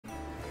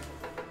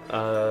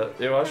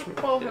Eu acho...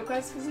 Porra, eu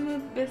quase fiz uma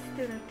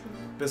besteira aqui.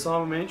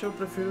 Pessoalmente, eu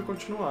prefiro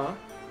continuar,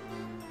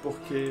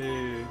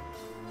 porque...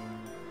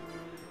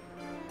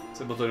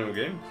 Você botou em um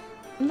game?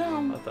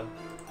 Não. Ah, tá.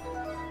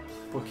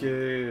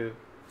 Porque...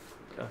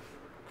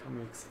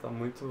 calma aí, que você tá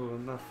muito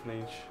na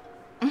frente.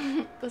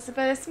 Você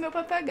parece meu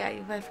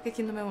papagaio. Vai, fica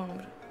aqui no meu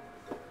ombro.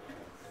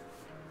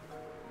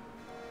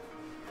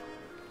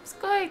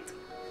 Biscoito.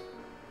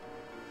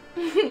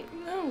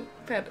 Não,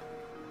 pera.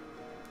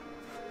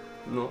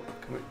 Não,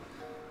 calma aí.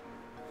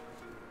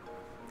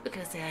 O que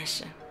você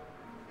acha?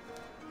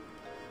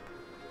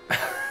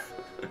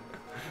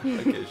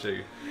 Ok,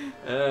 chega.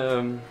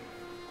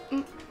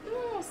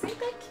 Não,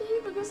 senta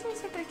aqui. Por que você não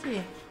senta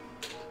aqui?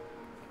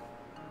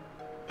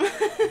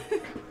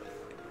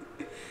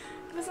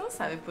 Você não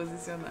sabe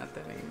posicionar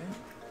também, né?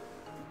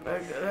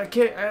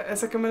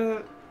 Essa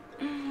câmera...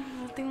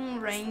 Ela tem um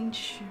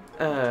range.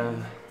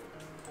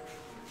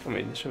 Calma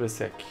aí, deixa eu ver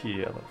se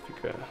aqui ela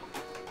fica...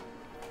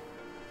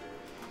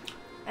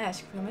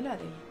 Acho que foi melhor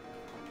aí.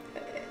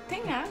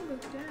 Tem água?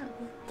 Tem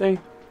água? Tem.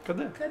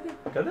 Cadê?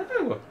 Cadê a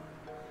água?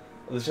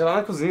 Eu deixei lá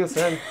na cozinha,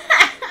 sério.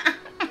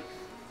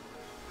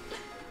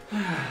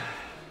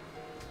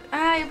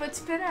 Eu vou te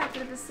esperar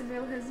pra você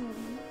ver o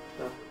resumo.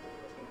 Tá.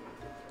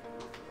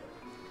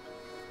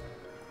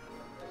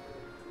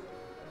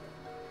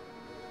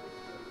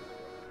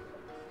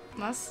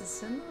 Nossa,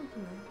 isso é novo,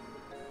 né?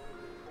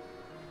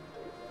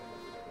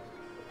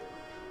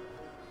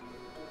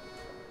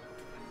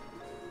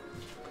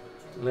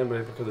 Lembra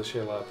aí porque eu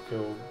deixei lá, porque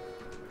eu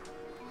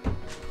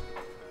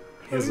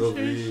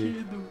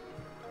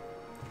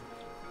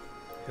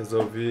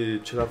resolvi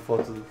tirar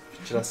foto,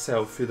 tirar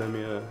selfie da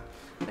minha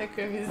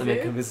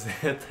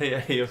camiseta e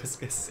aí eu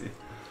esqueci.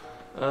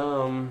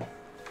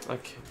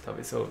 Ok,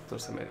 talvez se eu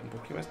torcer um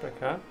pouquinho mais pra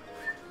cá.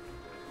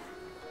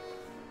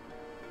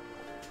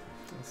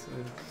 Se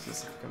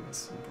você ficar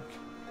mais um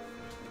pouquinho.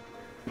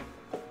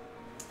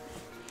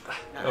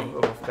 Eu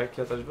vou ficar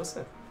aqui atrás de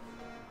você.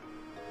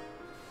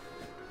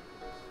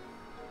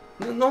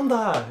 Não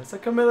dá, essa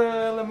câmera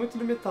ela é muito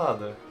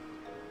limitada.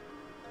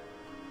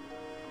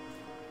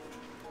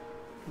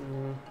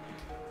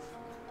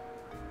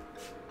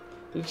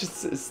 A gente,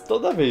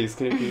 toda vez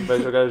que a gente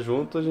vai jogar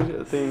junto, a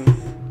gente tem...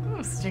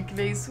 Você tinha que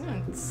ver isso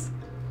antes.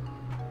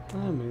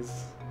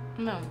 Mas...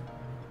 Não.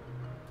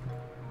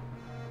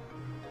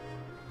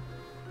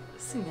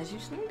 Sim, a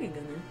gente não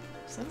liga, né?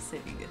 Só você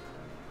liga.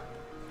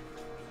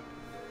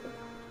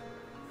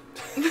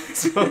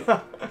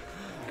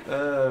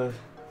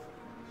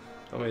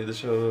 Calma aí,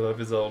 deixa eu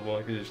avisar o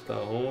bom que a gente tá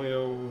on e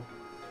eu...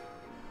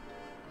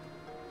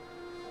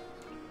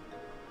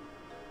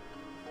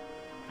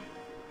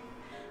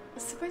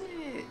 Você pode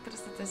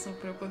prestar atenção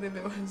pra eu poder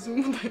ver o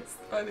resumo da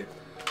história?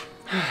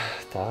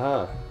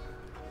 Tá.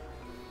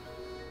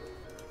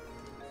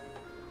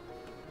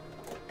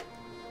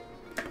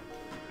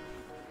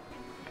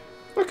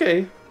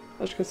 Ok,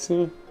 acho que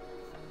assim.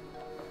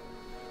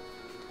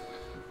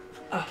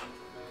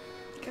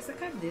 Que essa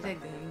cadeira é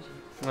grande.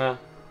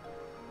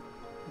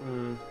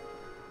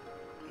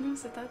 Não,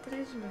 você tá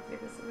atrás de mim, eu queria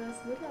que você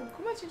estivesse do lado.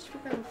 Como a gente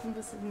ficava com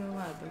você do meu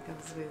lado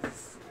aquelas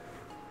vezes?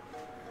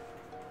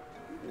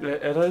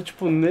 Era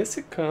tipo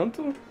nesse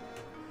canto.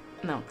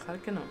 Não, claro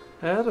que não.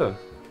 Era.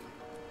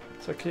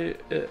 Só que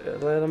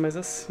ela era mais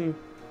assim.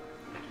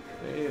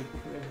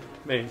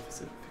 Bem,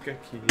 você fica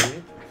aqui.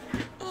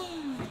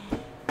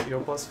 E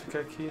eu posso ficar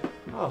aqui.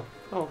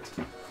 Pronto.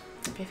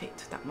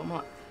 Perfeito, tá, vamos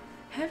lá.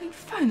 Having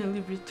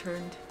finally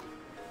returned.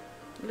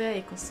 Lê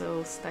aí com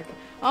seu sotaque.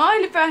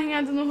 Ele foi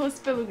arranhado no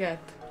rosto pelo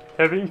gato.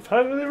 Having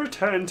finally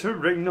returned to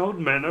Ringnold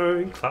Manor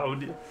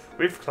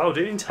with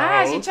Cloudy in town.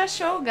 A gente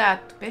achou o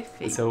gato,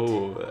 perfeito. Esse é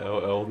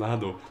o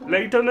narrador.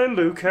 Layton and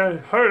Luke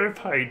are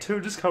horrified to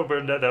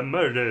discover that a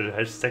murder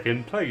has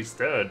taken place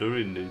there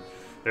during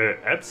their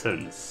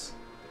absence.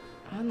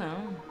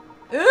 Não.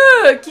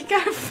 Que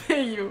cara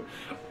feio.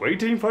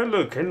 Waiting for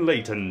Luke and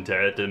Layton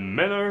at the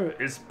manor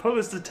is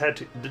Police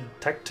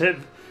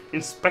Detective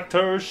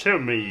Inspector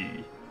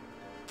Shermy.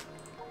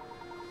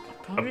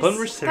 Upon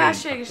receiving... Tá,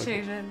 chega.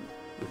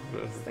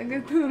 Você tá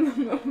gritando no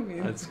meu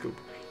ouvido.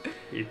 Desculpa.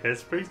 He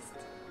has raised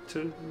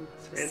to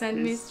send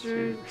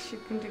Mr. to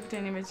conduct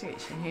an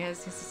investigation. He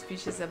has his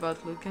suspicions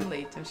about Luke and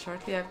Layton.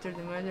 Shortly after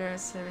the murder, a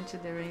servant to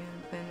the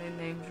Raymond family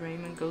named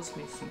Raymond goes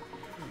missing.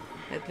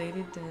 At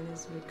Lady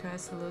Dennis'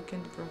 request, Luke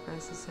and the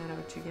professor set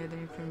out to gather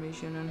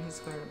information on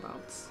his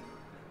whereabouts.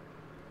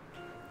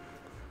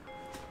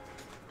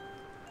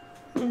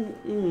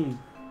 O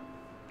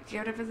que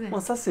eu ia fazer? Um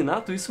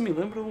assassinato? Isso me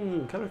lembra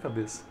um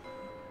quebra-cabeça.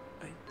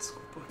 Ai,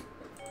 desculpa.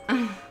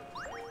 Tem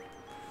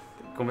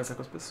que conversar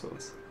com as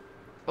pessoas.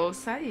 Ou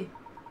sair.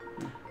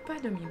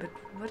 Pardon me, but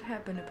what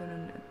happened upon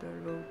an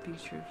adorable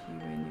picture of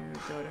you and your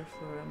daughter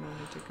Flora a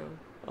moment ago?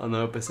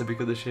 Não, eu percebi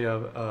que eu deixei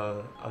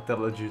a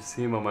tela de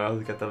cima maior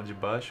do que a tela de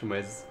baixo,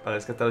 mas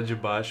parece que a tela de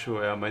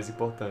baixo é a mais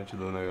importante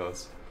do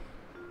negócio.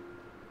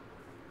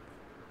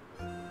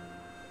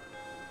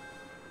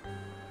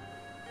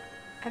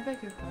 I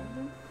beg your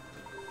pardon?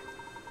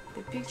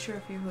 The picture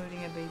of you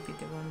holding a baby,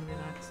 the one in the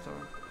next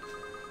door.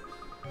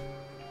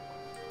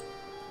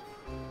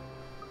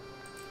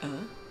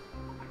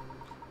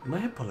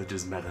 My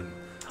apologies, madam.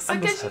 Só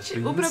que a gente,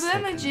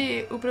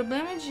 o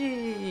problema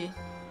de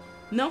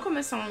não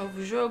começar um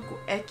novo jogo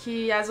é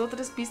que as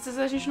outras pistas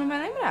a gente não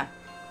vai lembrar.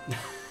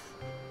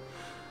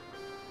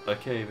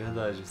 Ok,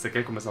 verdade. Você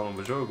quer começar um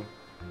novo jogo?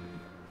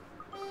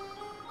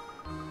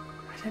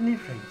 At any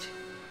rate,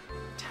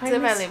 Você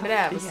vai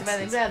lembrar? Você vai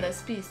lembrar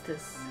das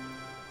pistas?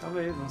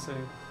 Talvez, não sei.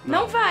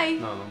 Não vai.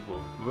 Não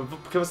vou.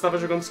 Porque você tava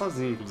jogando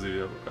sozinho,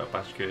 inclusive, a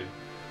parte que...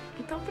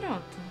 Então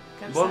pronto.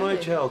 Quero Boa saber.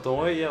 noite, Elton.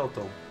 Oi,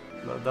 Elton.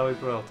 Dá oi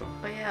pro Elton.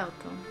 Oi,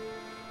 Elton.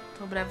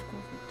 Tô bravo com o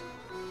Vitor.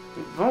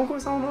 Vamos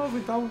começar um novo,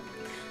 então.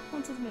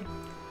 Não, tudo bem.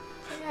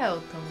 Oi,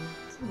 Elton.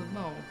 Tudo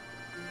bom?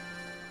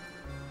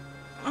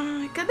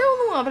 Ai, cadê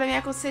o Luan pra me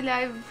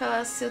aconselhar e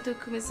falar se eu tenho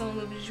que começar um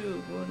novo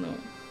jogo ou não?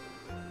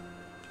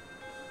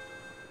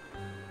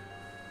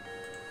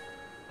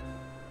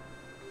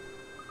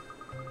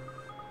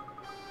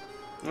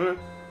 I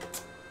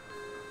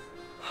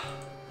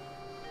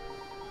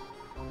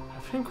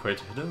think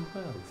we'd do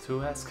well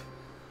to ask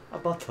a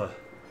butler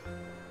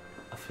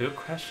a few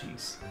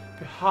questions.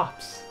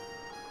 Perhaps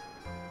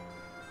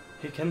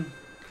he can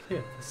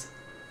clear this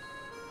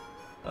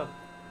up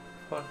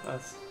for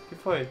us. O que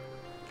foi?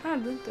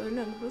 Nada, tô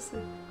olhando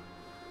você.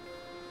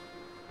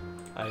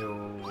 Aí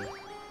o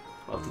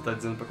Otto tá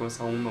dizendo pra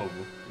começar um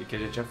novo e que a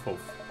gente é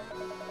fofo.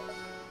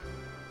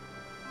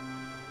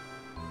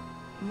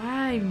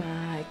 My.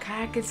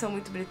 Caraca, eles são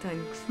muito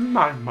britânicos.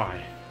 My.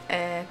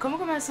 Como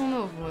começa um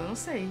novo? Eu não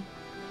sei.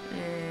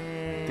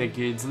 Tem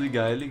que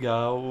desligar e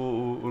ligar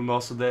o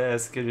nosso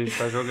DS que a gente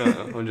tá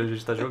jogando, onde a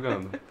gente tá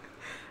jogando.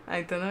 Ah,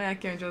 então não é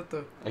aqui onde eu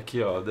tô.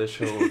 Aqui, ó,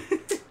 deixa eu...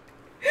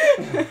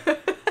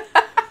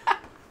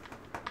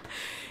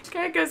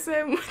 Caraca, você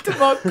é muito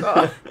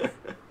bocó.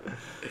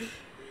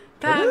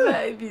 Tá,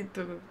 vai,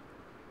 Vitor.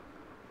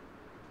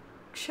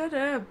 Shut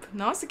up.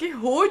 Nossa, que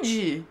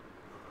rude.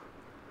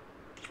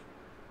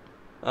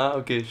 Ah,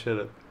 ok,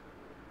 shut up.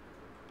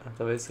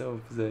 Talvez se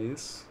eu fizer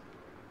isso...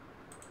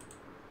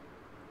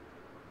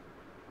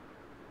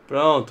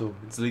 Pronto,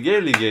 desliguei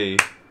e liguei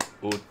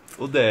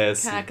o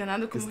DS. Caraca,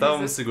 nada que como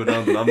estávamos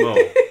segurando na mão.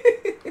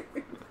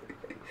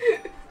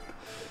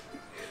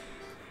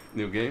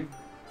 New game?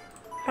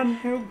 A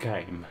new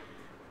game.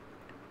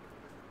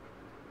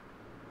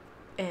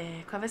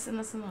 Qual vai ser o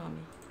nosso nome?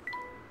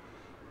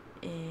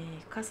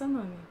 Qual é o seu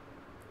nome?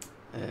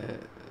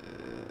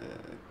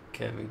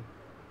 Kevin.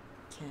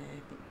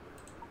 Kevin.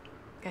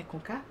 Quer com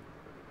K?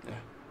 É.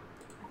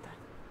 Ah, tá.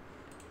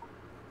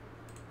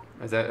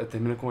 Mas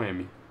termina com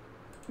M.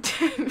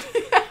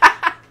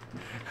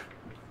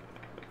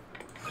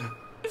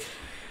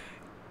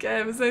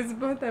 Kevin, você é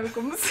insuportável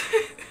como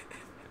você.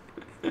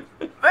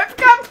 Vai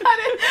ficar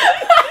aparecendo.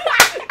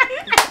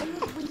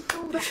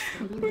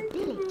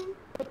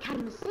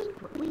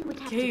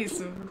 Que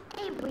isso?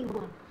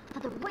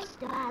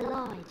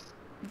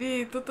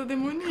 Vitor, tô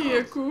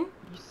demoníaco.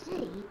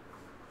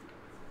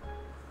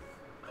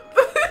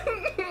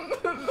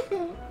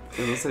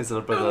 Eu não sei se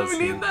ela pode dar Eu não assim.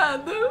 li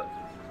nada.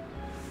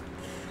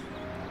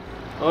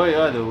 Oi,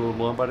 olha, o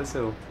Luan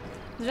apareceu.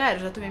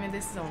 Já tomei minha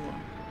decisão, Luan.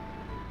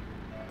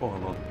 Porra,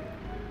 Luan.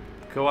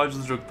 Porque o áudio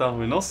do jogo tá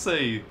ruim? Não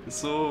sei.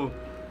 Isso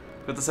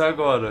aconteceu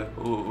agora.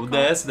 O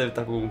DS deve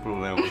estar com algum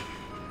problema.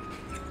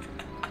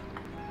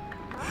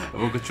 Eu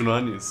vou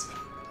continuar nisso.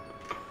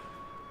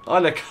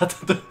 Olha a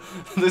carta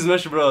do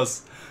Smash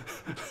Bros.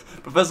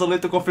 Professor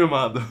Layton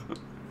confirmado.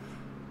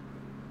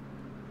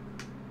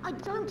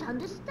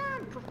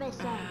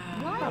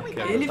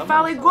 Ele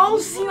fala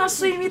igualzinho a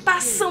sua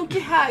imitação, que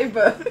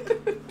raiva!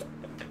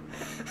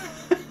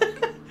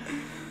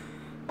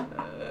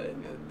 Ai,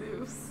 meu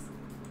Deus.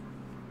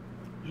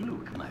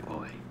 Luke, my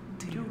boy,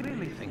 do you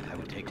really think I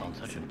would take on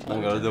such an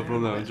Agora deu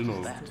problema de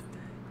novo.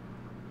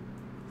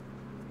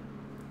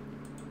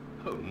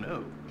 Oh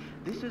no.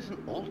 This is an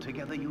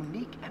altogether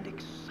unique and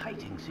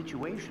exciting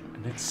situation.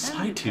 An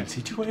exciting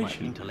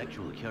situation? My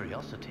intellectual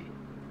curiosity.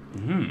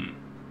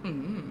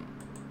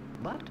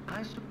 But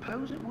I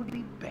suppose it would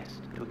be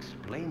best to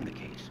explain the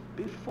case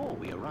before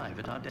we arrive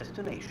at our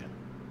destination.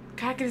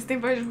 Caraca, eles têm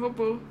voz de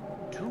robô.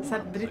 2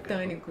 Sabe, months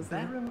britânicos, ago,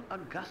 né? Baron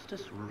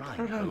Augustus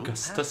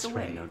Augustus passed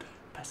away. Reynolds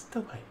passed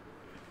away.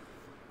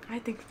 Ai,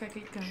 tem que ficar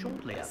clicando.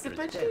 Shortly Você after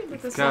pode his death,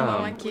 botar sua Calma.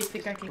 mão aqui e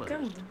ficar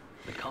clicando?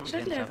 The contents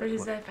Shortly of after it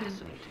his were death,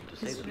 fascinating, to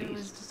say his the will was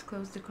least.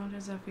 disclosed, the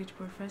contents of which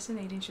were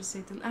fascinating to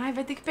say the... Ai,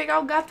 vai ter que pegar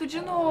o gato de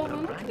novo. Eu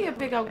não queria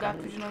pegar o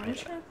gato de novo, não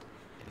tinha.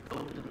 The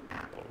golden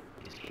apple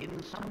is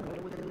hidden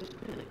somewhere within this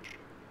village.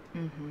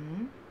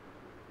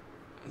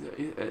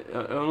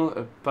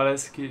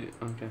 Parece que...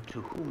 Ok.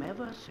 To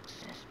whomever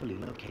successfully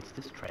locates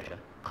this treasure,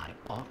 I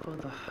offer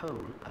the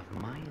whole of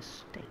my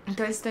estate.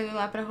 Então eles estão indo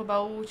lá pra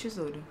roubar o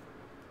tesouro.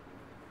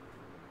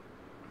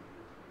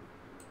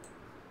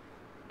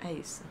 É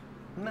isso.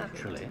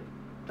 Naturally,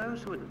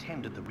 those who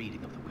attended the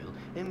reading of the will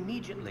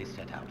immediately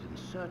set out in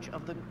search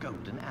of the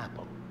golden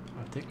apple.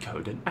 The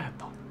golden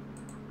apple.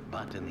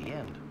 But in the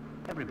end,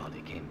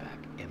 everybody came back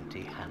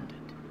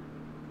empty-handed.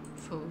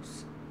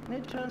 Fools.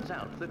 It turns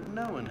out that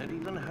no one had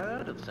even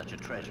heard of such a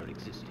treasure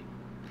existing,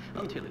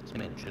 until it's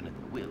mentioned in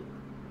the will.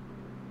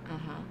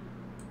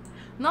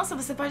 Nossa,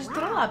 você pode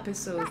trollar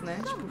pessoas, né?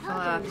 Tipo,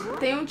 falar,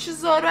 tem um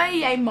tesouro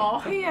aí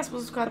morre, as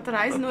pessoas ficam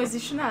atrás e não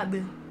existe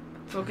nada.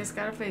 Foi o que esse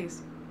cara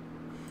fez.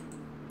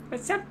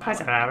 It's a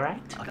puzzle,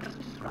 alright?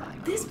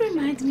 This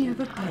reminds me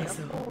of a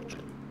puzzle.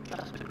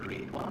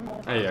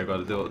 Aí,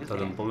 agora tá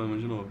dando problema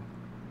de novo.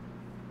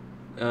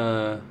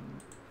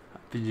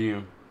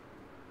 Rapidinho.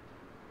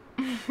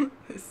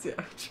 Esse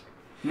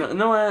áudio.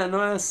 Não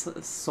é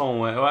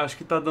som, eu acho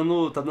que tá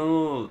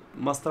dando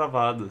umas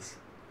travadas.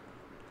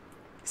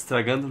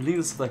 Estragando o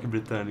lindo sotaque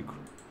britânico.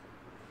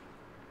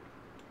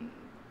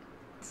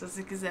 Se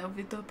você quiser, o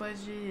Vitor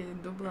pode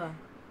dublar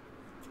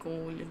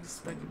com o lindo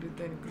sotaque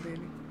britânico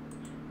dele.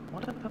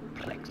 What a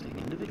perplexing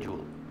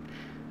individual.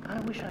 I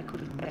wish I could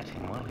have met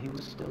him while he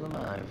was still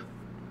alive.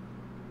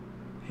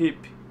 Hip.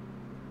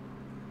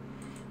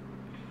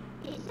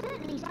 It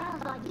certainly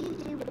sounds like you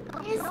two would have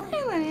got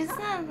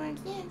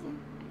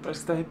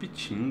Parece que tá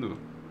repetindo.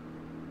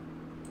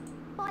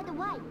 By the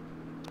way,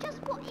 just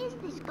what is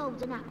this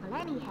golden apple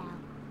anyhow?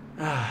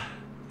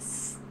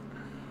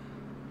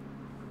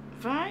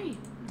 Vai!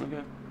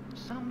 Ok.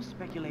 Some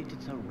speculate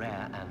it's a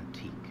rare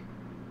antique,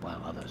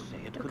 while others say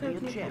it could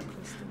be a gem.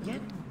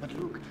 Yet, but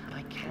look,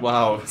 I can't.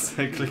 Uau,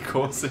 você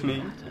clicou sem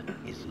nem. Matter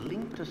is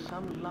linked to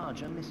some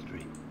larger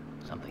mystery.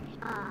 Something.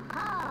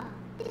 Aha!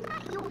 Is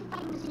that your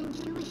famous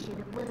intuition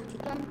at work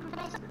again,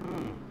 Professor?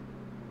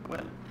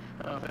 Well,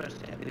 our first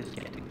step is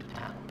getting to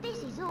town.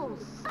 This is all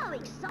so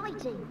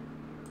exciting.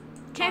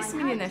 Quem é esse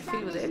menino? É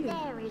filho This dele?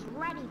 there is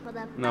ready for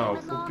the Não,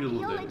 famous o pupilo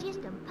dele.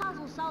 archaeologist and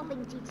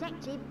puzzle-solving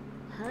detective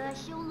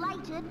Herschel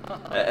Layton.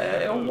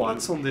 É o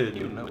Watson dele.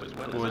 You know as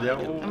well as Ou ele I é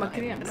do. É uma I'm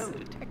criança. no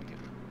detective.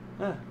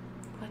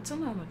 Watson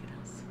não é uma criança.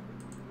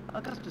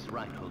 Augustus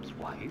Reinhold's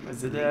wife,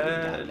 Mas ele Lady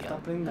é- Dahlia, ele tá has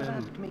aprendendo.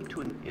 asked me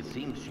to. It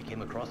seems she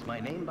came across my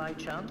name by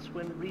chance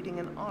when reading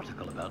an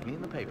article about me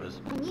in the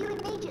papers. And you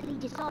immediately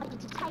decided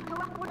to take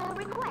her up on her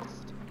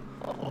request.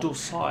 Do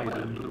side.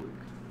 Well, look,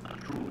 a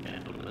true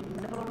gentleman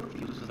never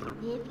refuses a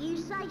If you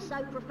say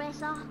so,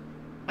 Professor.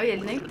 Olha,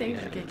 ele nem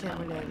entende o que é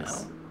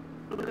mulheres.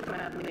 look at the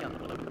man in the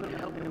envelope and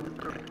help me with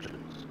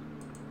corrections.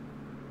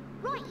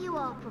 Right you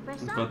are,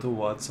 Professor. Enquanto o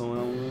Watson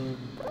é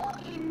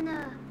What in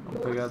the...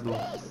 pegador.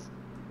 What's this?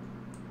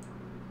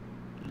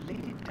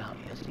 Lady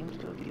Dahlia seems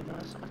to have given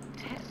us a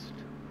test.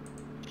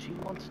 She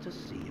wants to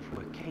see if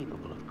we're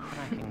capable of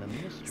cracking the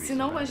mystery.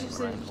 Senão a surrounding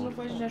gente não Reinhold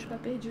pode já fortune. ficar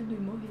perdido e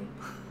morrer.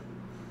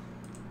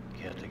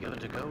 Care to give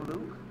it a go,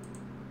 Luke?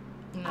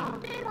 I'll Não.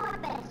 do my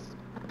best.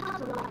 A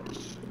puzzle like this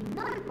should be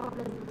no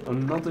problem. Eu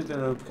não tô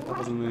entendendo porque tá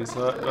fazendo isso.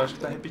 Eu acho que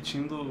tá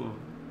repetindo.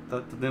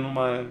 Tá dando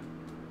uma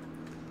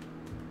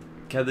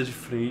queda de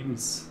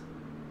frames.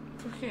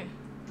 Por quê?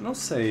 Não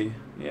sei.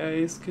 E é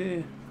isso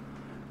que.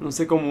 Não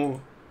sei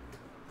como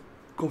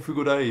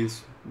configurar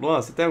isso.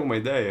 Luan, você tem alguma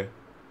ideia?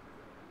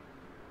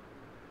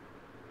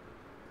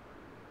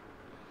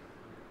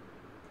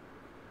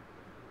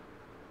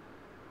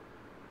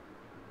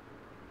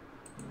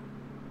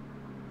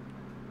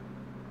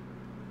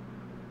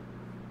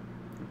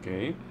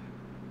 Ok.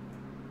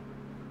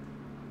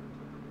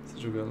 Você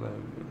jogou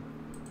leve.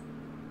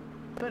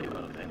 Very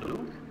well then,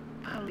 Luke.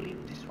 I'll leave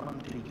this one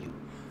to you.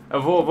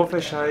 Eu vou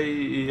fechar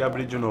e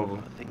abrir de novo.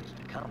 For things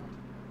to come.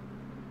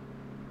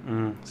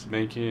 Se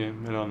bem que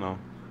melhor não.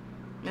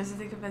 Mas você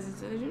tem que fazer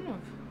tudo de novo.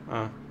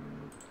 Ah.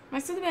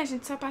 Mas tudo bem, a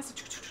gente só passa.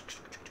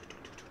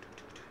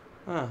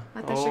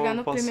 Até ou chegar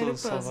no posso primeiro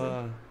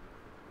salvar- puzzle.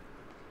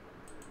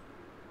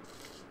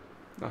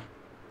 Ah.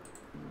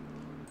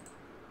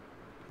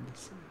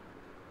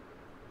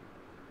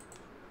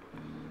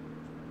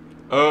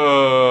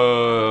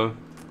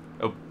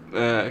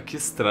 Que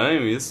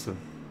estranho isso.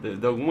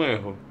 Deu algum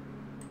erro.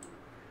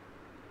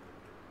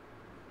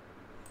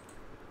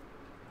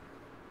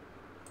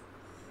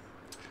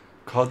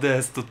 Qual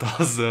DS tu tá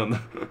usando?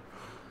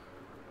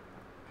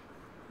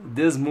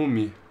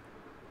 Desmume.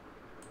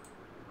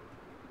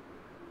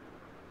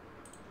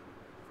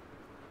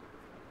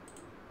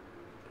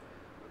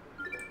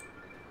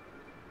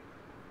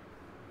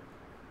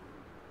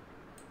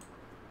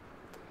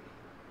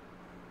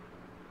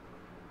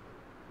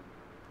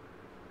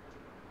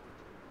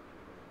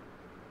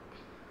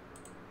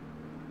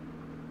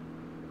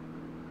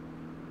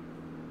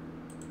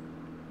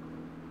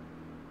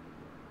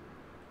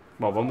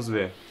 Bom, vamos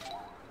ver.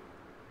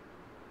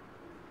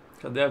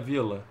 Cadê a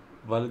vila?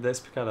 Vale 10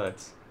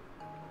 picarats.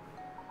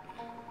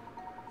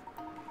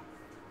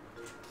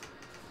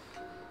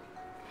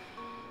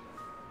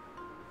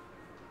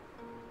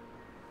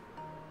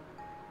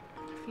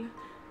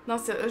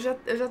 Nossa, eu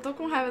já tô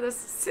com raiva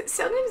dessa.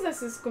 Se alguém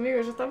fizesse isso comigo,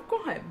 eu já tava com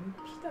raiva.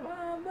 Já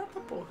tava dá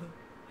pra porra.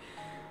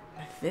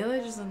 My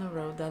village is on a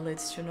road that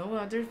leads to no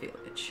other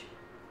village.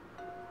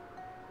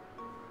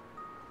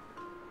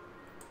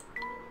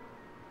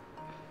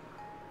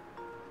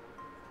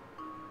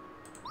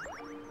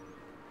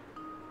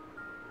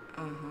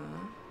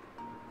 Aham.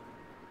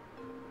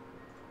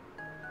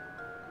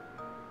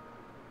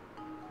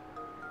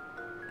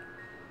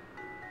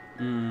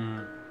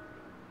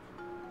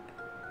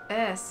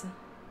 É essa,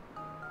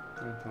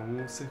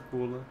 Então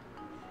circula.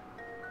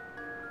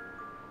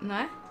 não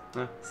é?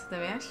 Você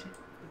também acha?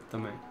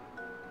 Também.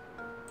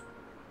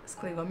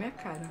 Ficou igual a minha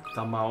cara.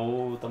 Tá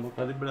mal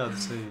calibrado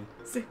isso aí.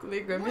 Circulou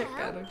igual a minha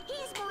cara.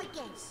 Here's my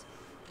guess.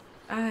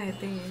 Ah,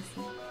 tem esse.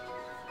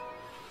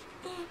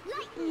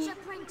 Layton's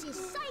apprentice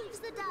saves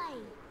the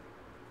day.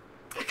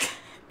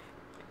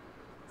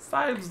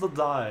 Saves the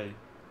die.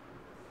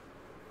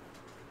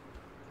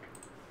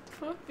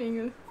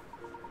 Fofinho.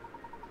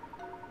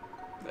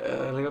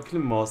 É legal que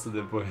ele mostra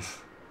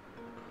depois.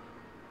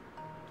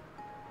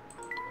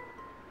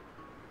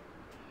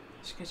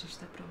 Acho que a gente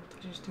tá pronto.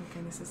 A gente tem o que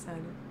é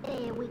necessário.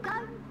 There we go.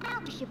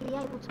 Albus should be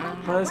able to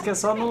make Parece que é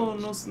só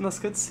nas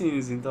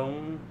cutscenes,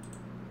 então...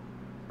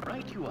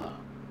 Right you are.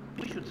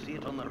 We should see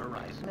it on the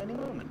horizon any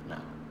moment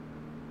now.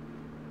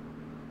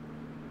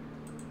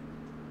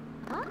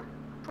 Huh?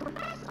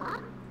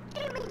 Professor? Do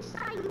you mean to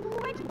say you've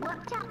already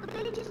worked out the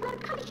village's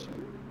location?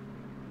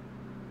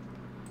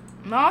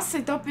 Nossa,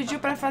 então pediu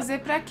pra fazer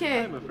pra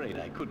quê? I'm afraid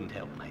I couldn't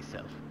help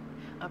myself.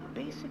 A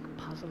basic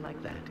puzzle like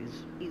that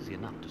is easy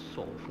enough to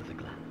solve with a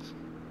glance.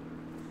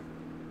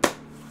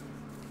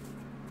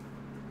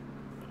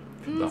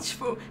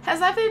 Tipo,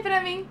 resolve aí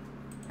pra mim.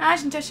 Ah, a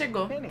gente já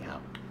chegou.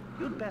 Anyhow,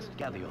 you'd best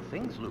gather your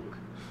things, Luke.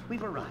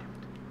 We've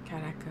arrived.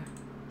 Caraca,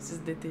 esses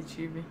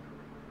detetives.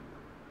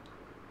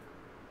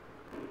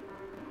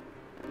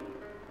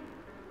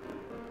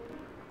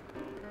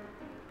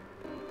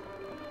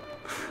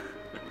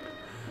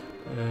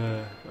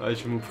 É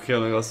ótimo porque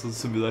o negócio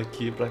subiu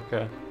daqui pra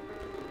cá.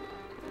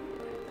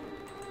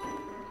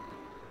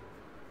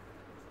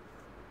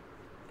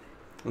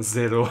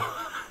 Zerou.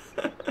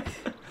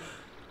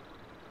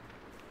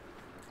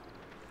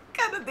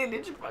 Cara dele é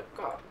de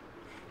pacó.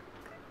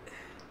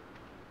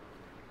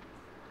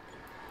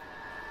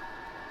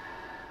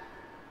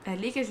 É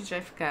ali que a gente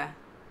vai ficar.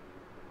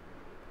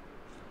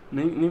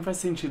 Nem faz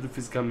sentido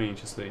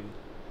fisicamente isso aí.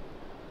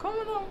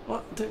 Como não? Ó,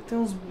 tem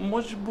um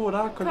monte de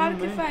buraco Claro ali no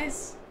que meio.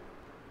 faz.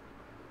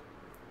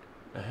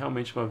 É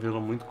realmente uma vila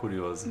muito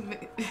curiosa.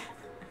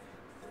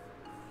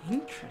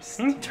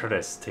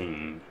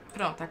 Interesting.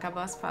 Pronto,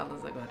 acabou as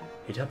falas agora.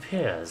 It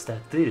appears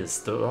that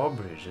this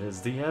drawbridge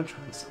is the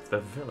entrance of the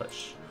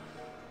village.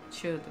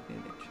 Tio do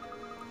village.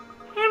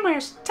 And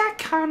we're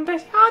stuck on the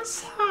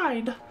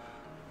outside.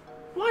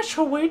 What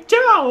shall we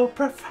do,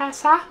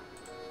 Professor?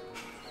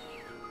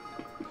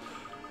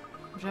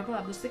 Já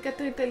lá, você que é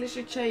tão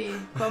inteligente aí.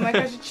 Como é que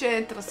a gente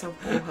entra, seu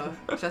porra?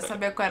 Já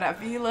sabia qual era a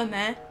vila,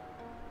 né?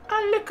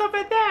 Oh, look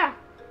over there.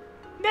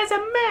 There's a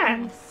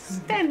man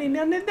standing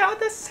on the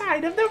other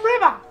side of the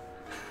river.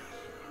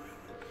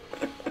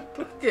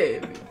 Por quê,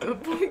 Vitor?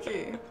 Por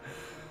quê?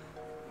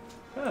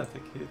 Ah,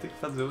 tem que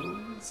fazer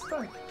o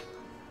sotaque.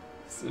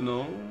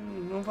 Senão,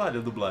 não vale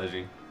a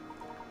dublagem.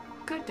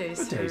 Good day,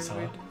 Good sir. day, sir.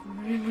 We'd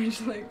very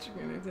much like to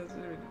be in touch.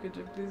 Could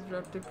you please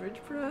drop the bridge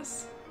for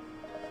us?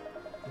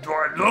 Do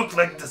I look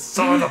like the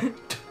son of...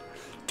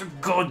 to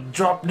go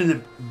drop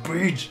the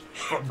bridge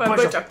for a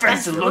bunch of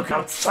fancy look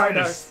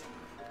outsiders?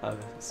 Ah,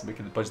 se bem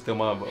que ele pode ter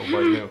uma voz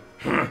meio...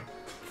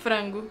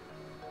 Frango.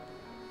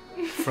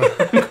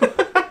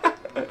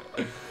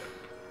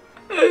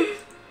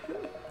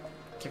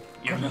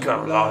 You've got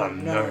a lot of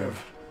nerve.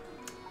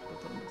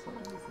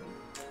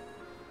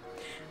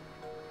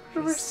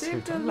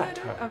 Received a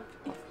letter of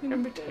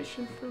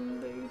invitation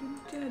from Lady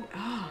Dahlia.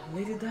 Ah,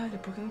 Lady Dahlia,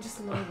 por que não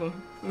disse logo?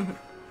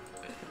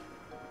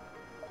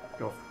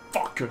 Go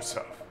fuck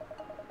yourself.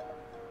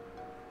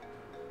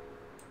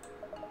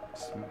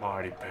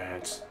 Smarty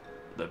pants.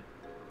 The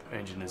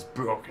engine is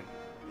broken.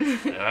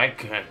 and I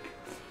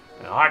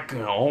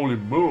can only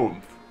move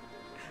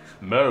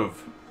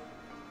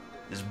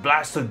this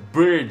blasted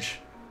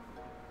bridge.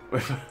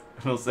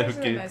 Não sei o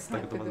que mais eu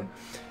tô rápido.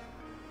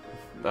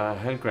 fazendo.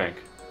 Hand crank.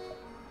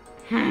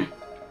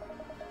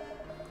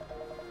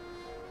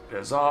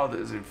 There's all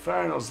these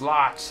infernal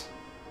slots.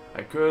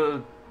 I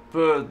could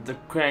put the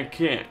crank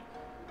in,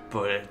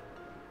 but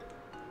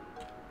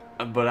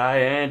I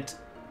ain't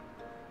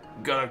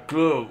got a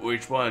clue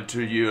which one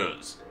to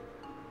use.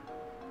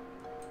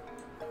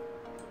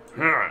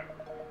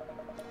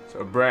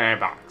 So brain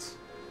box.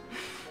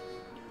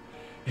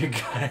 You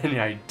got any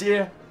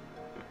idea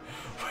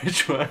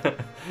which one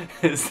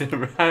is the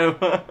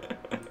right one?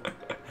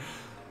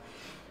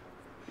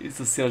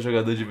 Isso sim é um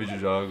jogador de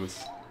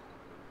videojogos.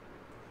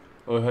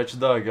 Oi, Hot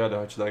Dog, olha,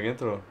 Hot Dog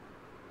entrou.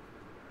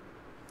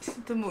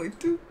 Sinto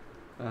muito.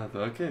 Ah,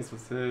 tá ok. Se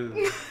você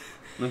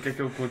não quer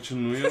que eu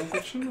continue, eu não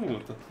continuo.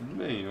 Tá tudo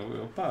bem,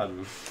 eu paro,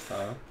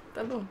 tá?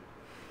 Tá bom.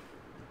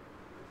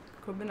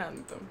 Combinado,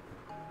 então.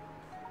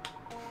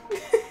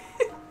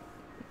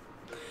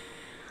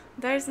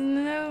 There's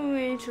no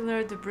way to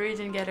lower the bridge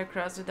and get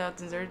across without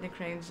inserting the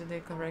crane to the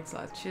correct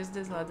slot. Choose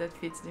the slot that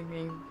fits the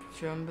crane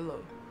shown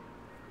below.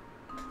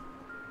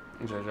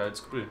 Já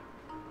descobri.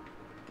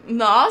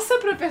 Nossa,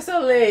 professor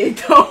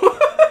Layton!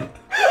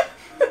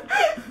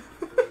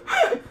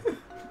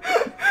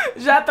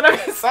 Já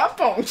atravessou a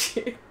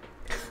ponte.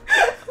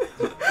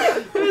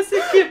 Esse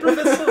aqui,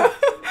 professor.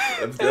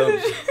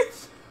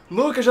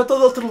 Lucas, já tô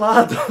do outro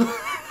lado.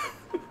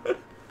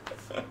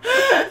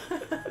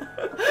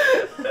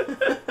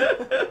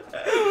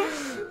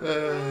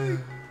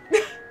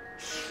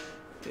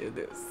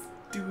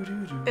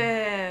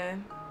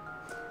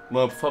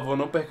 Mano, por favor,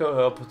 não perca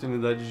a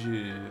oportunidade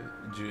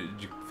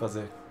de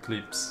fazer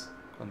clips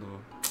quando...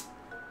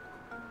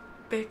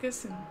 Perca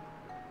sim.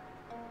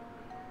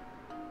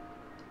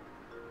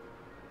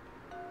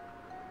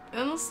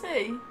 Eu não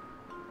sei.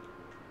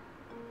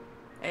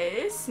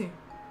 É esse?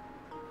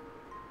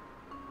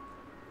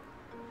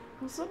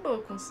 Não sou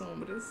boa com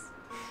sombras.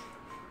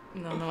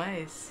 Não, não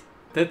é esse.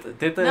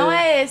 Tenta... Não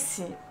é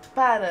esse.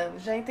 Para,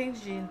 já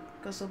entendi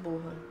que eu sou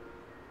burra.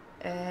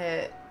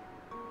 É...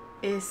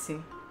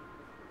 Esse.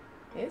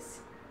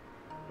 Esse?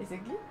 Esse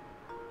aqui?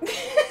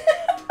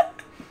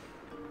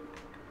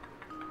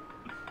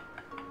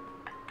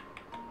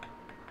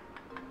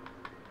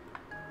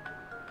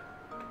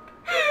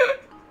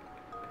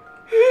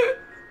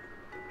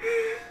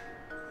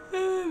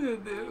 Ai, meu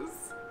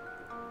Deus.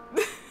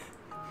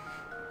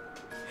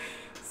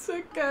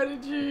 Sua cara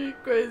de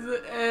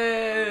coisa.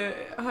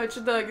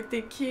 Hot dog,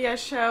 tem que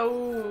achar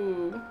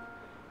o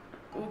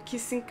que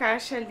se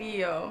encaixa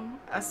ali, ó.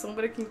 A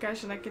sombra que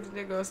encaixa naquele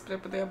negócio pra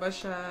poder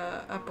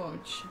abaixar a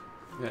ponte.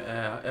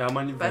 É a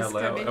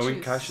manivela, é o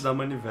encaixe isso. da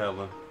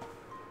manivela.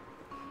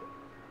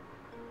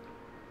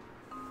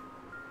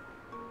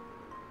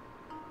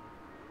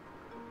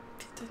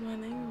 Eita, não é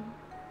nenhum.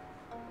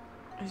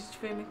 A gente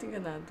foi muito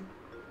enganado.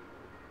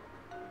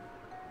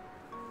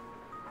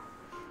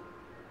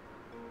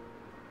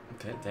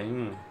 Tem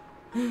um...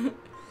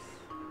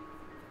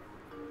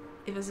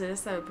 E você já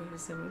sabe, porque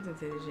você é muito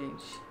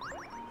inteligente.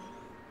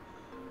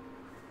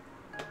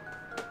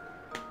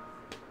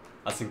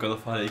 Assim, quando eu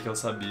falei que eu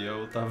sabia,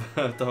 eu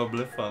tava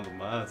blefando,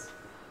 mas...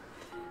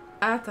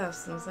 Ah, tá,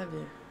 você não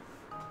sabia.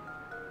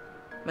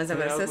 Mas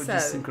agora Tem você algo sabe.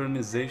 de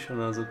synchronization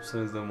nas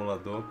opções do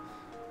emulador.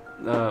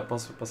 Ah,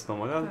 posso dar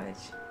uma olhada?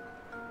 Pode.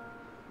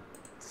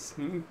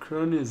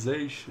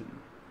 Synchronization.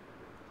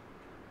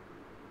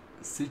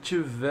 Se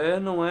tiver,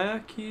 não é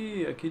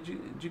aqui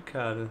de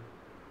cara.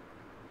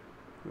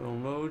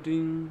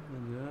 Downloading.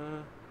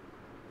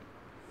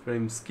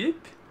 Frame skip?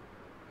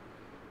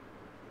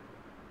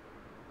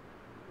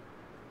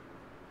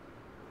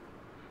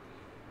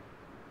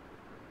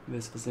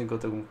 Vê se você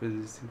encontra alguma coisa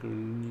de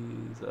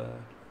sincronizar.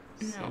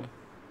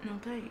 Não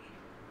tá aí.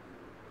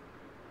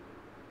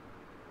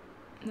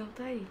 Não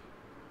tá aí.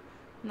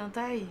 Não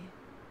tá aí.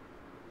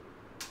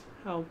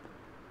 Help.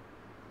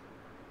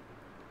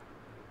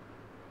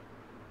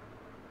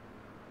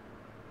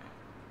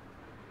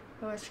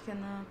 Eu acho que é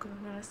na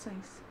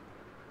comemorações.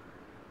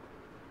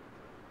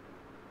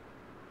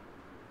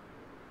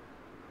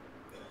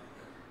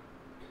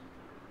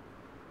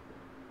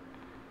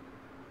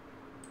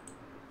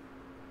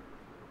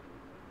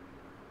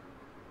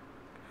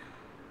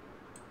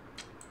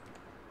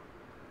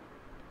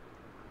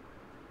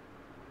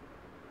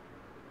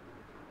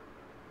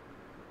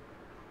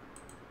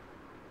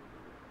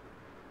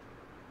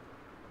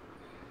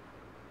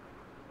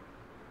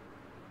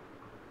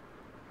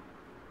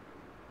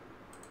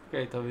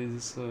 Ok, talvez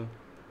isso...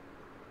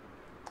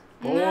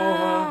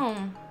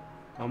 Não!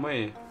 Calma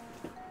aí.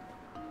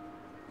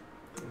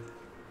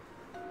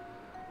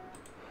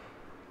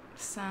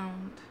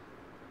 Sound.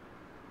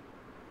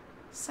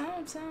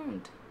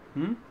 Sound.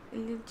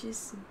 Ele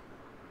disse.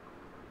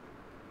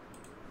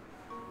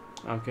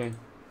 Ok.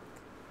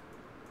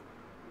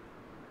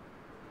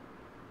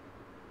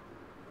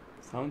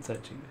 Sound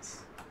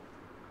settings.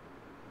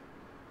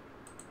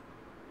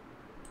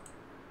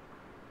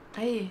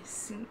 Aí,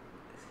 sim.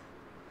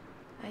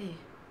 Aí.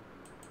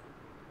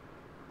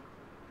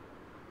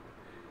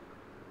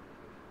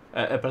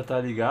 É pra estar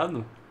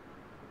ligado?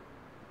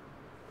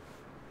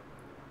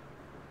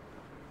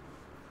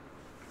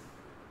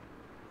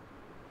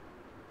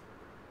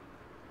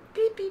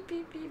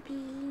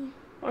 Pi.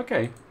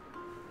 Ok.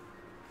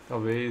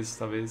 Talvez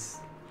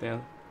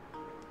tenha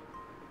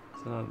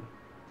funcionado.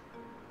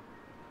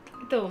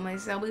 Então,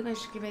 mas a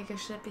imagem que vai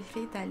encaixar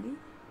perfeita ali?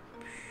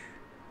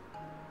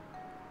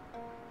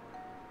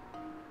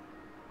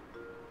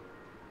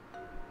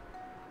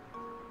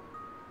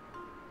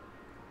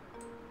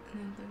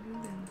 Não tô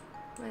entendendo.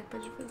 Vai,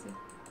 pode fazer.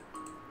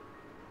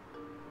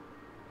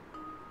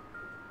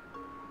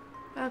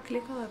 Ah,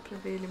 clica lá pra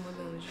ver ele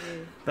mudando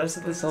de... Presta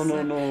atenção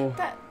no...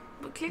 Tá,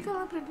 clica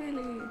lá pra ver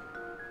ele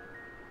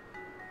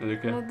Ele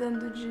quer?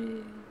 mudando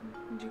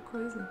de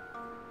coisa.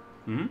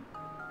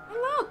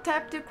 Oh,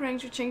 tap the crank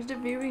to change the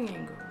viewing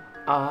angle.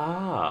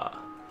 Ah!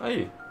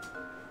 Aí.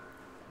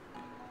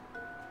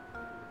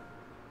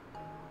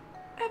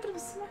 É pra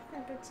você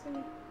marcar, pode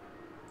escolher.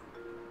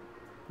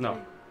 Não.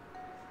 É.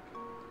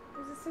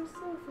 Mas eu sempre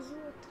só fiz o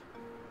outro.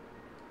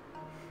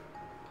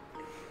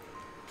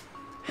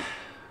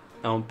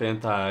 É um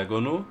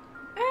pentágono.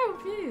 É, eu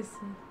vi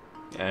isso.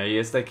 E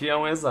esse daqui é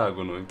um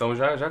hexágono. Então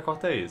já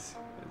corta esse.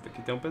 Esse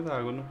daqui tem um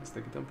pentágono. Esse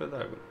daqui tem um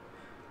pentágono.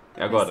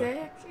 E agora?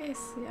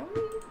 Esse é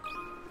um...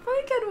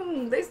 Falei que era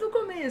um desde o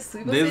começo.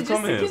 E você Desde o disse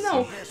começo. que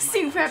não.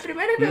 Sim, foi a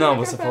primeira coisa Não, que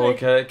você eu falou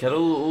falei. que era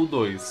o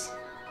 2.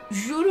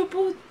 Juro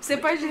por... Você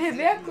pode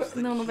rever a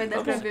coisa. Não vai dar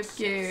Tá pra bom. ver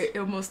porque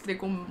eu mostrei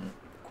com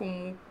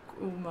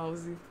o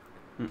mouse.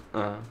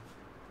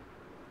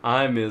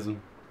 Ah, é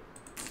mesmo.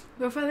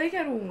 Eu falei que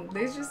era um,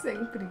 desde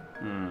sempre.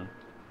 Hum.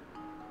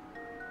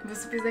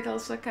 Você fez aquela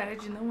sua cara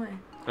de não é.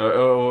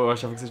 Eu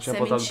achava que você tinha Você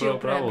apontado mentiu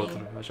pra pra outro.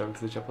 mim. Eu achava que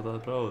você tinha apontado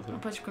pra outro. Não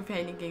pode confiar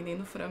em ninguém, nem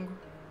no frango.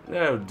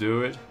 Yeah, I'll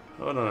do it.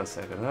 Hold on a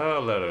second.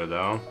 I'll let her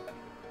down.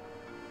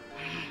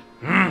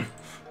 I'm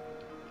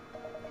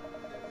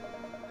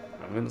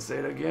gonna say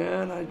it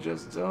again. I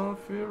just don't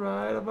feel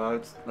right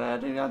about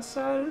letting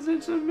outsiders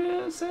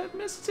into said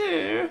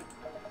Mr.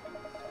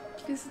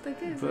 O que você tá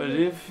querendo? But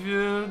if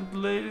you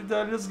Lady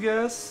Dahlia's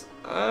guess,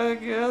 I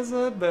guess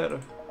I better.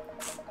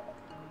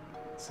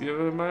 Let's give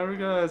her my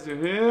regards, you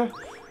hear?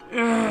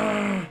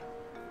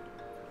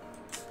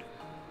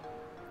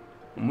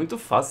 Muito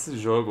fácil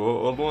esse jogo.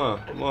 Ô Luan,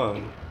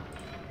 Luan.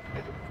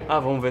 Ah,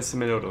 vamos ver se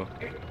melhorou.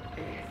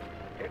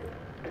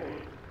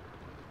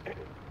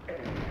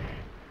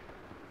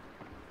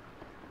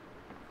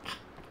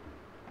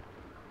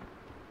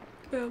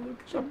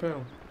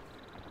 Chapéu.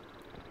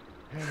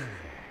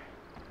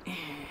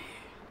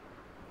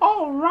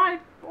 All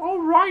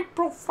right,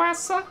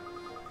 Professor.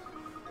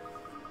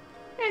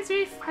 Is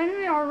we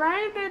finally all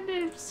right and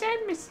the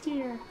sand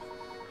Mister?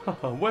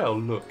 Well,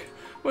 look,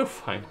 we're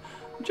fine.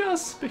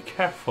 Just be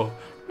careful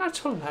not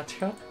to let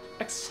your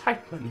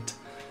excitement.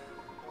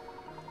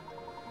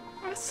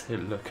 I say,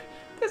 look,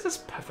 this is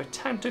perfect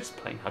time to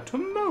explain how to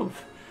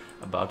move.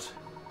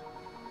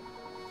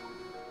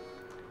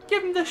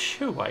 Give him the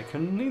shoe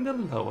icon in the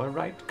lower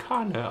right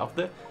corner of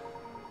the...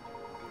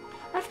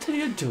 After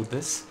you do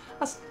this,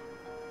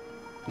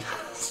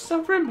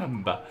 so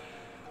remember,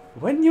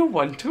 when you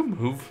want to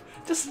move,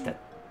 just let...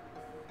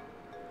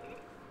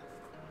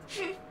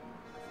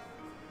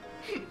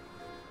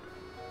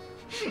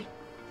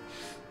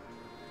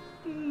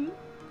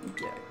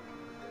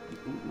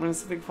 Mas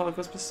você tem que falar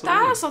com as pessoas.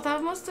 Tá, eu só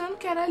tava mostrando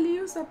que era ali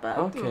o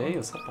sapato. Ok,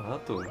 o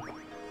sapato.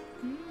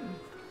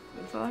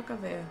 Vou falar com a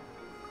véia.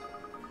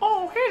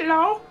 Oh,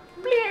 hello.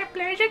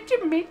 Pleasure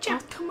to meet you.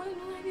 Olha o tamanho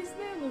do nariz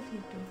dela,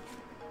 Vitor.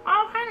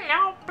 Oh,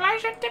 hello.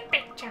 Pleasure to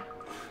meet you.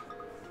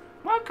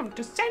 Welcome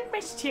to Saint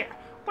Mister,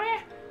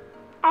 where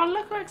our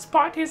local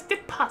export is the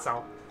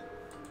puzzle.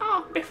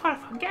 Oh, before I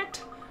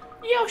forget,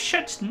 you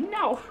should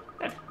know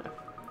that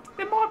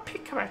the more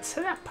picarets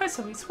that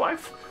puzzle is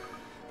worth,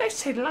 they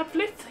say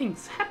lovely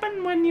things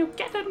happen when you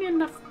get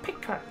enough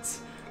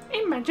picarets.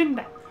 Imagine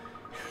that.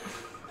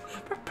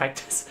 For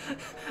practice,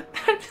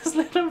 this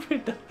little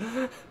riddle.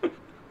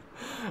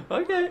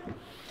 Ok.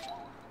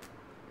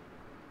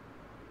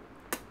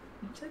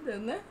 Entendeu,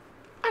 né?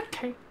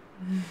 Okay.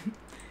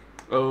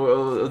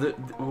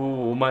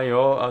 O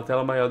maior, a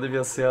tela maior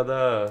devia ser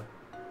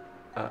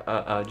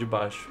a de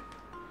baixo.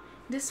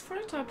 These four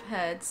top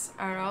hats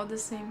are all the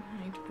same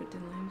height, but the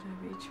length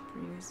of each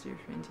brim is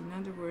different. In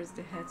other words,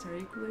 the hats are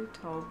equally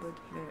tall, but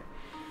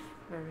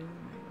varying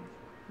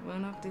wide.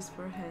 One of these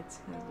four hats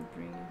has the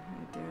brim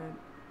height. They are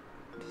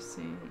the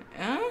same.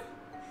 Hã?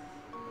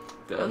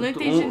 Eu não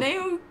entendi nem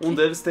o que... Um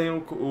deles tem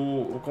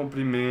o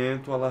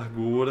comprimento, a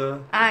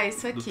largura Ah,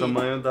 isso do aqui.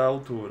 tamanho da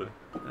altura.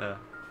 É.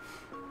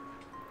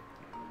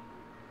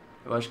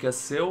 Eu acho que é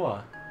C ou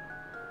A.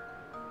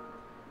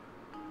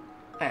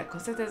 É, com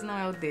certeza não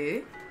é o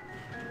D,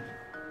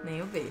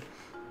 nem o B.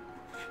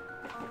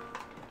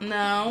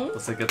 Não,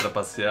 Você quer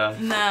trapacear?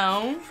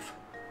 não.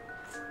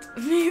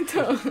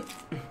 Vitor.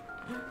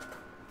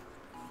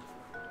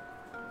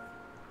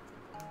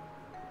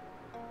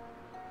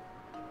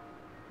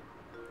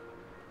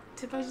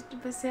 Você pode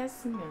trapacear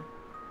assim, ó.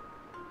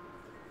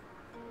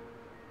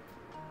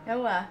 É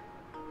o A.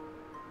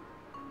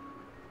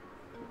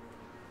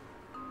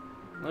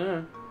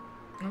 É.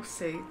 Não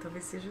sei,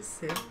 talvez seja o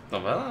C.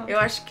 Então vai lá. Eu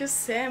acho que o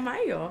C é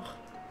maior.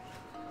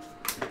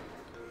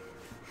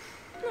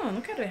 Não, eu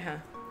não quero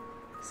errar.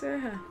 Se eu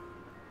errar.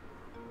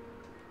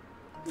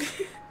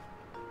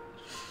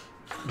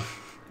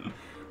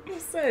 Não,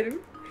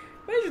 sério.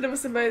 Imagina,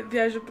 você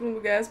viaja pra um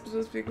lugar e as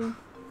pessoas ficam...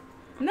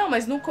 Não,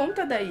 mas não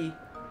conta daí.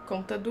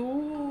 Conta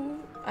do...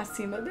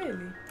 acima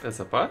dele.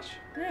 Essa parte?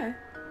 É.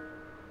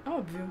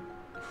 Óbvio.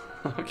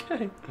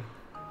 Ok.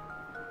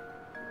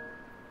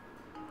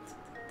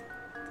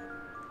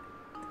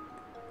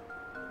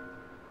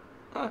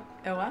 Ah,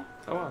 É o A?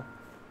 tá lá.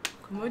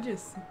 Como eu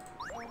disse.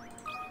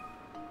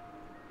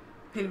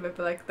 Ele vai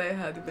falar que tá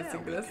errado e vai ser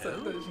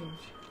engraçado,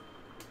 gente.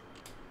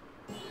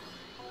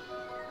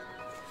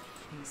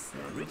 Isso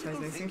não faz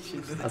nem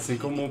sentido. Assim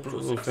como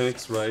o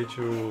Phoenix Wright,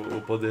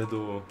 o poder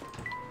do...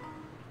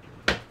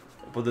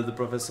 O poder do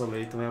Professor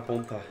Layton é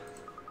apontar.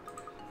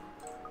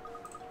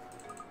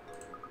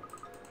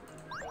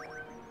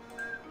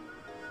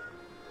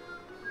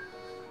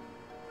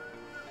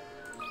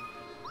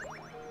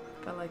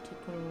 Falar aqui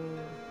com o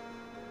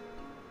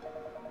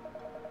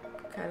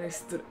cara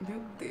estranho.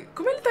 Meu Deus.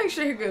 Como ele tá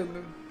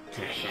enxergando?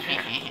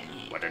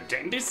 What a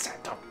dandy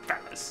set of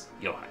fellas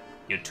you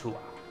two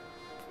are.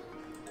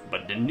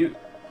 But the new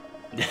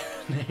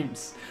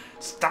name's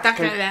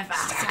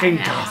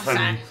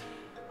Stackencoffin.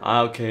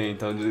 Ah, ok,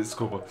 então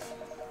desculpa.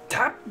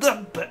 Tap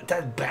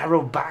that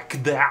barrel back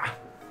there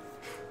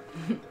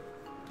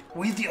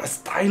with your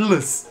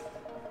stylus.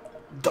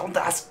 Don't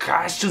ask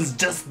questions,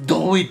 just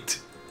do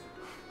it.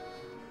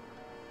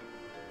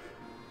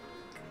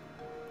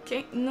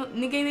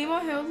 Ninguém nem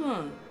morreu,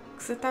 Luan.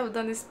 Você tava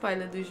dando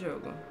spoiler do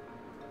jogo.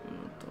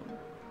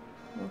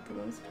 Não tô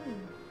dando spoiler.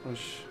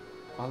 Oxi,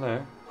 qual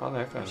é? Qual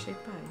é, cara? Achei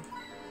pai.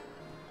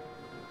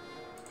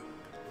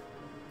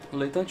 O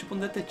Layton é tipo um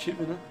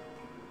detetive, né?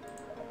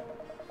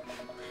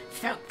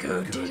 Felt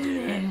good,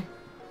 didn't it?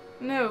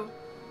 No.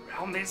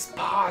 Around these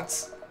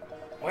parts,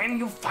 when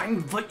you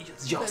find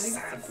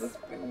yourself.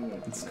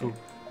 Desculpa.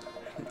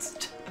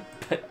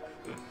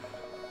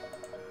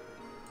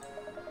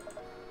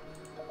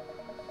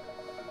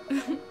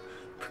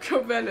 Porque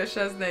o velho é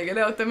Schwarzenegger,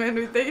 né? Eu também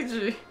não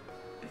entendi.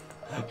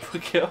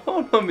 Porque é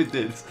o nome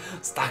deles.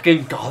 Stark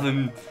and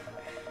Gotham.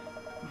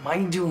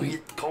 Mind you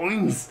hit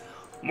coins.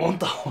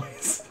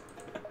 Montaões.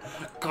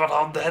 Got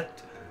all that.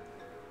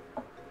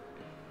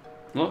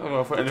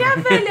 Não, Por que a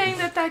velha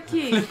ainda tá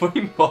aqui? Ele foi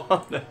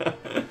embora.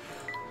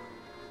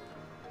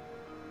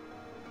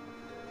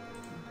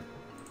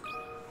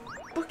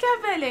 Por que a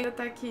velha ainda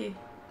tá aqui?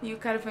 E o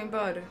cara foi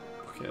embora?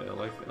 Porque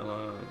ela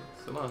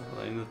sei lá,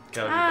 ela ainda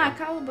quer Ah, ajudar.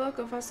 cala a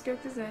boca, eu faço o que eu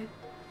quiser.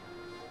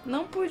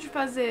 Não pude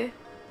fazer.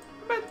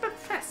 But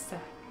Professor.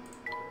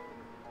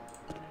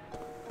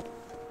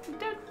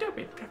 Don't do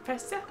it,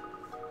 Professor.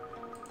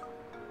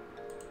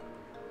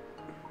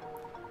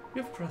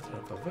 You've brought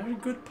up a very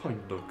good point,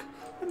 Luke.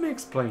 Let me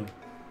explain.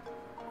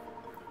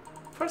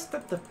 First,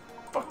 that the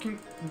fucking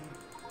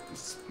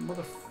this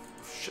mother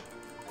shit.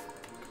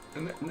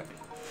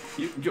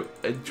 You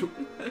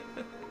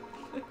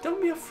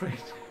don't be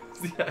afraid.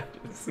 The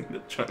items in the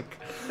trunk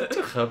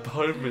to help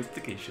our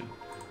investigation.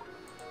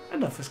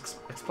 Enough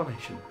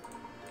explanation.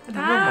 And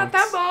Tá, romance.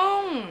 tá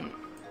bom.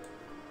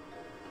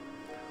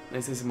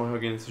 Nem sei se morre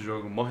alguém nesse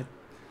jogo.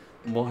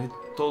 Morre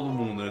todo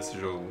mundo nesse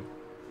jogo.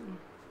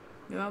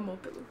 Meu amor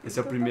pelo... Esse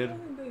é o primeiro.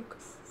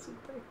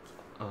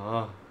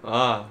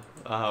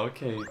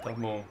 Ok, tá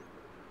bom.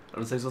 Eu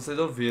não sei se vocês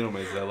ouviram,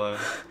 mas ela...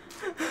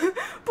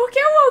 Por que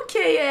o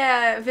ok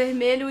é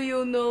vermelho e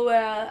o no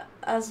é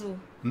azul?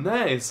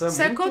 Né, isso é Isso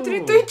muito... é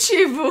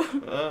contra-intuitivo.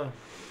 Ah.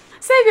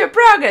 Save your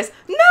progress.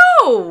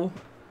 No!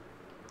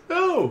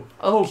 Oh!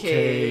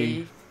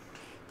 Ok.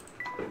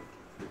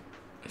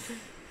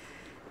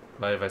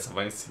 Vai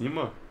salvar em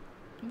cima?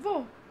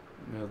 Vou.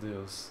 Meu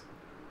Deus.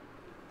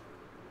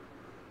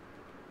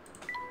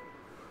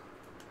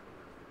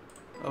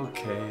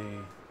 Ok.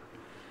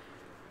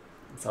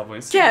 Salvou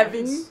em cima.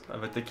 Kevin. Ela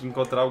vai ter que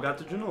encontrar o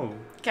gato de novo.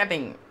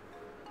 Kevin.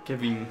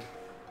 Kevin.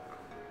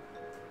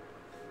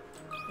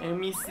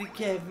 MC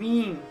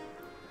Kevin.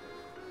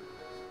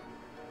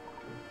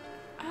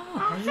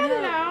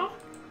 Hello.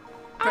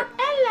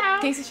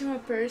 Hello. Quem se chama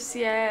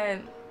Percy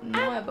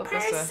não é boa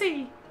pessoa.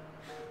 Percy.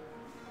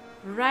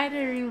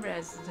 Writer in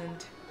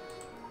resident.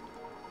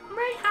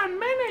 May how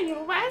many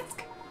you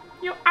ask?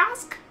 You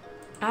ask?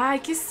 Ai,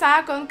 que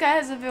saco, eu não quero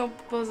resolver um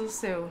puzzle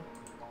seu.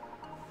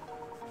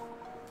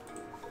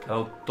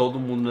 Cara, todo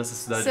mundo nessa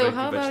cidade So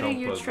vai how tirar about um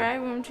you puzzle. try,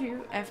 won't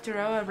you? After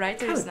all, a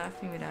writer is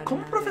nothing without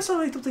Como o another. professor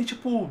Layton tem,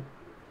 tipo,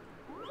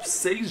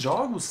 6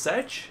 jogos,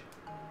 7?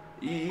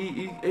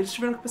 E eles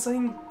tiveram que pensar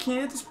em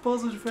 500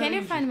 puzzles Can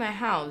you diferentes. find my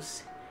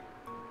house?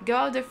 Go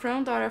out the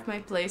front door of my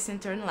place and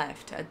turn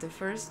left. At the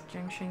first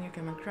junction you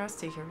come across,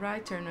 take a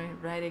right, turn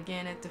right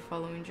again at the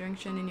following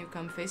junction and you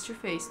come face to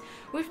face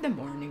with the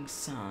morning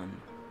sun.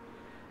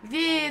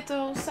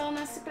 Vitor, o sol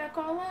nasce pra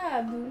qual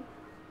lado?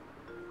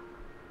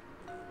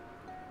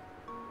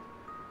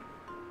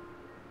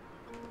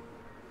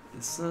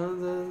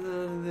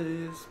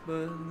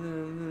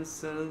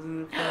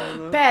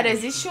 Pera,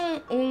 existe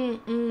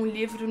um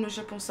livro no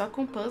Japão só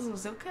com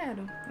puzzles? Eu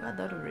quero. Eu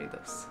adoro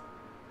riddles.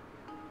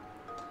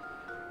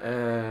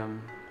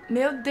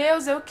 Meu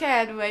Deus, eu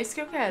quero. É isso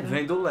que eu quero.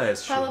 Vem do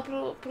leste. Fala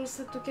pro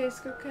Setu que é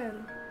isso que eu quero.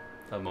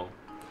 Tá bom.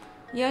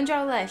 E onde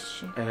é o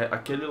leste? É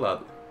aquele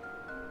lado.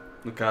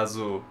 No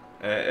caso,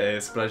 é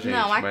esse pra gente.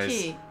 Não, mas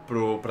aqui.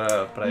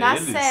 pra Na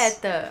eles...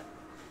 seta.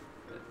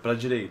 Pra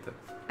direita.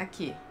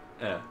 Aqui.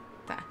 É,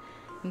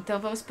 Então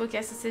vamos supor que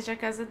essa seja a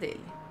casa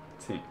dele.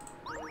 sim.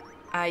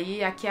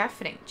 Aí aqui é a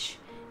frente.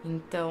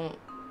 Então.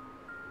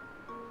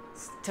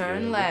 Turn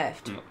Esquerda.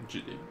 left. Não,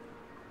 direita.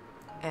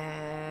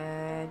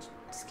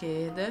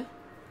 Esquerda.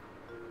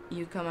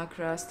 You come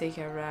across,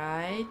 take a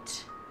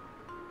right.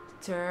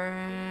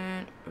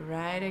 Turn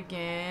right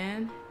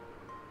again.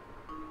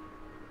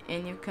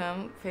 And you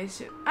come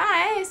face to... Ah,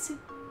 é esse.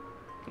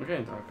 Ok,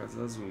 então a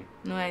casa azul.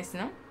 Não é esse,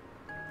 não?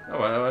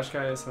 Eu acho que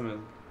é essa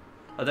mesmo.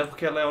 Até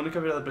porque ela é a única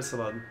virada pra esse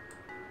lado.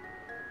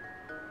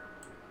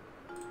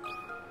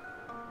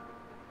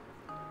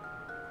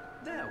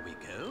 There we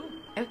go.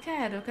 Eu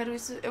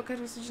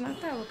quero isso de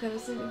Natal, eu quero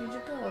esse livro de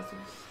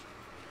puzzles.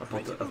 A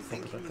ponta Critical pra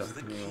thinking cá. is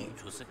the key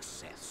to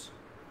success.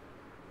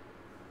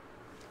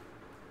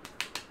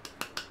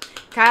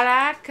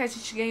 Caraca, a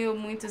gente ganhou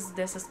muitas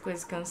dessas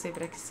coisas que eu não sei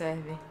pra que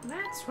serve.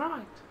 That's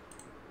right.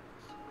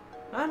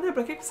 Ah, né?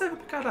 Pra que serve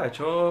pro karate?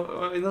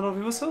 Eu ainda não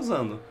vi você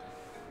usando.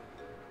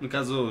 No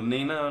caso,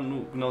 nem na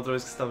outra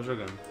vez que você estava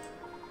jogando.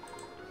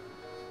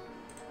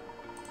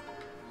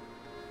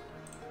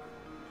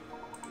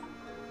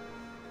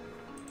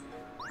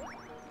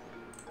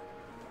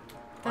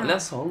 Tá Olha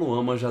só o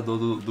Luan manjador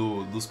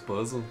dos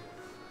puzzles.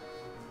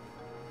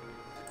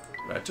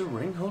 Right to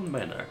Ringhold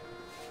Manor.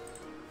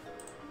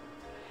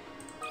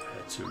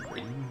 Right to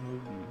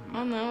Ringhold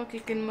Oh não, eu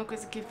cliquei numa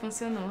coisa que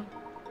funcionou.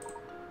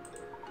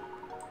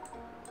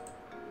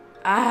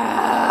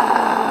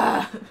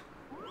 Ah!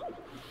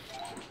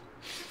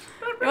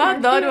 Eu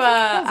adoro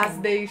as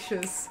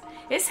deixas.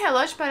 Esse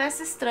relógio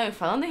parece estranho.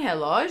 Falando em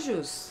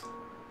relógios...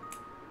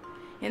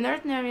 In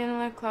ordinary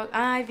analog clock...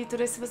 Ai, Vitor,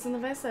 esse você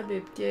não vai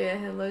saber, porque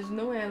relógio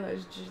não é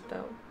relógio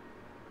digital.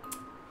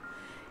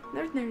 In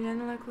ordinary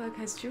analog clock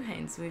has two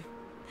hands, with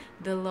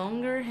the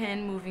longer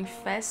hand moving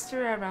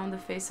faster around the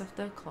face of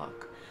the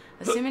clock.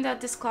 Assuming that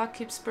this clock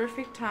keeps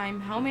perfect time,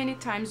 how many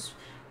times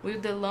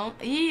will the long...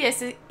 Ih,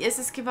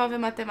 esses que envolvem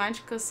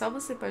matemática, só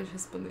você pode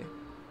responder.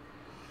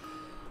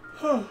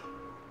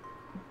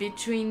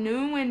 Between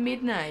noon and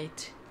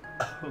midnight.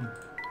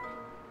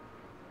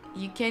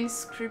 You can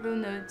scribble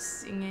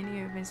notes in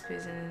any open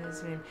space in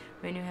this room.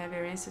 When you have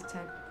your answer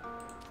type.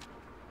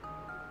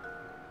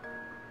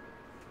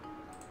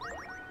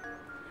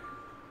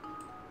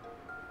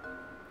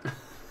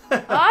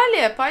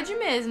 Olha, pode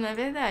mesmo, é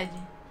verdade.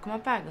 Como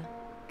apaga?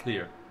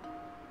 Clear.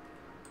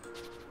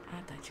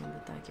 Ah, tá, tinha um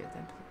botão aqui o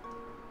tempo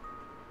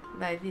todo.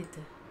 Vai,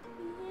 Vitor.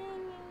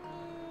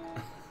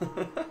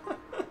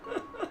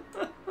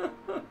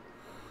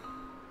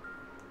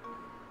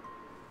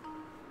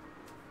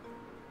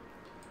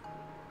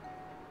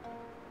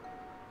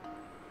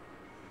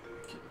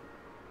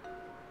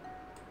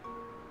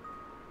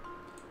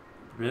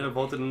 Primeira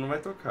volta ele não vai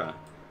tocar.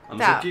 A não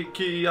Tá. ser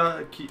que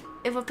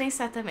Eu vou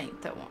pensar também,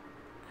 então, ó.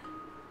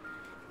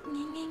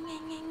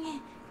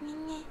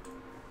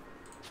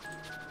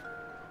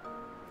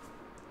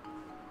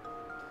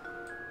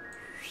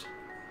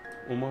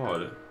 uma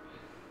hora.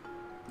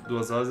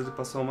 2 horas ele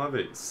passou uma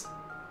vez.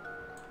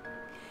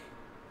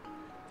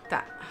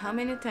 Tá. How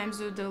many times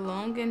will the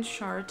long and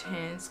short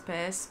hands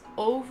pass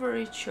over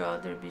each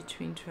other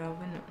between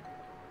 12 and noon?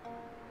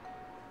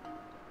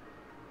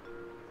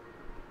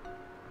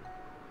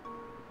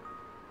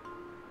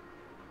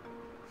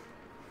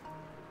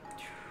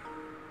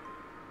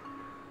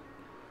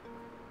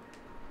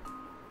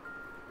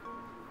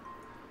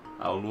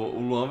 Ah, o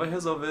Luan vai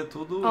resolver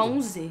tudo.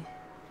 11.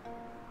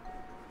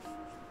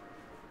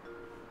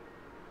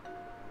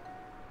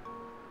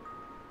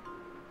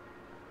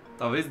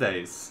 Talvez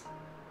 10.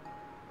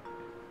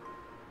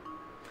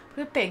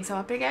 Porque pensa, é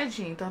uma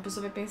pegadinha. Então a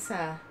pessoa vai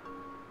pensar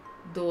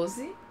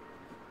 12.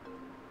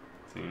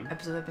 Sim. A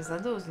pessoa vai pensar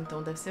 12,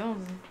 então deve ser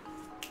 11.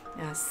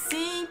 É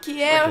assim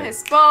que eu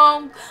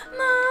respondo.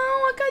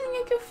 Não, a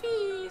carinha que eu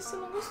fiz, você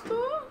não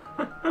gostou?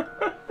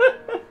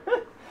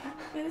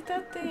 Ele tá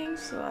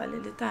tenso, olha,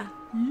 ele tá.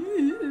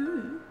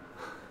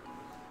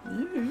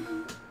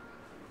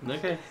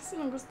 Ok. Você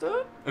não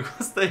gostou? Eu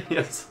gostei,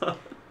 é só.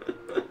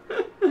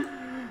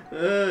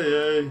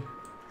 Ai,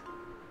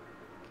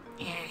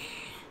 ai.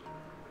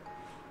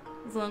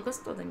 O Luan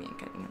gostou da minha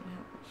carinha,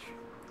 realmente.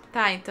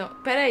 Tá, então,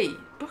 peraí.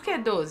 Por que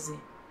 12?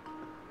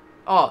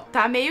 Ó,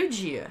 tá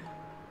meio-dia.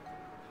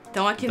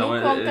 Então aqui Então,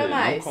 não conta ele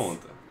mais. Não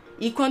conta.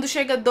 E quando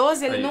chega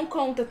 12, ele Aí. não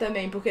conta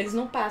também, porque eles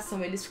não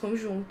passam, eles ficam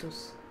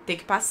juntos. Tem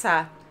que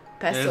passar.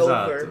 Pass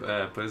Exato. over.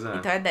 É, pois é.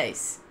 Então é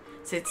 10.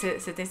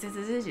 Você tem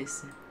certeza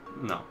disso?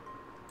 Não.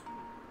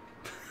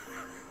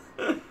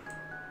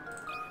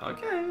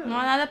 Ok. Não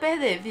há nada a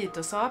perder,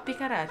 Vitor. Só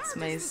picarates,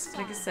 mas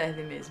pra que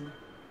serve mesmo?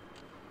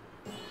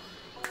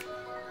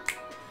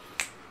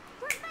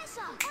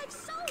 Professor, I've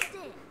solved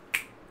it.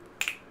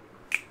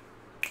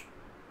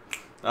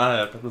 Ah,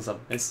 é, pra não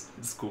saber. Mas,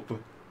 desculpa.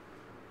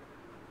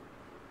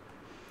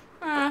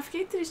 Ah,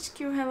 fiquei triste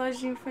que o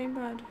reloginho foi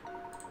embora.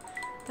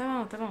 Tá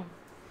bom, tá bom.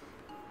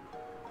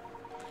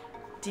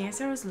 The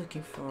answer I was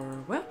looking for.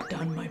 Well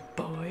done, my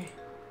boy.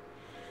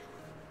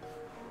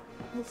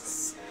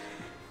 Nossa.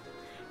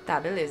 Tá,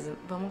 beleza.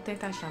 Vamos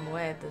tentar achar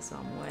moedas. Ó,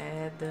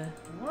 moeda.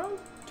 Well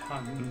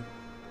done.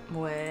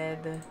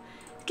 Moeda.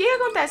 O que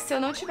acontece se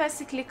eu não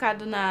tivesse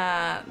clicado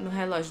no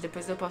relógio?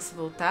 Depois eu posso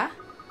voltar?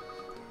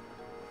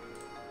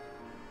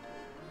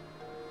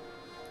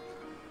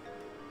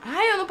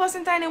 Ai, eu não posso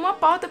entrar em nenhuma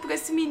porta porque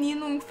esse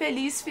menino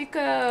infeliz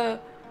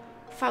fica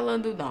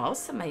falando,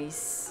 nossa,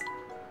 mas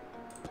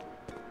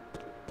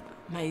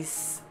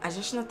a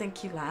gente não tem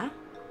que ir lá?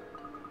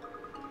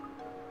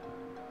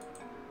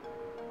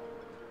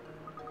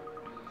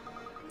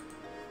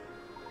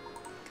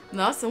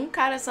 Nossa, um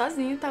cara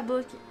sozinho tá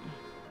bloqueado.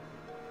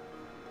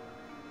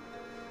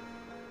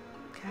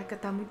 Caraca,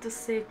 tá muito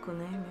seco,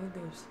 né? Meu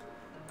Deus.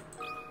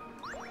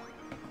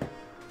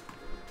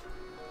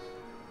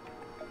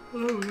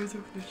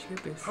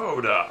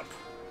 Hold up.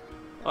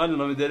 Olha, o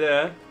nome dele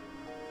é...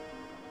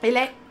 Ele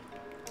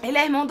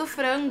é irmão do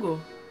frango.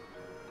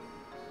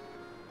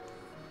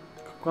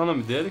 Qual é o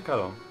nome dele,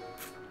 Carol?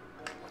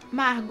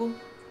 Margo.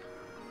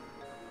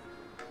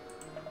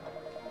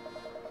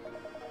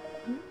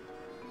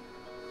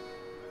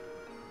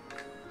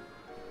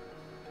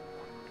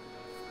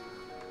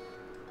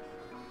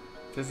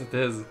 Tem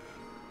certeza?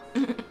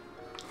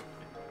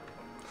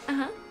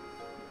 Aham.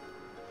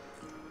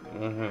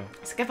 Uhum.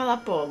 Você quer falar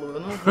polo? Eu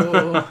não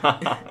vou.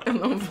 Eu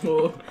não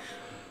vou.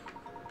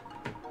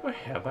 We're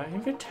here by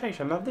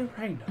invitation of the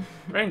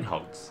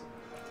Reinholds.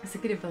 Você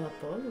queria falar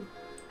polo?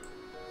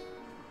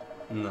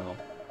 Não.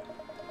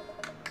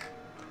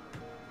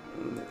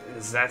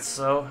 Is that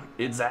so?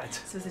 Is that?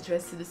 Se você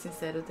tivesse sido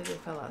sincero, eu teria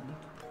falado.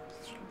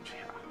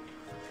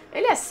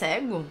 Ele é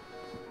cego?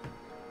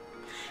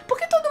 Por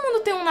que todo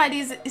mundo tem um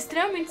nariz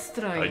extremamente I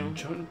estranho?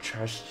 don't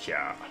trust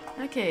ya.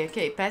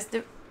 Ok. Pass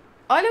the...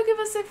 Olha o que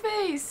você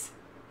fez.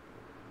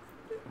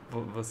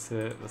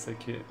 Você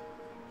que...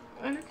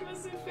 Olha o que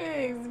você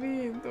fez,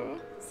 Vitor.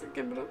 Você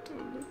quebrou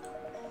tudo.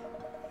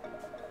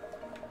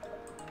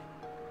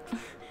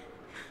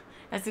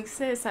 É assim que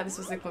você sabe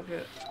se você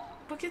copiou.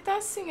 Porque tá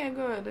assim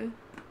agora.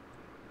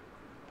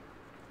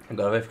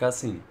 Agora vai ficar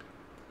assim.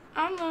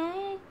 Ah,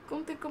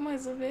 não tem como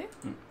resolver.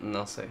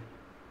 Não sei.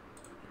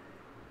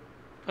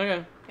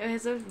 Ok. Eu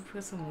resolvi porque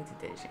eu sou muito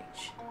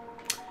inteligente.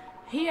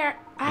 Here...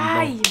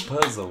 Ai!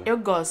 Puzzle. Eu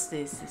gosto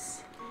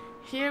desses.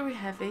 Here we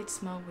have 8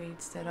 small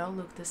weights that all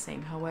look the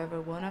same. However,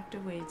 one of the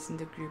weights in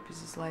the group is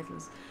slightly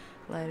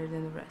lighter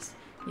than the rest.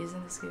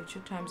 Using the scale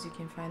 2 times, you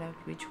can find out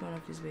which one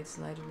of these weights is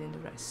lighter than the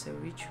rest. So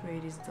which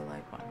weight is the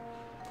light one?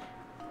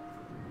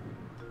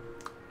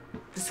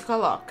 Você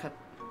coloca.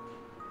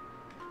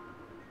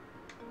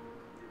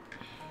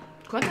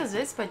 Quantas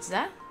vezes pode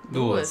usar?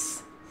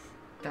 Duas.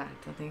 Tá,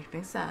 então tem que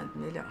pensar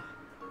melhor.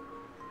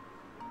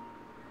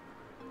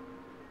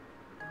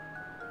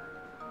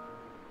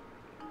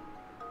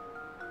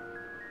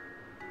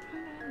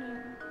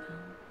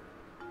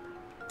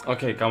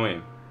 Ok, calma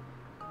aí.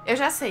 Eu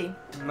já sei.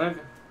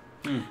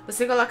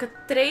 Você coloca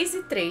 3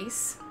 e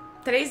 3.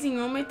 3 em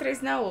uma e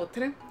 3 na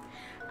outra.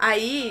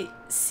 Aí,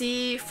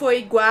 se for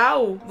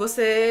igual,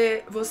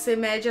 você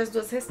mede as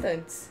duas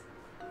restantes.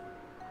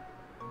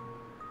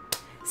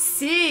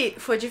 Se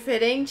for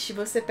diferente,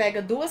 você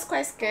pega duas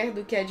quaisquer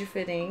do que é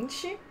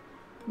diferente,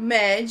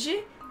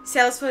 mede. Se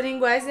elas forem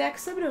iguais, é a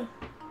que sobrou.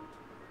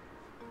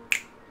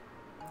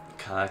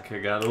 Caraca,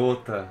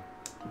 garota.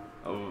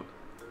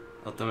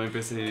 Eu também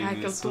pensei Cara,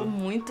 nisso. que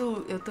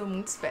eu tô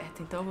muito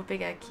esperta. Então eu vou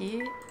pegar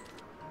aqui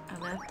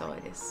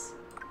aleatórias.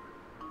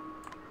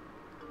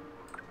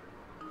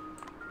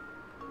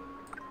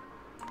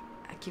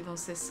 Aqui vão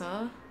ser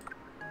só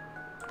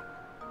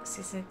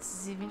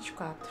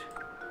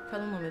 624.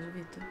 Fala o número,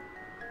 Vitor.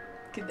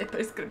 Que dê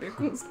pra escrever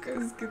com as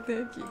coisas que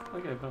tem aqui.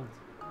 Ok, pronto.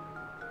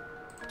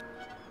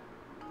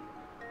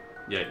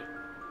 E aí?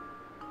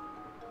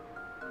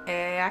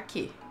 É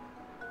aqui.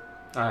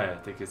 Ah,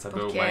 tem que saber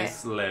Porque o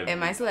mais leve. É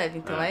mais leve,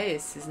 então é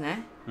esses,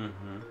 né?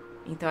 Uhum.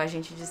 Então a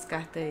gente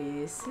descarta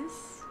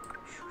esses.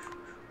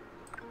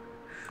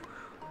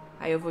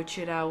 Aí eu vou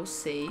tirar o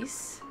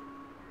 6.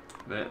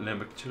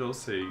 Lembra que tirou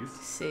 6.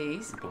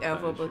 6. Importante. Eu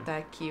vou botar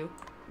aqui o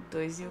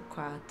 2 e o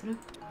 4.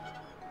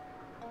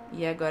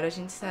 E agora a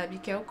gente sabe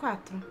que é o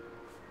 4.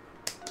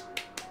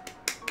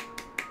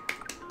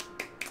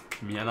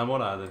 Minha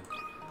namorada.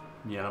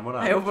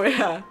 Aí eu vou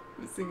errar.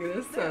 Isso é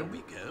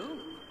engraçado.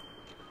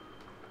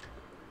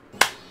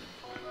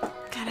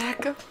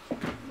 Caraca.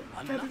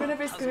 Foi a primeira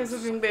vez que eu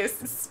resolvi um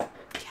desses.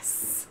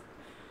 Yes.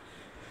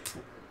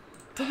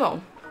 Tá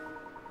bom.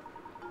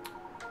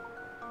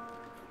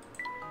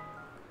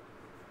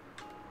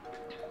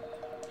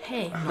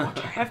 Hey, not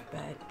have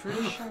bad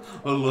tradition.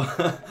 Ô, Lu,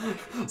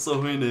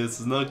 sou ruim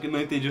nesses. Não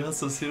entendi o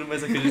raciocínio,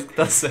 mas acredito que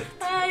tá certo.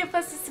 Ah, eu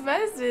faço isso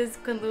várias vezes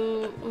quando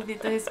o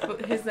Vitor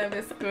resolve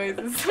as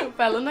coisas. Eu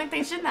falo, não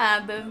entendi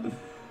nada.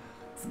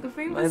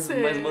 Desculpa em você.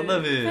 Mas manda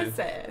ver. Tá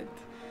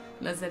certo.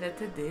 Nazaré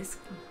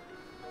Tedesco.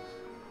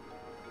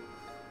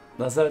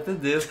 Nazaré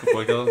Tedesco,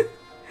 pô. Aquela...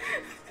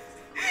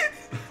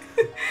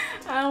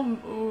 Ah,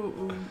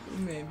 o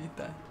meme,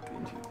 tá.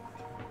 Entendi.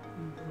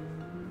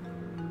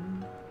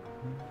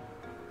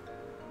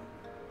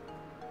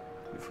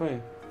 O que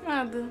foi?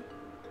 Nada.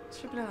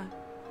 Deixa pra lá.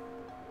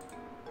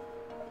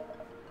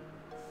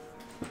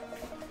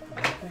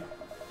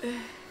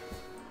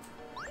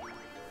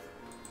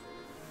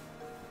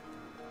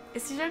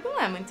 Esse jogo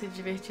não é muito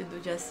divertido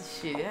de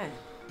assistir, é?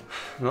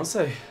 Não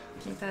sei.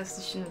 Quem tá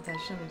assistindo tá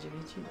achando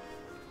divertido?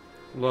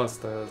 Luan,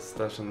 você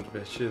tá achando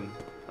divertido?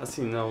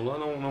 Assim, não, o Luan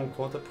não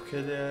conta porque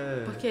ele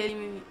é... Porque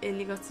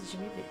ele gosta de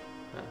me ver.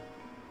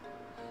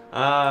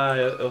 Ah,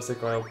 eu sei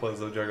qual é o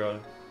puzzle de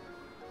agora.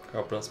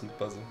 Qual é o próximo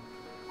puzzle?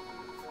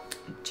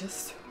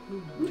 Just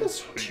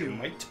Just you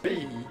might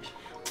be.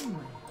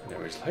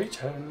 There is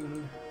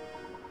Layton.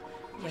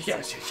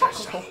 yes.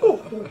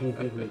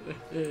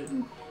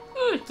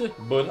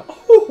 But...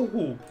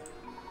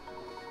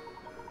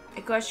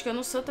 É que eu acho que eu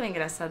não sou tão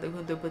engraçada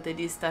quanto eu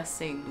poderia estar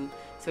sendo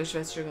se eu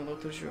estivesse jogando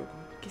outro jogo.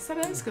 Porque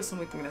sabemos que eu sou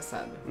muito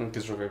engraçada. Não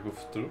quis jogar com o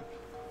futuro?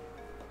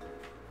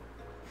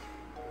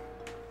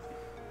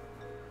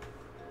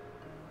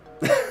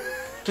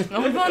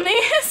 Não vou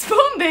nem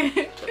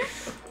responder.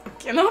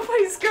 Porque não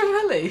foi isso que eu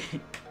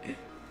falei.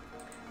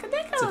 Cadê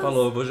aquelas? Você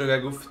falou,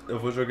 eu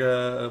vou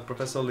jogar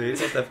Professor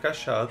Layton até ficar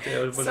chato e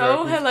eu vou jogar Só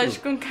com o o relógio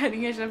futuro. com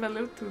carinha já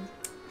valeu tudo.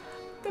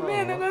 Também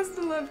é negócio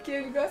do Luan, porque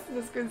ele gosta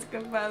das coisas que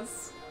eu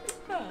faço.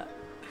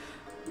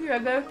 Viu?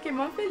 Agora eu fiquei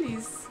mó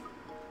feliz.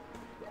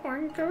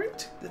 I'm going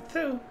to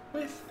through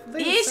with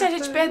this. Ixi, a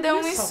gente perdeu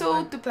um this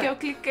insulto porque eu Eu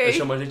cliquei.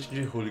 chamo a gente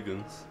de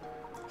hooligans.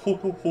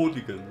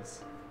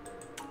 Hooligans.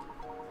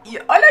 E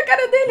olha a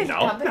cara dele, ele tá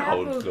Now, now,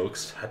 bravo. look,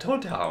 settle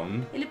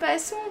down. Ele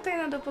parece um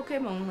treinador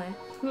Pokémon, né?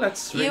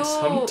 Let's E drink o-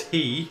 some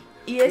tea.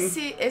 E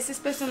esses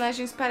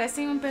personagens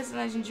parecem um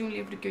personagem de um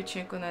livro que eu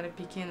tinha quando eu era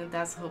pequena,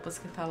 das roupas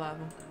que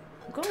falavam.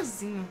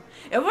 Igualzinho.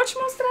 Eu vou te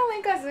mostrar lá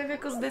em casa, você vai ver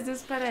que os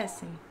desenhos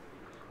parecem.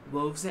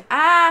 Wolves.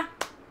 Ah!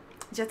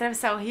 De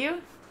atravessar o rio?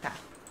 Tá.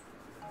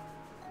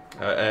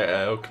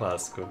 É o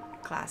clássico.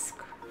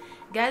 Clássico.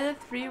 Gather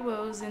 3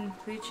 wolves and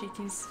 3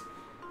 chickens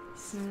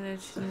similar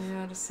to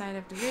the other side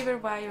of the river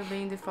while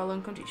obeying the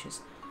following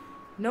conditions.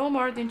 No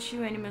more than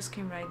 2 animals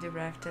can ride the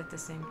raft at the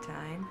same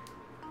time.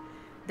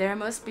 There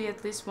must be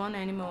at least 1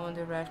 animal on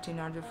the raft in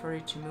order for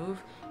it to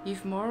move.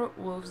 If more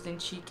wolves than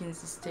chickens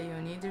stay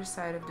on either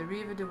side of the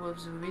river, the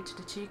wolves will eat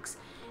the chicks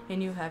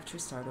and you have to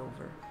start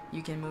over.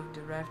 You can move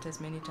the raft as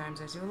many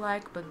times as you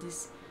like, but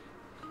this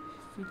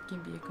feat can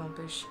be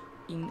accomplished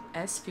in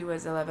as few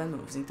as 11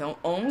 moves. Então,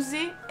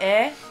 11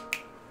 é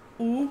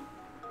o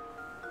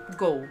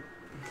gol.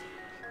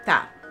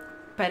 Tá,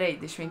 peraí,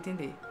 deixa eu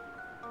entender.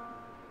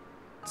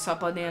 Só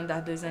podem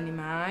andar 2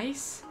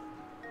 animais.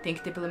 Tem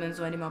que ter pelo menos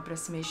um animal pra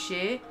se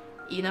mexer.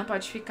 E não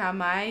pode ficar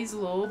mais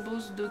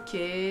lobos do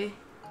que...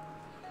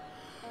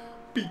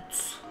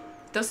 Pits.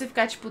 Então, se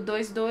ficar tipo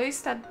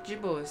 2-2, tá de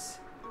boas.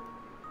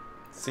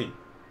 Sim.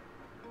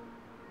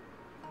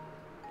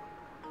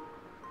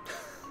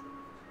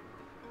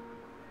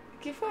 O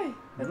que foi?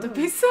 Eu tô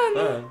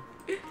pensando.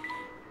 É.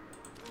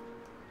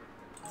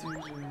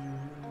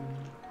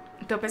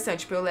 Tô pensando,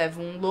 tipo, eu levo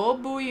um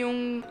lobo e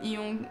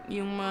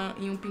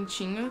um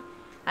pintinho.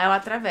 Aí eu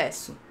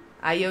atravesso.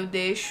 Aí eu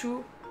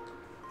deixo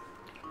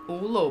o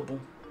lobo.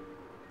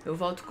 Eu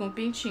volto com o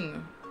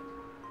pintinho.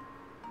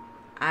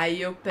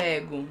 Aí eu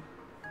pego...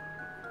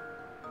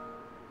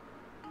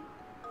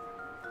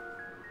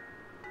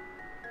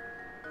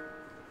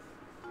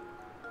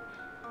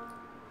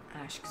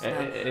 Acho que isso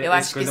não, eu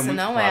acho que isso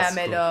não é a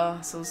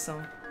melhor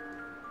solução.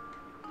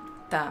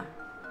 Tá.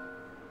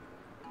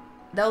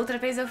 Da outra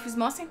vez eu fiz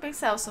mó sem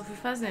pensar, eu só fui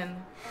fazendo.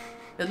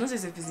 Eu não sei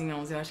se eu fiz em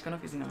 11, eu acho que eu não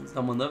fiz em 11.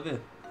 Tá, manda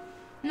ver.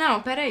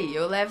 Não, peraí,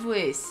 eu levo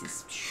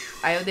esses.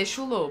 Aí eu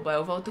deixo o lobo, aí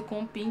eu volto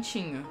com o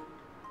pintinho.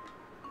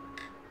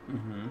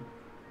 Uhum.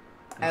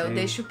 Aí eu Sim.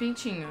 deixo o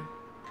pintinho.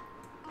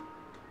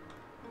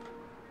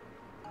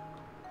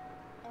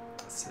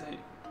 Sei.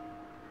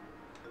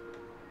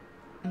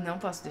 Não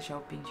posso deixar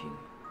o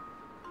pintinho.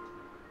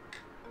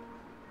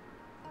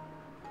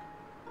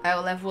 Aí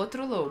eu levo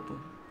outro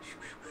lobo.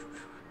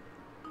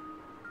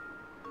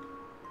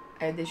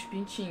 Aí eu deixo o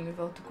pintinho e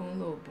volto com o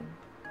lobo.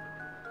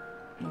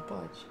 Não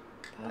pode?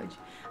 Pode.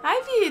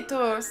 Ai,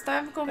 Vitor, você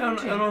tá me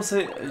confundindo. Eu não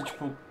sei,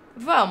 tipo...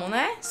 Vamos,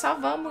 né? Só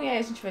vamos e aí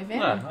a gente vai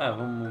vendo?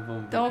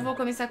 Vamos. Então eu vou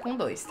começar com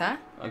 2, tá?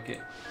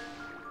 Ok.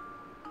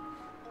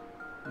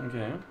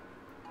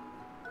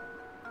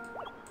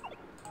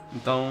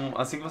 Então,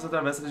 assim que você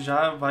atravessa, ele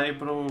já vai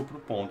pro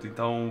ponto.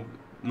 Então,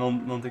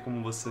 não tem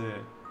como você,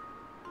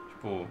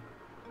 tipo...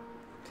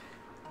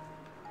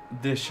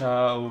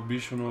 deixar o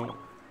bicho no...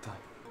 Tá.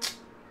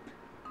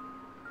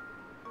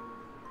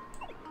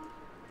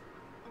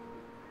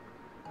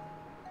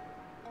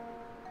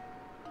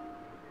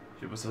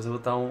 Tipo, se você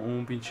botar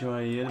um pintinho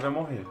aí, ele vai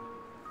morrer.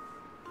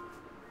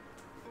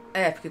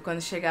 É, porque quando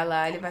chegar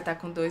lá ele vai estar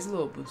com 2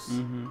 lobos.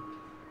 Uhum.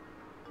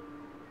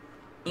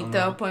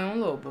 Então eu ponho um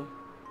lobo.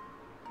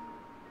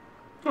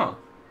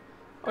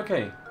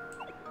 Ok.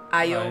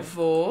 Aí Vai. eu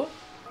vou.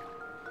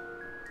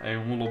 Aí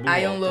um lobo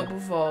Aí volta. um lobo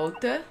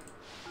volta.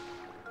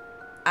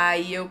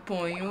 Aí eu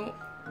ponho.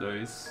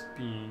 2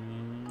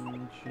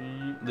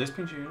 pintinhos... 2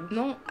 pintinhos.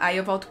 Não, aí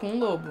eu volto com um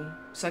lobo.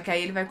 Só que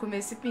aí ele vai comer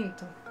esse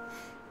pinto.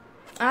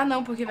 Ah,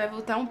 não, porque vai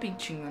voltar um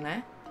pintinho,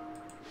 né?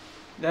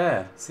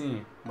 É,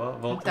 sim.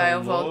 Volta Então eu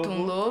um volto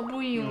um lobo.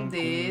 lobo e um um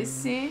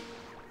desse.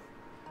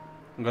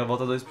 Agora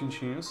volta 2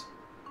 pintinhos.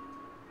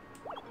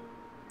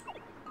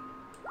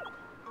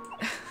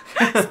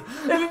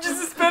 Ele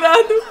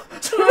desesperado.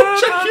 Pelo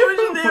amor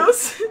de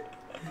Deus.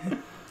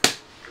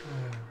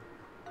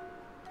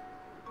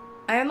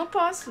 Aí eu não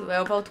posso. Aí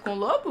eu volto com o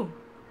lobo?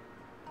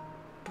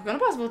 Porque eu não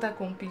posso voltar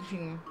com um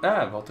pintinho.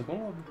 É, volta com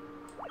o lobo.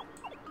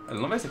 Ele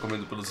não vai ser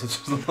comido pelos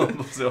outros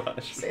lobos, eu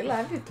acho. Sei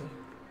lá, Vitor.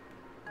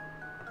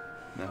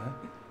 Né?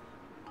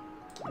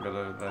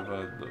 Agora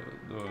leva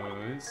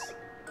 2.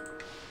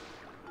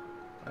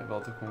 Aí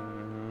volta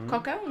com...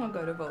 Qualquer um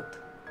agora eu volto.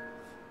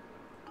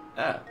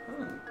 É.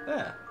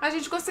 A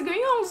gente conseguiu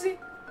em 11.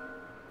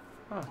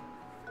 Ah.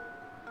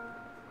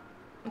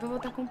 Eu vou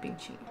voltar com um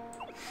pintinho.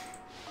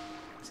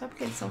 Só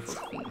porque eles são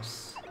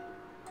fofinhos.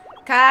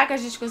 Caraca, a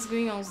gente conseguiu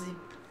em 11.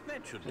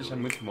 Isso é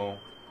muito bom.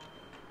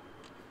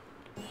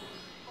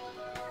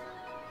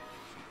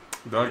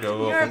 Droga, eu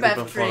You're apontei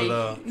pra fora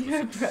da...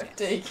 You're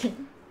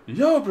breathtaking.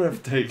 You're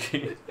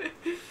breathtaking.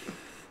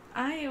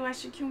 Ai, eu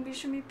acho que um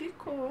bicho me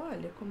picou.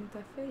 Olha como tá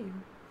feio.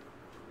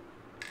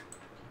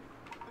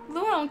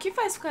 Luan, o que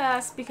faz com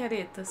as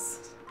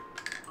picaretas?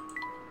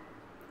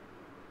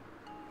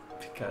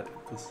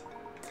 Picaretas.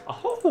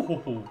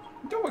 Oh,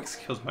 don't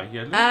excuse my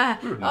yellow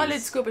rudeness. Olha,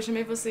 desculpa, eu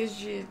chamei vocês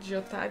de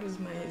otários,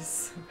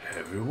 mas...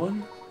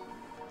 Everyone,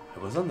 I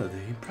was under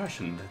the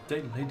impression that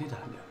they Lady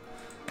Dahlia.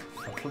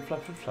 Flap,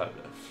 flap, flap, flap.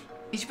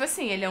 E tipo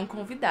assim, ele é um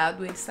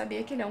convidado, ele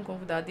sabia que ele é um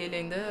convidado e ele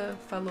ainda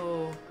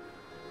falou...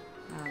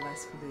 Ah, vai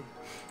se fuder.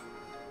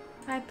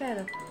 Ai,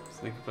 pera.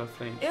 Você tem que ir pra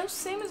frente. Eu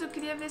sei, mas eu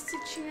queria ver se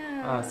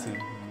tinha... Ah, sim.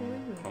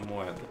 coisa. Uma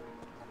moeda.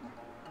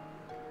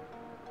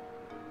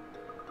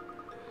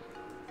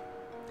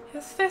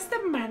 Is this the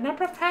manor,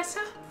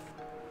 Professor?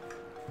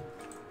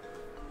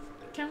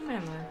 Que é um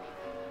menor.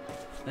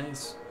 É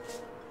isso.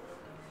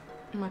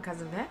 Uma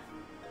casa velha?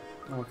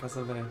 É uma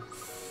casa velha.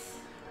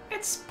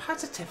 It's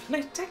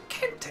positively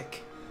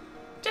gigantic.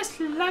 Just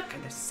look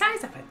at the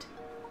size of it.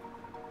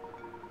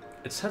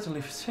 It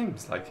certainly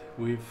seems like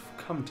we've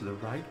come to the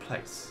right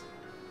place.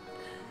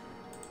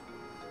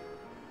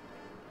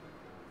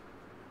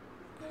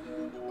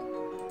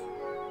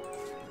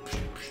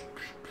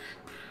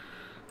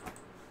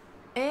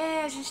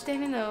 É, a gente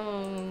terminou.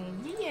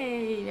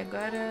 Yay!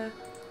 Agora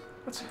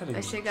What's heading?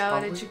 vai chegar a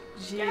hora de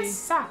Yes,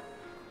 sir.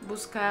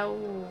 buscar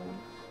o...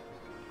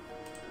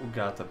 O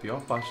gato, a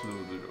pior parte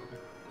do jogo.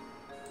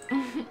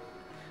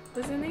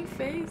 Você nem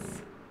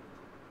fez.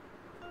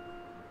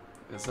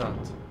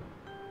 Exato.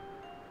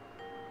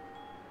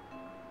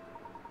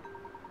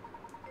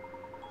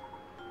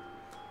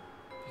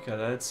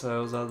 Picarete só é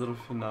usado no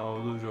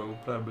final do jogo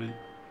pra abrir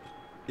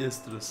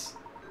extras.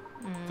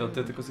 Então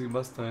tenta conseguir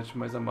bastante,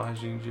 mas a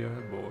margem de erro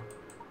é boa.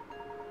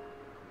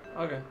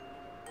 Ok.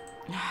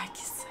 Ai,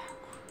 que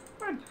saco.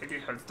 My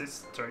lady has the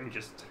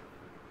strangest.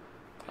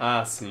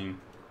 Ah, sim.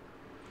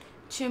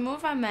 To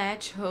move a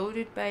match, hold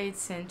it by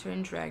its center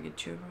and drag it.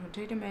 To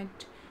rotate the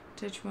match,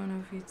 touch one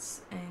of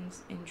its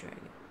ends and drag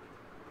it.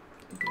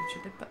 Go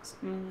to the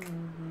puzzle.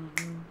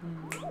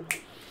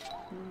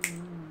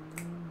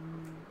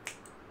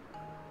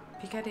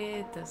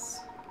 Picaretas.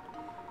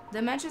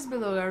 The matches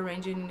below are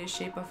arranged in the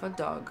shape of a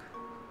dog.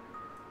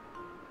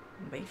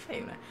 Bem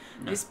feio, né?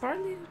 This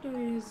partly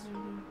has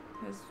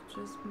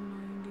just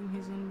minding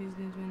his own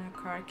business when a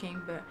car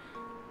came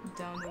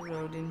down the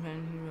road and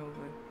ran him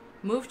over.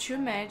 Move 2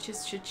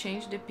 matches to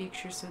change the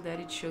picture so that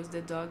it shows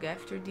the dog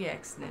after the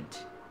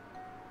accident.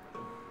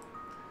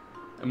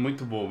 É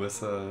muito bobo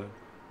esse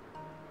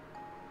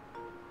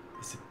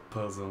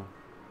puzzle.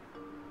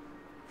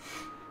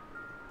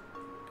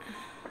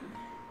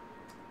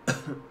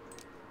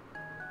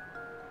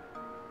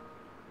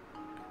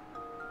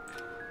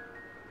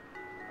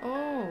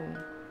 Oh!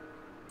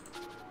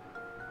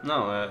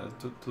 Não,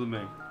 tudo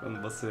bem. Quando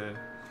você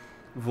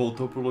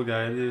voltou pro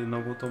lugar, ele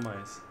não voltou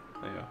mais.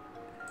 Aí, ó.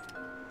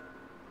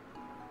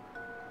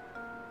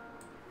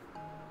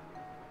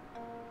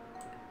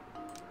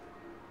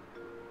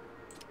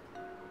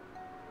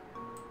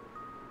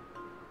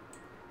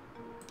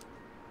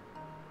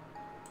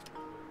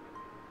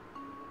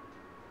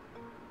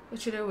 Eu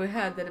tirei o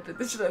errado, era pra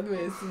ter tirado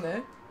esse,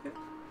 né?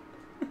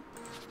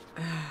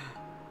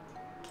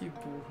 Que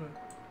burra.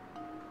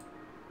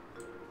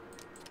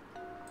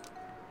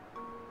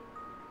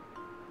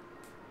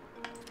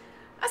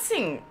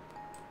 Assim,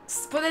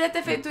 poderia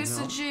ter feito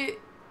isso de...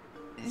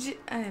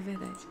 Ah, é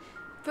verdade.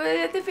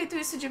 Poderia ter feito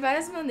isso de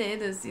várias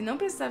maneiras e não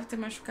precisava ter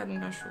machucado um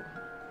cachorro.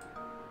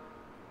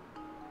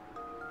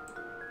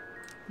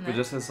 Né?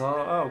 Podia ser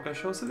só, o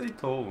cachorro se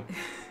deitou.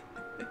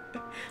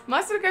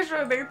 Mostra o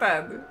cachorro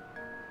deitado.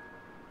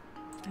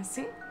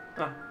 Assim?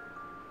 Ah.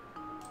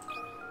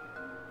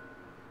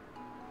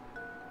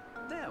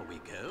 There we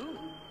go.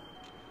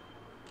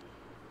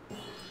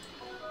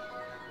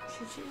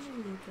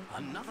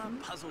 Another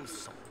puzzle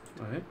solved.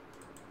 Aí.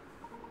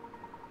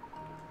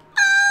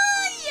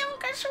 Ai, é um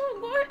cachorro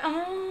gordo.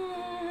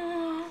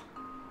 Ah,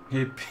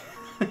 Hip.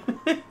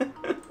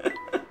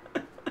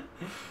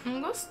 não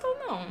gostou,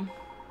 não.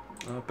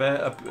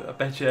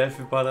 Aperte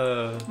F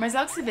para... Mas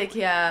logo se vê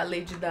que a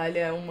Lady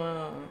Dahlia é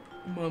uma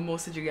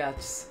moça de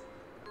gatos.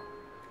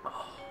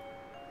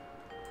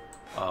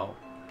 Uau.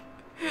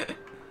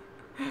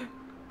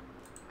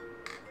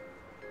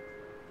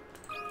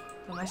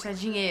 Vamos achar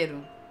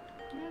dinheiro.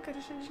 Não quero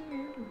achar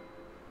dinheiro.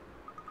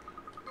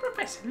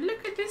 Professor,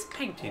 look at these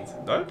paintings.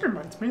 That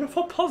reminds me of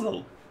a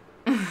puzzle.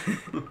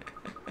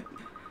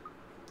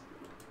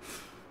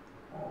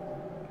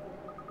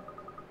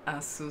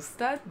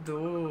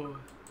 Assustador.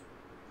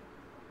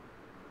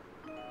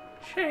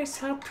 She's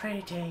so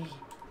pretty.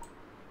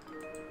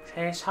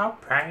 She's so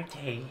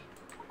pretty.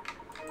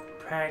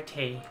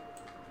 Pretty.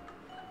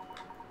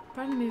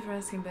 Pardon me for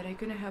asking, but I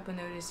couldn't help but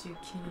notice your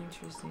keen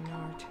interest in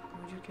art.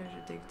 Would you care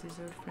to take this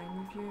old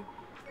frame with you?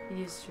 It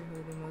is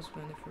truly the most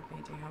wonderful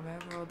painting.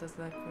 However, all that's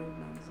left for it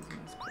now is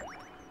my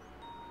scrap.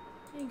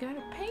 You got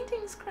a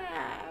painting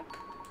scrap!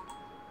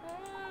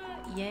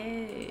 Ah,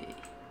 yay!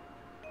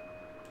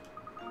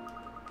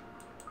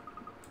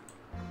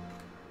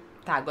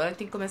 Tá, agora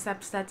tem que começar a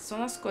prestar atenção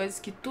nas coisas,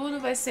 que tudo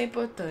vai ser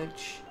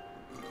importante.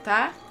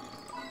 Tá?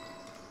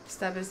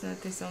 Está prestando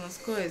atenção nas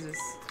coisas?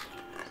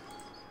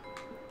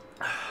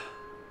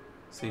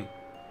 Sim.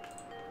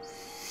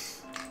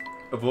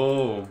 Eu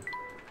vou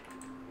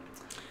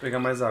pegar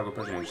mais água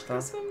pra gente,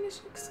 tá? Você vai me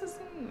deixar aqui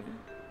sozinha.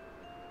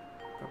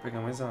 Pra pegar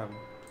mais água.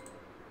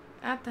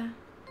 Ah, tá.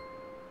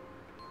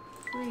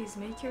 Please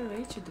make your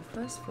way to the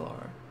first floor.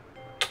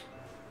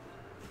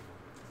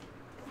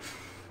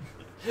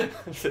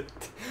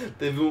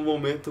 Teve um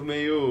momento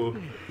meio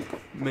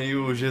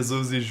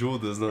Jesus e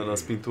Judas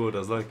nas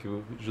pinturas lá, que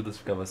o Judas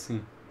ficava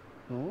assim.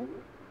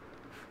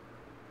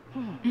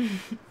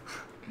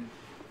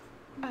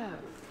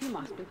 You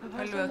must be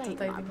Professor Olha, tu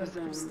tá Layton, I indo embora pra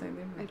presume.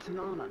 estender. It's an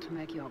honor to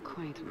make your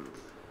acquaintance.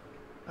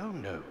 Oh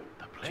no,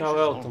 the pleasure's Ciao,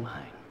 all Elton.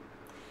 mine.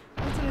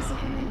 Isso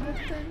aqui é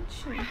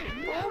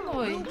importante. Boa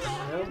noite.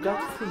 É o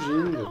gato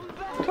fugindo.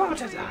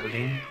 Claudia,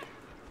 darling.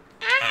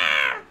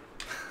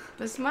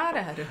 Parece uma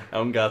arara. É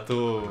um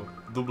gato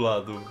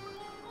dublado.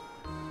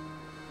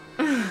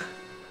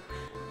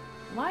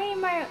 Why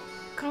am I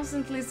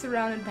constantly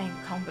surrounded by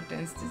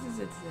incompetence? This is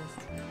a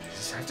disaster. This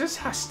is a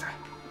disaster.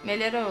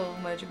 Melhorou,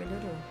 o médico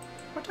melhorou.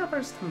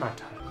 Whatever's the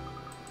matter?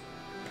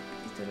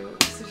 Vitor,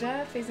 você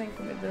já fez a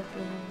encomenda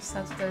pro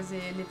Sato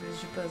trazer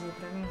livros de puzzle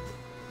pra mim?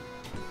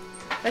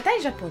 Vai estar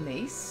em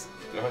japonês?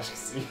 Eu acho que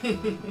sim.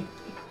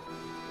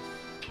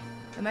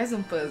 É mais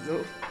um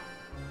puzzle.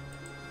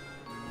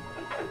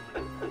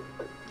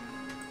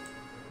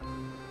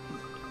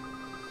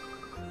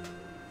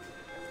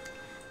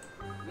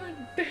 My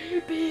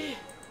baby!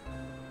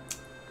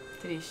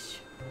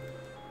 Triste.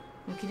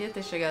 Não queria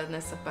ter chegado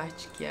nessa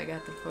parte que a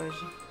gata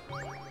foge.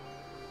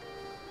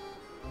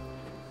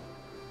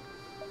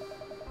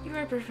 You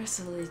are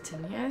Professor Layton,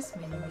 yes?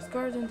 My name is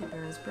Gordon, the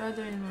Baron's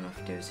brother, and one of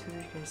those who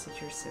requires at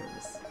your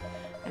service.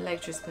 I'd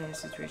like to explain the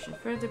situation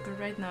further, but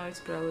right now it's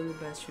probably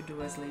best to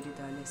do as Lady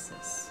Dahlia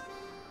says.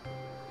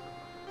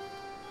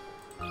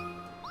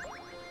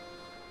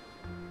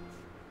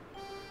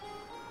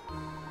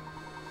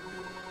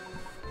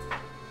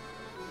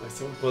 Vai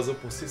ser um puzzle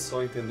por si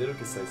só, entender o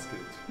que está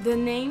escrito. The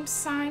name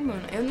Simon.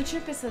 Eu não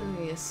tinha pensado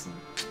nisso.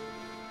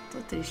 Tô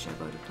triste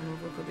agora que eu não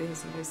vou poder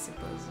resolver esse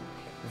puzzle.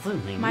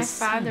 My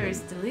father is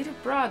the little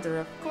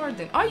brother of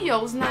Gordon. Olha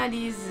os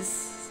narizes.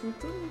 São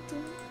tudo.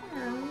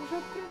 Ah, um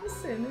jogo pra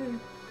você, né?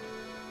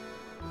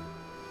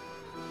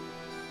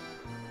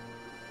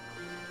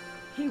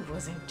 He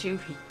wasn't till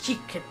he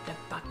kicked the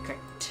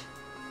bucket.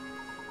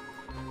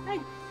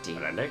 I did.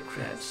 But I like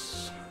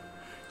this.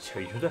 So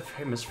you're the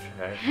famous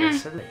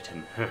Professor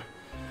Layton, huh?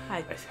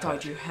 I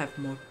thought you have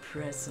more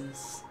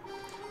presence.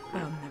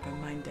 Well, never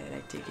mind that.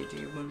 I take it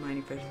you won't mind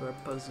if I throw a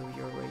puzzle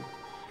your way.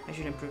 I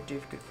shouldn't prove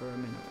difficult for a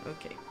minute.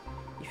 Okay.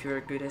 If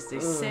you're good as they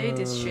say,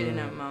 this shouldn't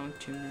amount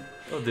to me.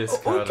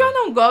 O que eu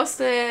não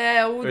gosto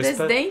é o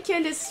desdém que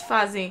eles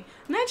fazem.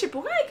 Não é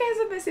tipo, ai, quer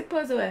resolver esse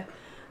puzzle? É.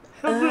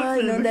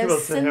 Ai, não deve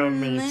você ser,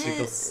 realmente né?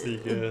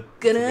 consiga.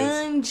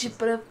 Grande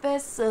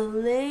Professor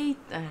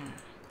Layton.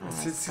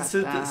 Se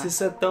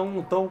você é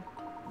tão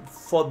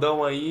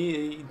fodão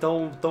aí,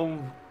 então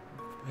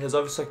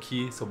resolve isso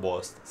aqui, seu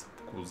bosta. Seu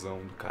cuzão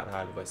do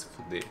caralho, vai se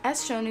fuder.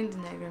 As shown in the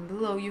diagram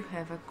below, you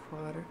have a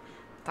quarter.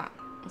 Tá.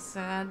 No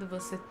seu lado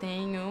você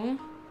tem um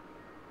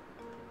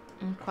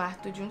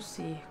quarto de um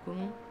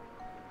círculo.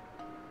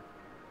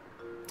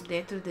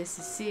 Dentro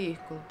desse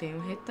círculo tem um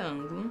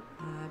retângulo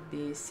A,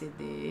 B, C,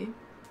 D,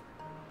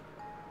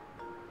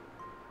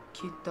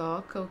 que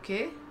toca o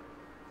quê?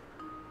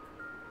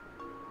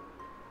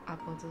 A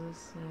ponta do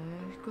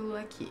círculo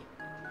aqui.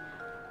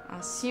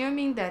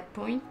 Assuming that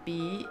point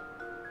B.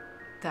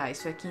 Tá,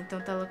 isso aqui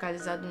então tá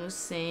localizado no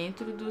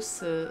centro do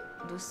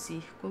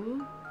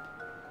círculo.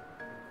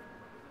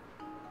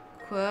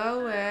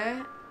 Qual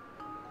é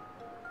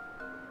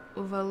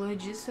o valor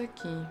disso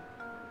aqui?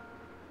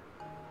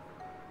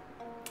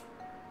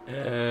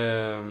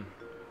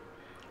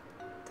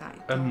 Tá,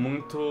 então... É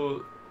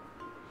muito...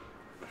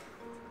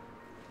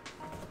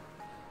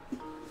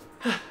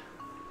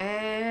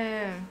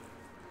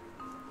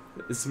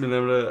 Isso me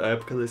lembra a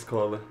época da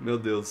escola. Meu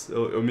Deus,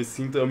 eu me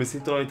sinto na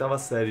 8ª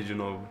série de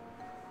novo.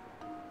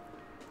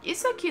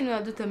 Isso aqui não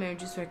é do tamanho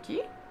disso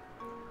aqui?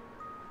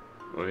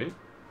 Oi?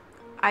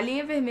 A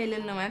linha vermelha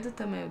não é do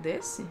tamanho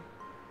desse?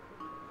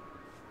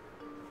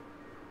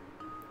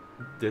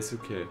 Desse o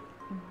quê?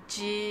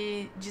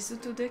 Disso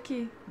tudo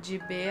aqui. De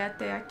B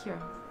até aqui,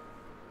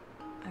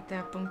 ó. Até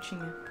a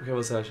pontinha. Por que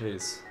você acha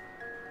isso?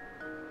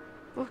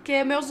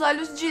 Porque meus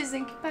olhos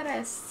dizem que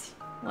parece.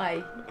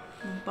 Uai,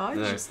 não pode?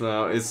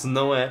 Não, isso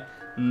não é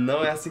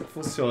assim que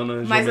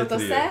funciona a Mas eu tô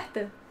geometria.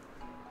 certa?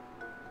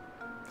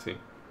 Sim.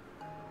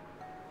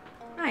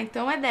 Ah,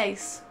 então é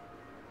 10.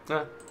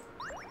 Ah,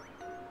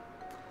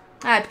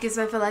 Ah, porque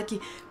você vai falar que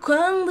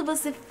quando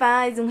você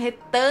faz um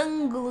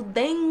retângulo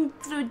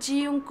dentro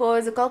de um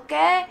coisa,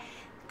 qualquer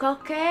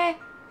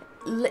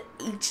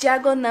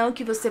diagonal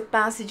que você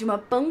passe de uma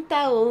ponta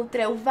a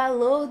outra é o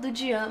valor do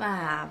diâmetro.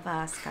 Ah,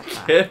 vá se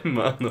catar.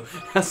 mano,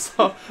 é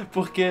só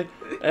porque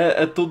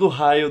é tudo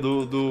raio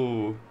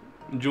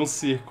de um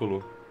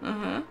círculo.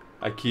 Uhum.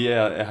 Aqui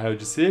é raio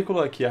de círculo,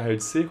 aqui é raio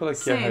de círculo,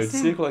 aqui é Sim, raio de sim.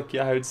 círculo, aqui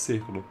é raio de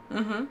círculo.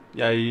 Uhum.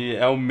 E aí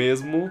é o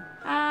mesmo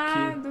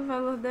Ah, Que- do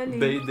valor da linha.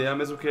 D&D, é o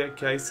mesmo que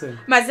a IC.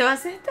 Mas eu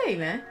acertei,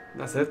 né?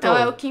 Acertou. Então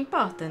é o que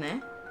importa,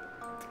 né?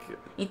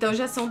 Então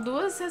já são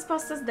 2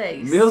 respostas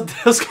 10. Meu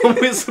Deus, como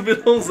isso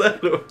virou um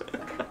 0?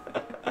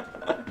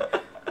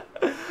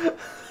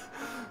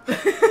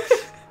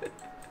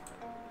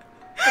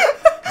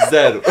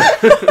 Zero.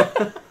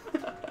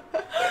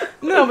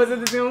 Não, mas eu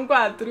desenhei um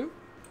 4.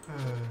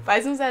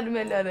 Faz um 0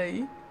 melhor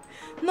aí.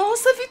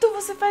 Nossa, Vitor,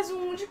 você faz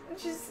um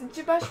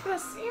de baixo pra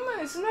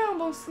cima? Isso não é um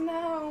bom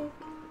sinal.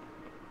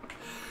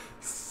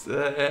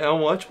 É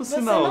um ótimo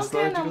sinal. Você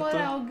não quer sinal de que eu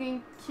namorar tô-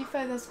 alguém que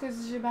faz as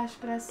coisas de baixo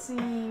pra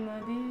cima,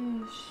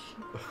 bicho.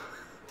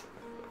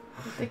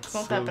 Vou ter que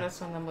contar Isso- pra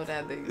sua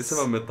namorada isso. Isso é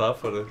uma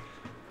metáfora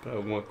pra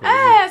alguma coisa?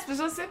 É, as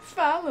pessoas sempre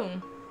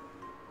falam.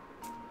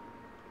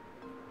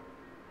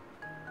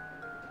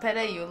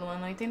 Peraí, o Luan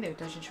não entendeu,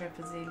 então a gente vai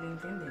fazer ele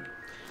entender.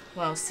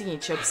 Luan, é o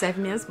seguinte, observe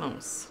minhas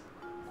mãos.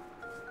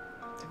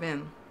 Tá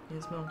vendo?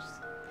 Minhas mãos.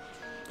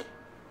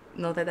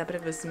 Não vai dar pra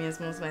ver minhas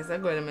mãos mais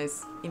agora,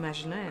 mas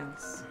imagina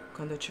elas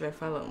quando eu estiver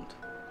falando.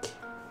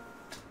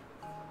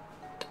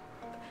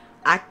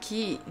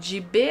 Aqui, de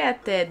B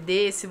até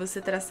D, se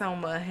você traçar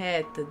uma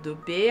reta do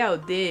B ao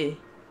D,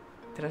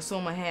 traçou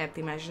uma reta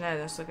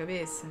imaginária na sua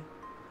cabeça?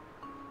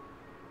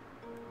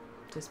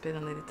 Tô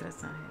esperando ele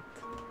traçar a reta.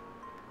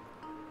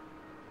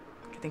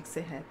 Porque tem que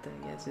ser reta,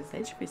 e às vezes é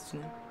difícil,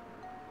 né?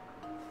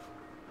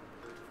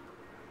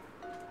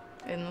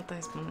 Ele não tá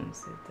respondendo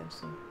se ele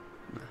traçou.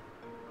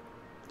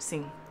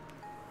 Sim.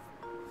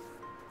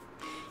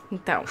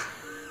 Então.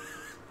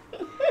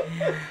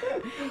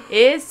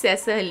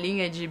 Essa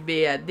linha de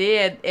B a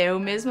D é o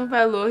mesmo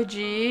valor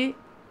de...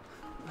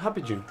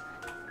 Rapidinho.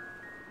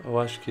 Eu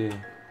acho que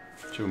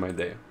tive uma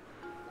ideia.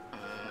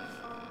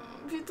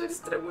 Vitor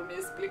estragou minha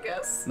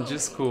explicação.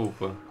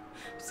 Desculpa.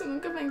 Você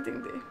nunca vai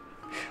entender.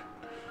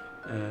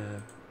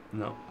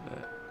 Não.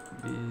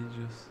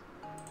 Vídeos.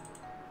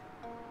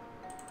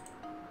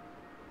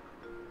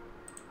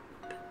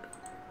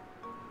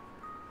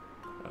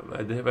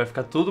 Vai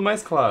ficar tudo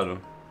mais claro.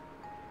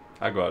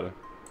 Agora.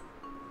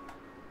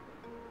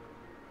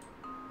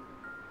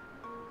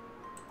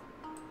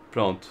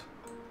 Pronto.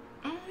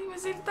 Ai,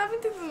 mas ele tava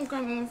entendendo com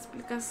a minha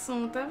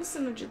explicação. Tava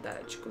sendo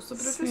didático. Eu sou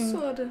Sim.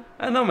 professora.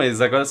 Não,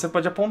 mas agora você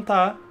pode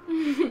apontar.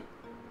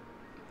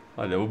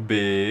 Olha, o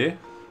B.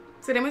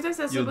 Seria muito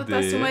fácil se E eu o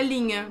botasse D? uma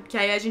linha. Que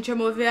aí a gente ia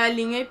mover a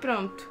linha e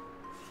pronto.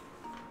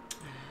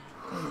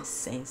 Com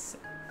licença.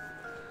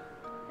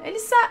 Ele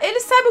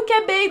sabe o que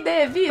é B e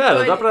D, Vitor.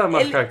 Pera, dá pra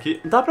marcar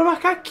aqui? Dá pra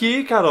marcar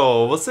aqui,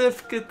 Carol. Você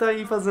fica, tá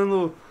aí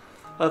fazendo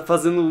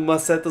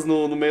umas setas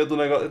no meio do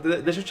negócio.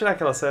 Deixa eu tirar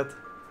aquela seta.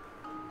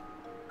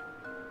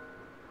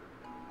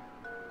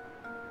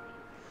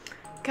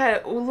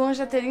 Cara, o Luan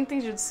já teria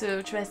entendido se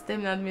eu tivesse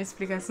terminado minha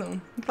explicação.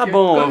 Tá Que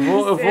bom, eu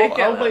vou comecei ao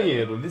aquela-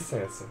 banheiro,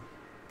 licença.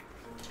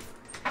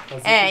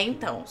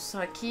 Então,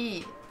 só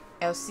que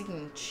é o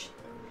seguinte.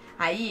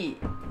 Aí,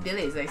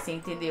 beleza, aí você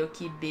entendeu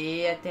que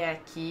B até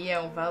aqui é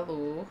um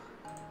valor,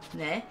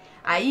 né?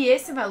 Aí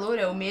esse valor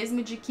é o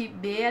mesmo de que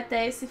B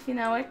até esse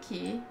final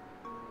aqui,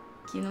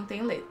 que não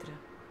tem letra.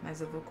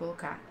 Mas eu vou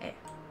colocar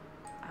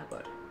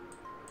agora.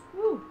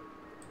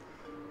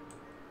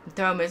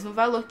 Então é o mesmo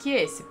valor que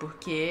esse,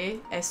 porque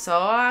é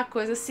só a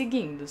coisa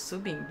seguindo,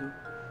 subindo.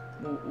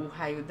 O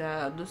raio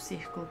do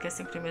círculo, que é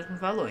sempre o mesmo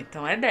valor.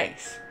 Então é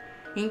 10.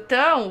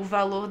 Então, o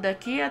valor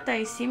daqui até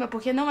em cima,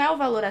 porque não é o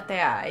valor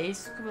até A, é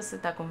isso que você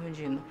tá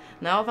confundindo.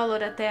 Não é o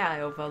valor até A,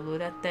 é o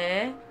valor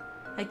até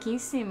aqui em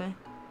cima.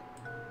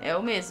 É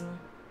o mesmo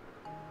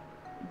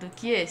do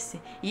que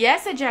esse. E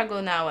essa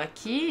diagonal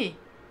aqui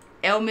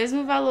é o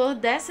mesmo valor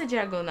dessa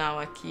diagonal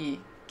aqui,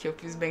 que eu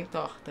fiz bem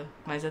torta,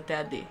 mas até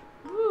a D.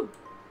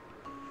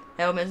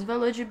 É o mesmo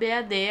valor de B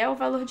a D, é o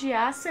valor de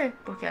A a C,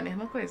 porque é a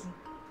mesma coisa.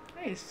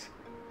 É isso,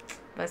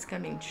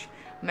 basicamente.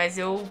 Mas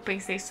eu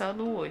pensei só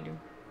no olho.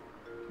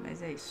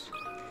 Mas é isso.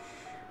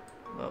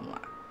 Vamos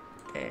lá.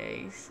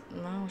 10.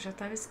 Não, já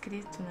estava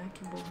escrito, né?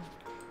 Que burro.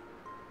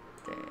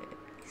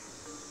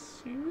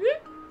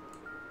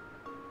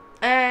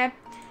 10.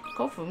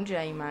 Confunde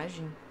a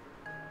imagem.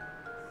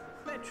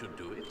 That should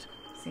do it.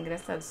 Isso é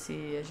engraçado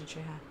se a gente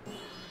errar.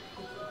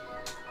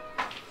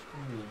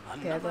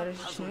 Porque agora a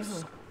gente não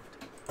errou.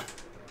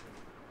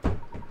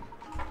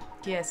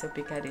 Que é, seu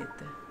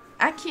picareta?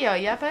 Aqui, ó.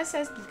 Ia aparecer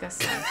a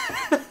explicação.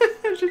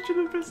 A gente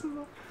não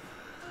precisou.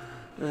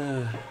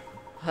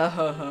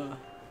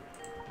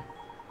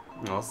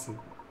 Nossa.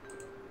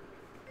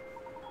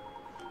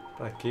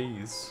 Pra que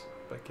isso?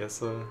 Pra que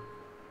essa...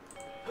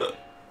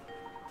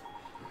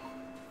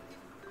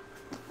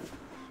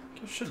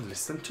 You should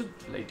listen to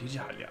Lady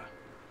Jalia.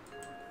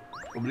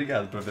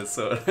 Obrigado,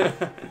 professor.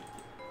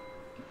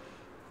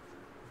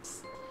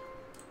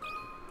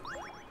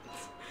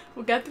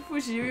 O gato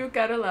fugiu e o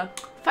cara lá.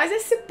 Faz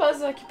esse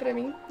puzzle aqui pra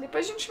mim.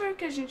 Depois a gente vê o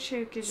que a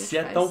gente Se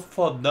é faz. tão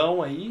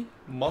fodão aí,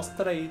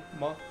 mostra aí.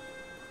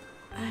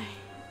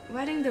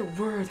 What in the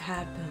world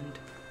happened?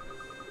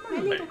 My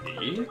little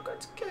Lady? brother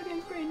got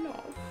getting brain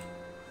off.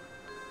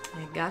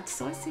 Gatos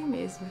são assim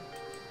mesmo.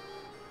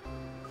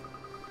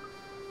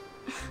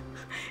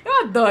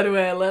 Eu adoro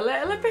ela.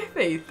 Ela é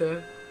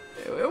perfeita.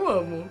 Eu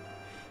amo.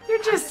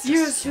 You're just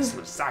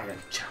useless.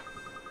 Aren't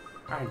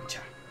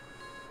ya?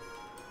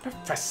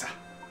 Professor.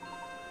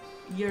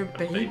 Your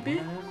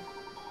baby? Man.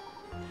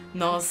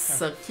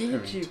 Nossa, que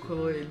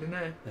ridículo ele,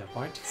 né? The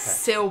white hat.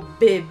 Seu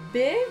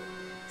bebê?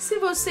 Se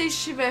você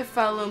estiver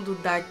falando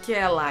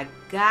daquela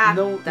gata...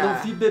 Não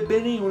vi bebê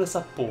nenhum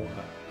nessa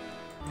porra.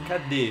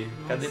 Cadê?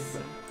 Cadê?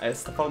 Nossa. Aí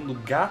você tá falando do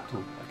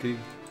gato? Aquele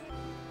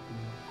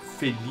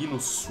felino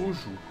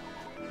sujo?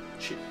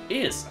 She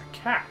is a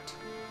cat.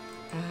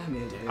 Ah,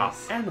 meu They are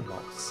Deus.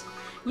 animals.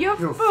 You're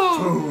You're fool.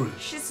 fool.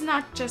 She's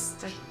not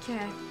just a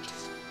cat.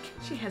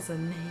 She has a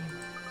name.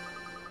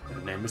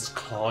 Her name is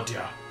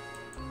Claudia.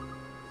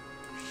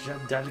 She's a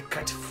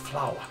delicate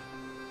flower.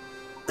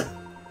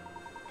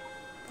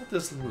 But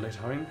this little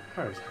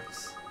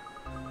inheritance.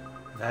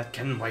 That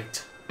can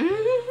wait.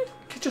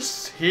 Can't you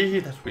see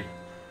that we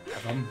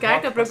have a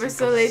Caraca, o marvelous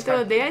professor Layton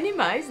concept? odeia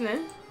animais,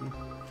 né?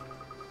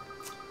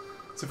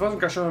 Se fosse um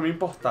cachorro eu me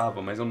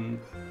importava, mas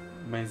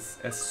mas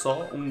é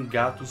só um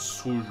gato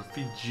sujo,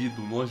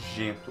 fedido,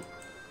 nojento.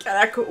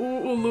 Caraca,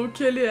 o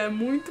Luke, ele é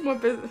muito uma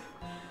pessoa...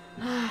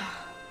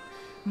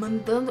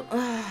 mandando...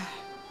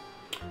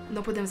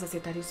 Não podemos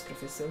aceitar isso,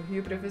 professor. E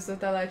o professor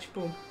tá lá,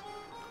 tipo...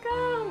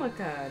 Calma,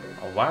 cara.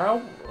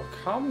 Well,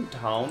 calm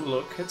down,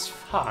 look, it's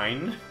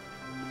fine.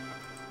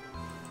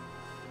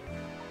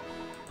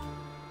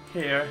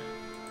 Here,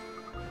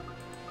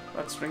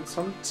 let's drink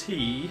some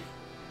tea.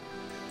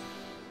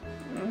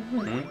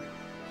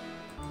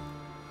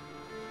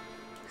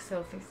 Isso é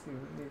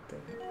ofensivo, Vitor.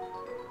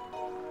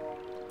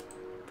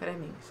 Pra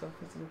mim, isso é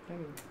ofensivo pra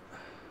mim.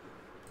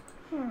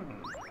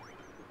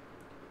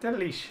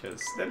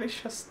 Delicious,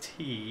 delicious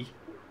tea.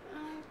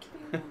 Ai, que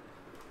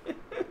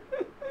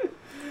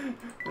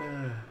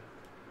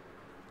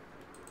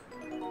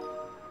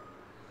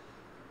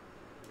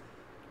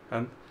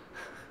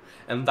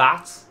And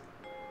that's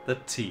the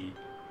tea.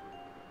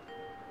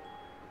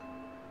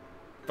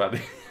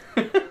 Peraí.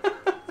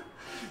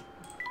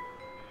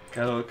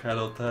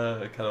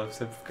 Carol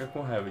sempre fica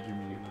com raiva de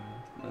mim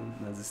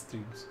nas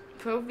streams.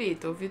 Foi o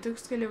Vitor que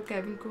escolheu o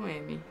Kevin com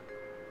M.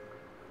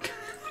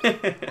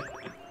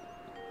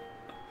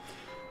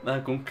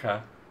 Não, com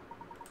K.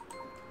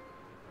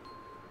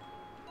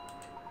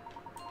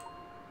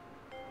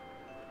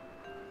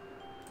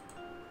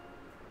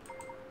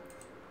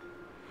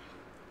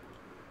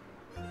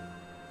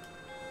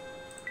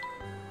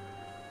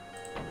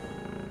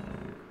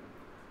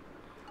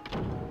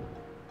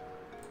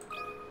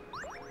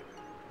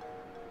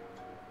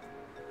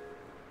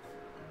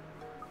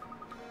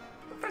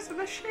 Professor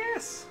da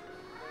Chess.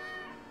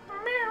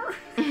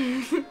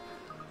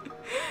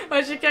 Eu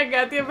achei que a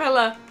gata ia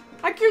falar,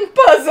 aqui um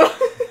puzzle.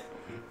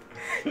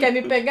 Quer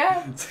me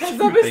pegar?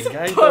 Resolve esse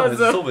Então, puzzle.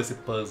 resolva esse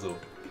puzzle.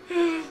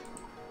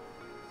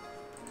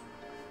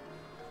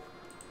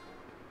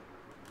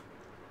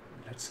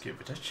 Let's give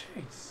it a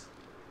chase.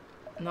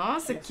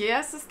 Nossa, que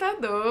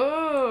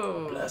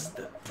assustador. Blast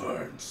that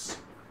burns.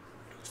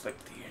 Looks like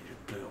the engine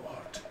blew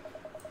out.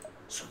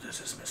 So this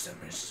is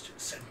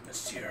Saint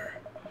Monsieur.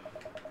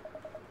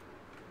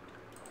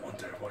 I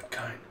wonder what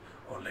kind.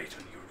 Oh,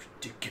 Layton, you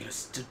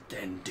ridiculous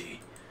dandy.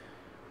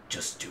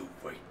 Just you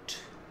wait.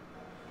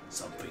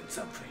 Something.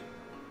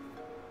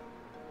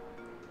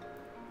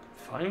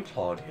 Fine,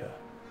 Claudia.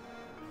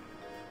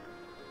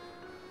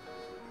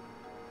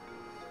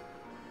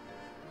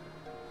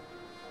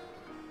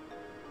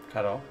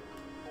 Carol?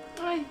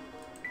 Ai,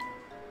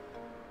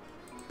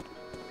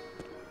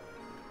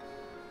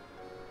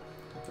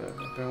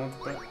 Pergunta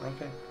pra...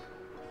 Ok.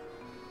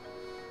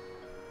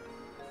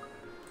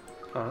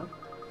 Ah.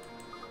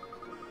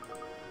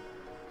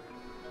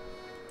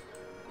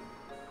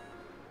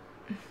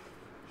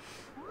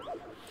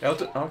 É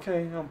outro... Ok,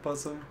 é um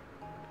puzzle.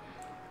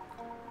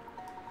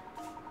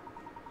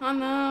 ah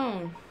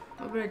não.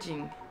 Ô,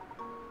 Bradinho.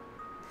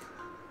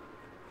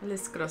 Olha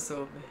esse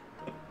crossover.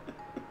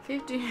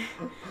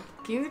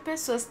 15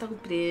 pessoas estão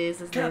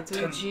presas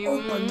dentro de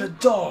open the um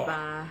door.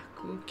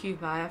 barco que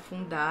vai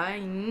afundar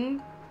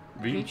em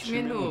 20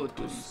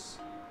 minutos.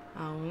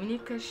 A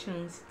única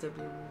chance de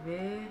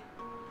sobreviver.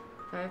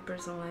 5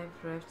 person life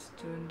raft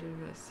to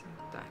the rest.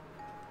 Tá.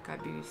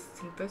 Cabe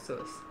 5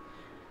 pessoas.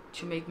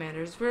 To make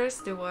matters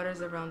worse, the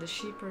waters around the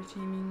ship are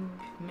teeming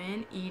with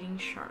man-eating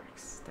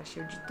sharks. Tá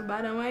cheio de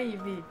tubarão aí,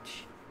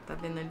 Vit. Tá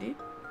vendo ali?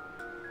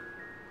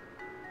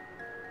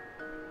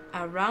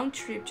 A round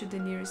trip to the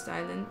nearest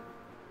island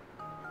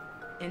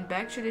and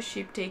back to the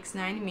ship takes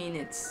 9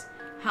 minutes.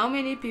 How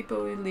many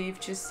people will live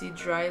to see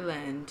dry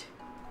land?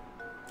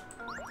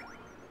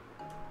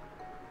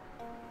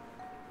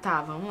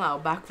 Tá, vamos lá. O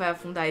barco vai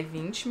afundar em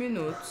 20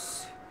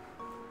 minutos.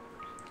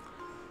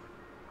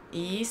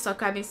 E só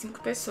cabem 5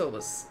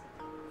 pessoas.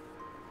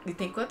 E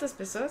tem quantas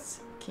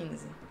pessoas?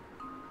 15.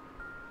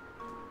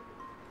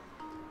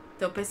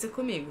 Então pensa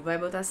comigo. Vai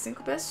botar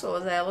 5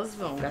 pessoas, aí elas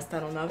vão.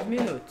 Gastaram 9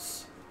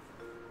 minutos.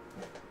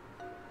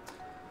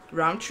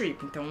 Round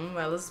trip, então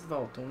elas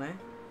voltam, né?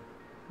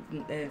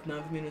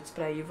 9 minutos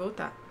pra ir e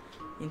voltar.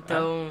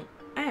 Então,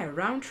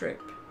 round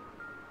trip.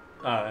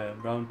 Ah, é.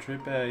 Round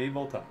trip é ir e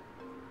voltar.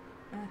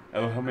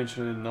 Eu realmente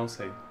não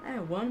sei.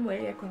 One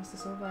way é quando você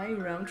só vai,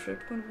 round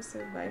trip quando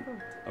você vai e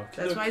volta.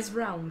 Ok. That's why it's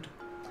round.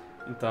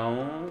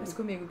 Então... Pensa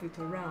comigo,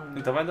 Victor, round.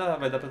 Então vai dar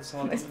pra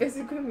salvar Mas todo mundo.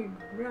 pensa comigo,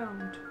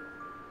 round.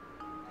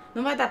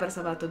 Não vai dar pra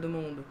salvar todo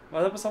mundo.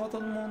 Vai dar pra salvar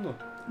todo mundo.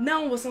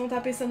 Não, você não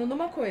tá pensando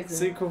numa coisa.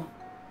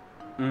 5...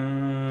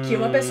 Que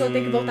uma pessoa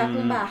tem que voltar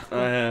com o barco.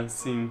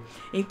 Sim.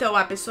 Então,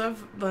 a pessoa...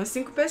 Vão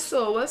 5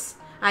 pessoas,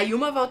 aí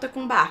uma volta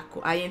com o barco.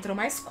 Aí entram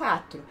mais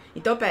 4.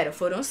 Então, pera,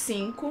 foram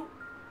 5.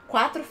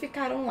 4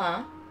 ficaram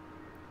lá,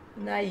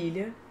 na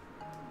ilha.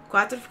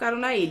 4 ficaram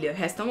na ilha,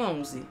 restam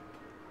 11.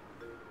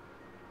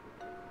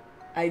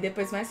 Aí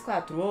depois mais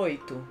 4,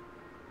 8.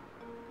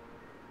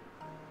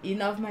 E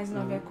 9 mais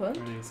 9 é quanto?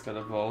 Aí esse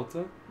cara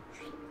volta.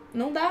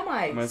 Não dá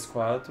mais. Mais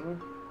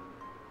 4.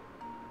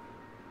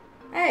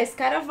 Esse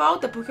cara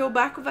volta, porque o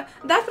barco vai...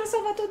 Dá pra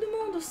salvar todo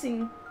mundo,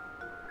 sim.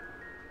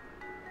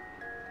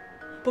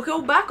 Porque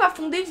o barco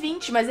afunda em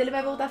 20, mas ele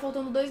vai voltar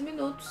faltando 2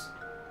 minutos.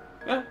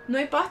 Não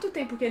importa o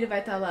tempo que ele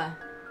vai estar lá.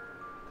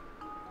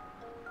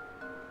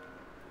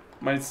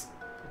 Mas...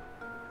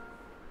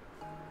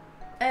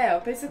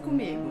 Pensa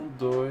comigo. 1,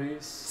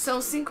 2...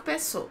 São 5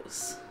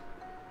 pessoas.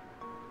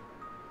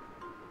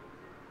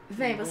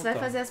 Vem, você vai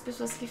fazer as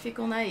pessoas que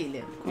ficam na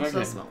ilha com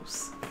suas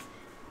mãos.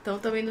 Então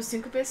estão indo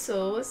 5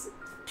 pessoas.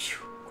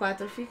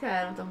 4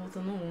 ficaram, tá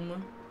faltando uma.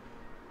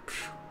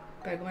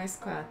 Pego mais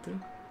 4.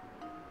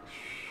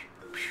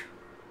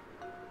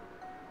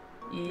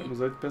 E temos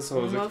 8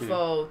 pessoas uma aqui.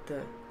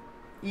 volta.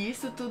 E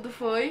isso tudo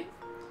foi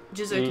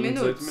 18 em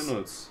minutos. 18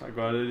 minutos.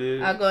 Agora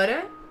ele...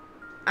 Agora,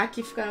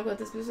 aqui ficaram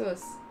quantas pessoas?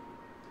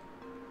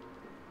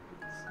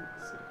 6,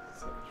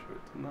 7,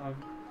 8, 9...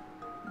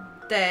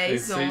 10, Tem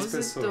 6 11,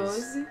 pessoas.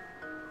 12...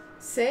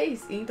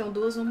 6? Então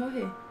 2 vão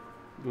morrer.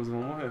 2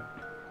 vão morrer.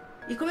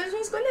 E como eles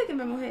vão escolher quem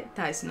vai morrer?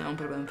 Tá, isso não é um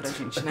problema pra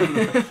gente, né?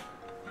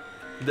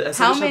 É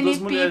só How deixar many 2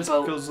 mulheres,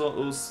 people-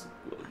 porque os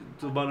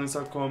tubarões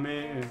só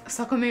comem...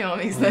 Só comem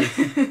homens, né?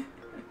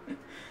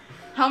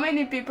 How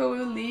many people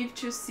will live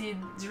to see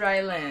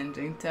dry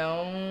land?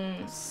 Então...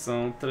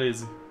 São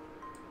 13.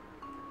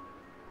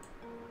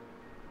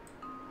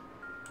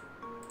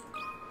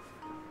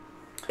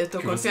 Eu tô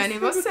Que confiando em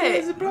fez o você.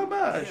 13 pra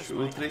baixo,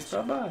 o 3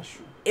 pra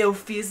baixo. Eu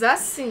fiz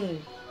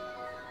assim.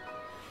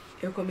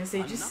 Eu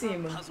comecei de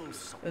cima.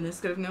 Eu não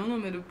escrevo nenhum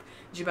número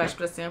de baixo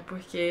pra cima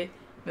porque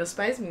meus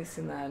pais me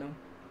ensinaram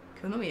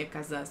que eu não ia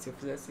casar se eu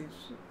fizesse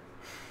isso.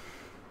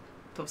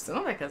 Então você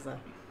não vai casar.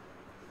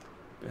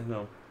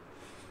 Perdão.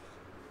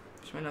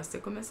 Acho melhor você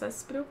começar a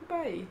se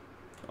preocupar aí.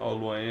 Ó, o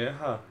Luan ia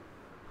errar.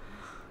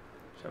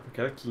 Já porque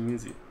era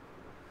 15.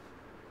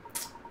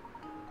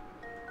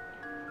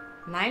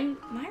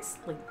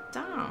 Nicely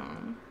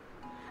done.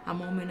 A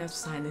moment of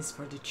silence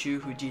for the two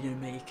who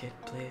didn't make it,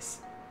 please.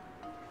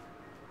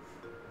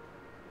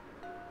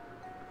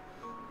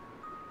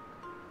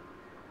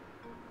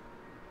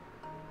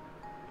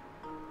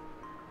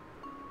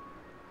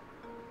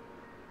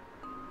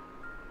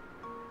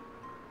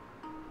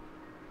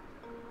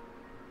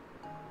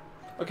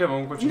 Ok,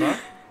 vamos continuar?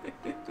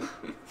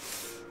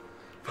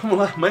 Vamos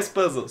lá, mais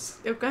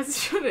puzzles. Eu quase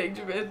chorei,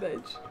 de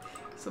verdade.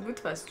 Sou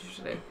muito fácil de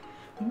chorar.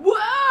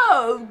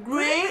 Wow!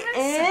 Great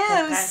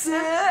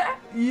answer!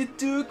 You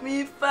took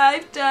me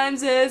 5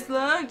 times as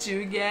long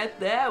to get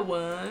that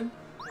one.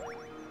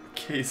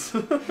 Que isso?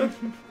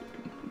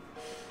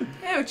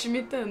 Eu te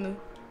imitando.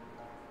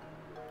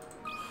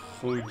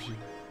 Rude.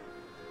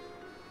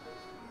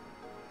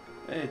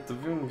 Ei, tu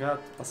viu um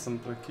gato passando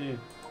por aqui?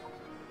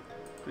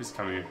 Please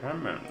come here,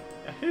 man.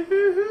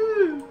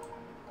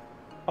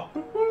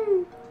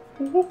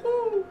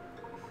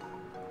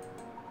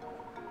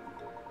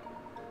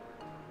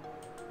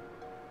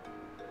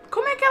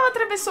 Como é que ela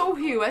atravessou o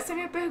rio? Essa é a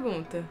minha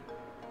pergunta.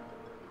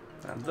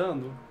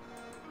 Nadando?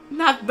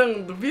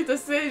 Nadando. Vitor,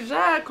 você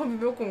já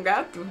conviveu com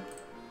gato?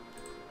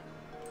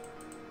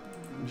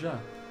 Já.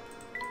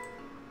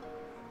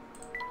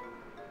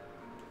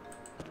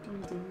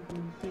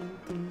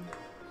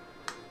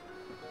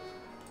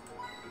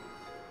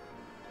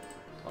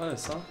 Olha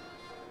só.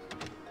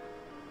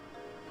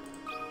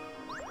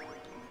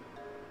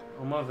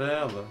 Uma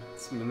vela.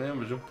 Isso me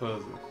lembra de um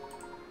puzzle.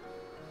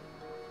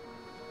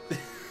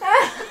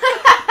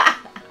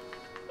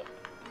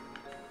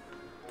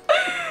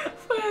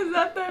 Foi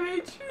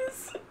exatamente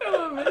isso.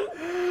 Eu amei.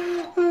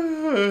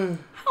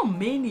 How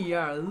many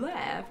are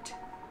left?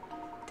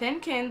 10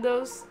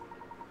 candles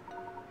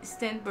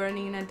stand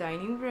burning in a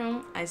dining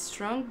room. A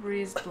strong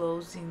breeze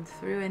blows in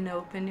through an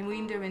open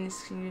window and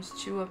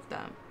extinguishes 2 of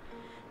them.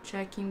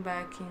 Checking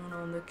back in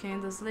on the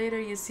candles later,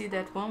 you see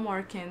that one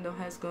more candle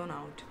has gone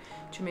out.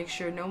 To make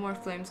sure no more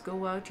flames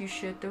go out, you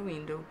shut the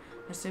window.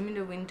 Assuming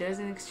the wind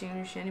doesn't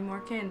extinguish any more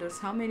candles,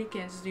 how many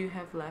candles do you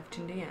have left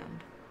in the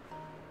end?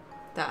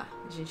 Tá,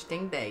 a gente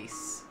tem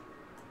 10.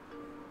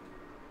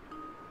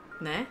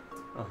 Né?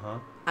 Aham.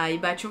 Aí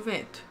bate o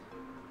vento.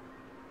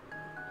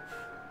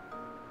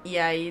 E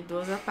aí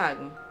 2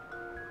 apagam.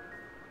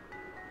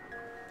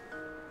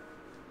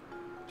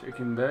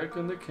 Checking back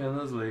on the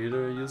candles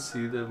later, you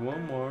see that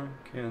one more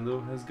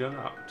candle has gone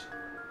out.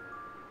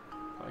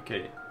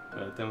 Ok.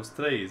 Temos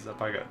 3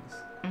 apagados.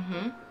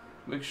 Uhum.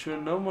 Make sure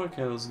no more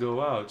candles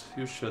go out.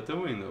 You shut the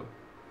window.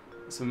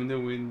 Assuming the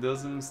wind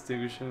doesn't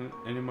extinguish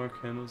any more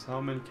candles,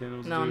 how many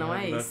candles Não, do you não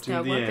have é isso. left Tem in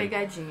alguma the end?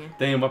 pegadinha.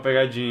 Tem uma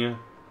pegadinha.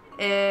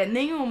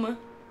 Nenhuma.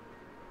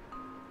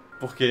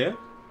 Por quê?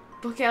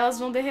 Porque elas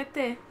vão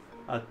derreter.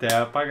 Até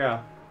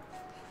apagar.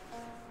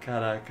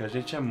 Caraca, a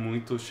gente é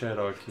muito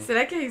Sherlock.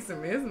 Será que é isso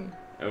mesmo?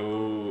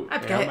 Eu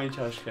porque realmente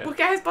acho que é.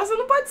 Porque a resposta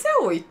não pode ser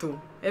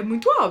 8. É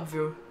muito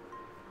óbvio.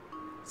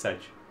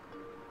 7.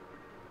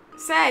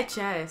 7?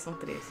 São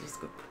 3,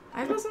 desculpa. A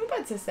resposta não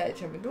pode ser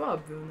 7, é muito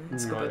óbvio, né?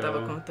 Desculpa, Não, eu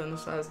tava contando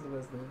só as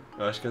duas, né?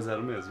 Eu acho que é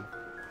 0 mesmo.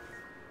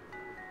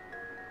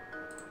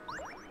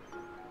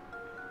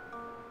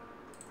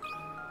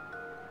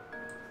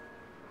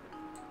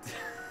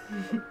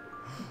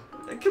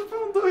 Aquilo foi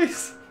um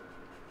 2.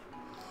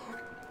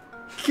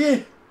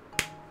 Que?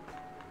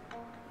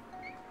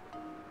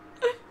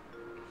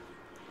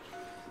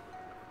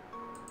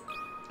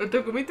 Eu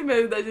tô com muito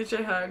medo da gente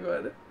errar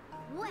agora.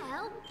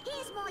 Well,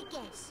 here's my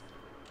guess.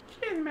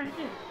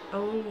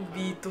 Oh,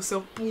 Vitor,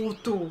 seu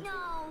puto. No.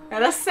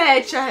 Era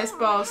 7 a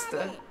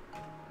resposta.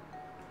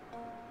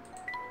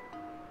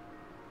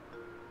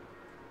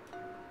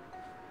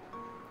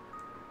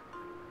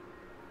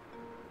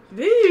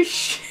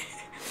 Vixe.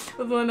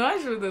 O Luan não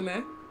ajuda,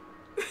 né?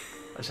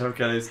 Achava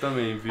que era isso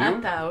também, viu?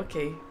 Ah, tá,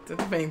 ok.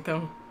 Tudo bem,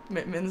 então.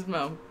 Menos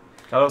mal.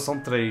 Cara, são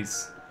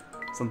 3.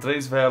 São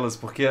 3 velas,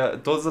 porque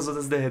todas as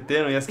outras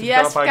derreteram e as que E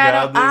ficaram as ficaram...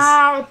 apagadas...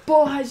 Ah,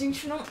 porra, a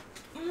gente não...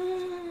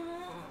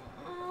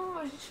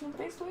 A gente não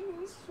pensou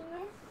nisso,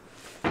 né?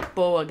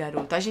 Boa,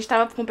 garoto. A gente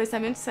tava com o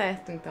pensamento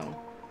certo, então.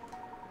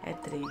 É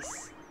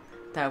 3.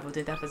 Tá, eu vou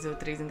tentar fazer o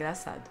 3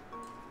 engraçado.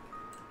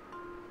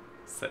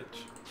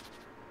 7.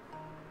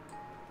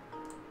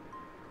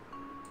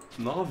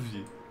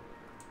 9?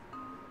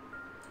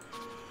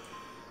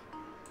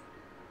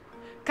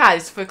 Cara,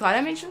 isso foi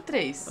claramente um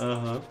 3.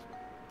 Aham.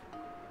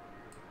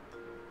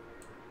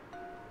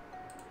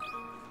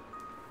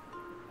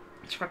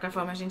 De qualquer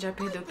forma, a gente já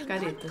perdeu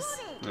picaretas.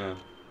 É.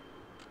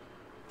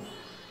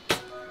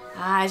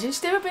 Ah, a gente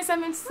teve o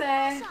pensamento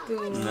certo.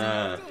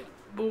 Né.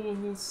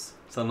 Burros.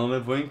 Só não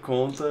levou em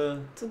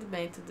conta... Tudo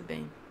bem, tudo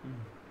bem.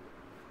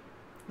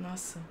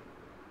 Nossa.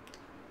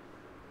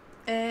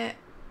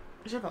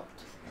 Já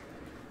volto.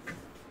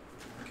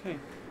 Ok.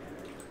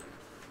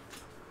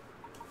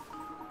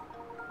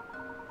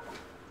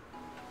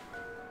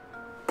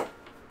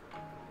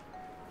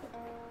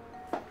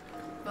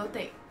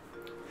 Voltei.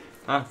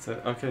 Ah,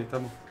 ok, tá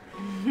bom.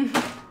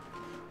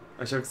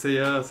 Achava que você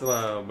ia, sei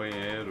lá, ao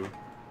banheiro.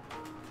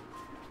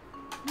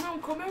 Não,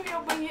 como eu ia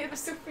ao banheiro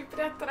se eu fui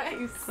pra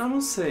trás? Ah,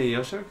 não sei.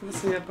 Eu achava que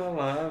você ia pra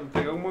lá,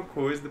 pegar alguma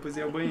coisa, depois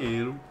ia ao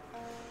banheiro.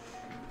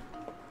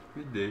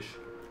 Me deixa.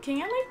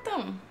 Quem é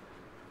Leitão?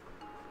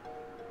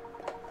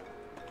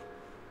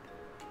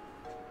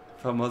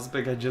 Famosa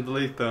pegadinha do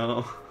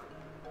Leitão.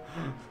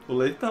 O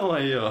Leitão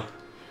aí, ó.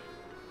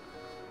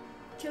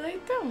 Que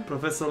Leitão?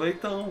 Professor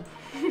Leitão.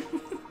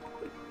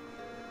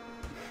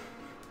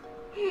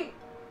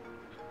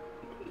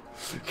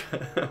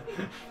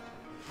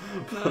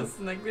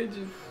 Nossa, não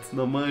acredito.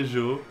 Não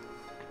manjou.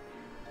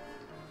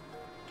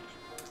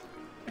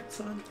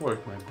 Excellent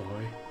work, my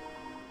boy.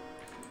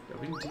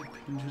 Going deep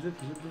into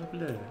the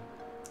blood.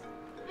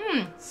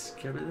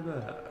 Scary the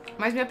blood.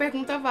 Mas minha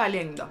pergunta vale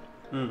ainda.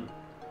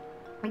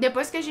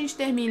 Depois que a gente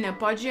termina,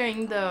 pode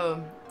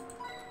ainda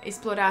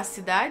explorar a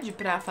cidade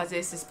pra fazer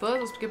esses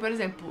puzzles? Porque, por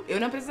exemplo, eu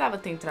não precisava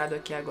ter entrado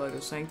aqui agora.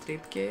 Eu só entrei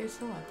porque,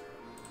 sei lá.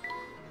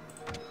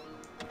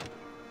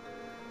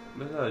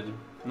 Verdade.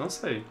 Não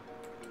sei.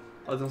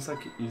 Ó, tem um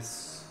saque.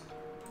 Isso.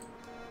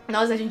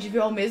 Nossa, a gente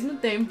viu ao mesmo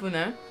tempo,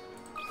 né?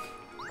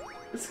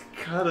 Esse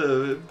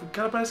cara. O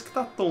cara parece que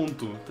tá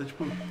tonto. Tá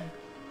tipo.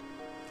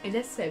 Ele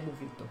é cego,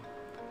 Victor.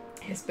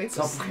 Respeita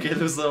Só o porque cego.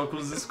 ele usa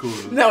óculos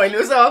escuros. Não, ele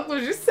usa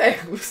óculos de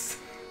cegos.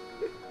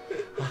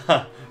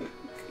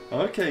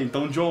 Ok,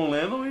 então John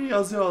Lennon e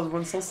Ozzy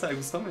Osbourne são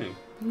cegos também.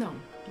 Não,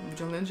 o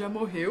John Lennon já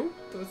morreu,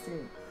 então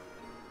assim...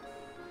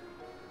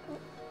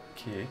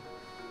 Que?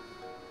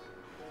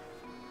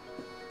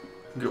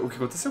 O que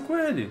aconteceu com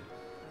ele?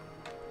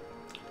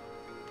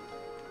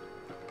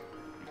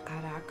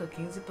 Caraca,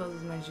 15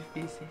 puzzles mais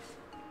difíceis.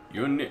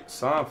 You need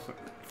something.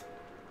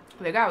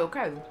 Legal, eu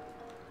quero.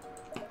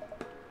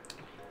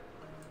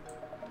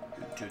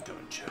 You do,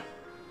 don't you?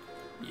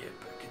 Yep,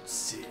 I can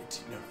see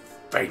it in your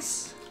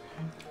face.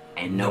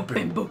 And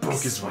open book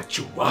is what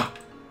you are.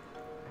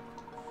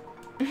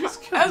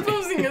 As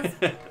mãozinhas.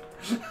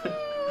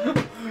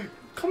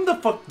 Calm the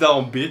fuck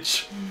down,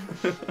 bitch.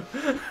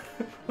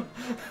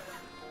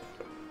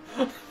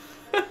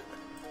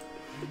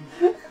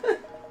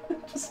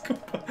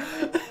 Desculpa.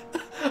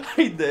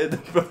 A ideia do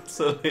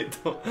professor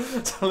Layton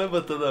só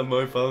levantando a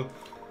mão e falando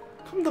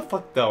calm the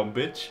fuck down,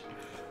 bitch.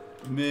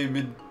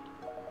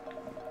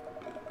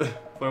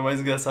 Foi mais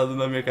engraçado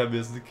na minha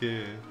cabeça do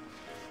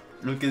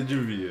que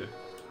devia.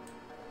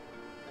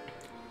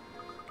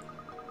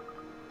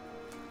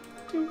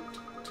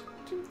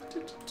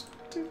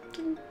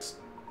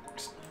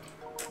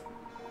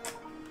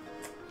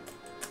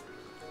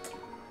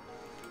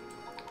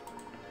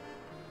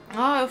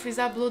 eu fiz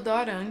a Blue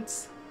Door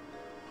antes.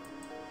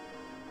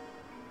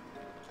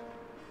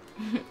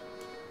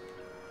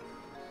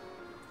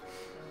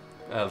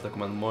 Ela tá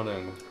comendo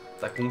morango.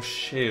 Tá com um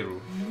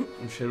cheiro.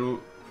 Um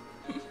cheiro.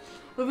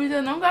 O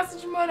Vitor não gosta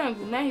de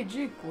morango, não é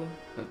ridículo?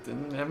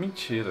 É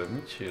mentira,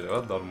 mentira. Eu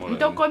adoro morango.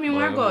 Então come um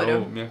Morango agora. É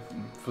minha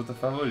fruta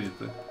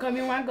favorita.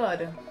 Come um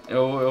agora.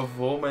 Eu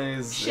vou,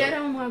 mas.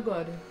 Cheira um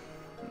agora.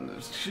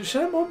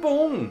 Cheira mó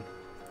bom.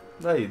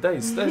 Daí,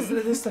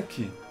 esse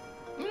daqui.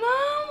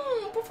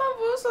 Não, por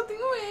favor, só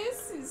tenho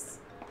esses.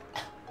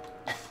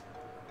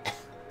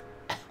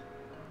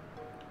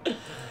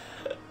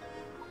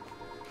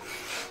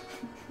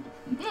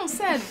 Não,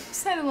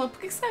 sério, Luan, por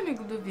que você é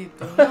amigo do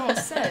Vitor? Não,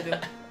 sério.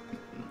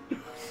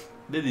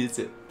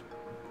 Delícia.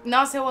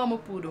 Nossa, eu amo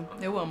puro,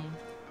 eu amo.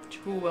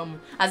 Tipo, eu amo.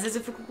 Às vezes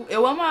eu fico com...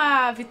 Eu amo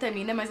a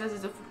vitamina, mas às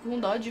vezes eu fico com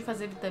dó de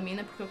fazer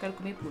vitamina porque eu quero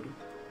comer puro.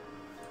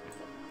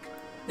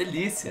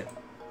 Delícia.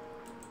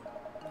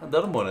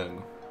 Adoro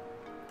morango.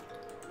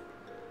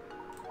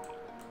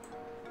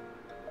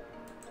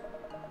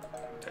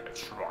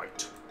 That's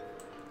right.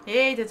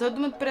 Eita, todo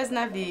mundo preso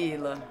na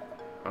vila.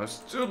 I'm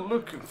still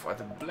looking for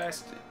the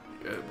blasted,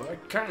 what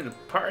kind of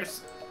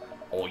person?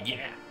 Oh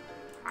yeah,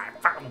 I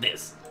found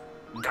this.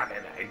 Got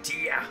an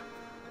idea.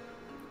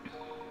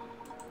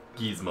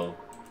 Gizmo.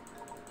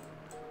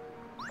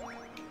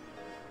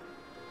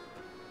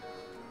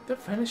 The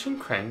vanishing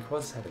crank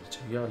was added to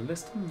your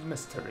list of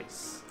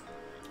mysteries.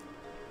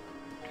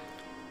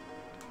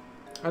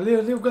 Ali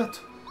o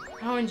gato.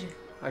 Aonde?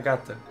 A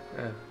gata.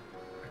 É.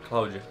 A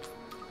Cláudia.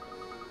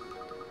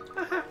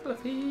 Haha,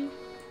 Fluffy.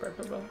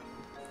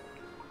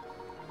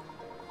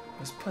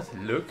 Let's put a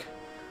look.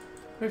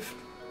 We've...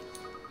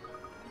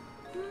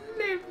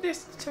 Leave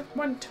this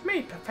one to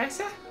me,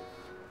 Professor.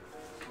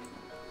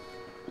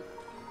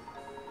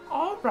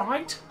 All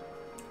right.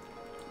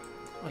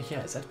 Oh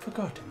yes, I'd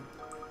forgotten.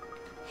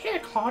 Here,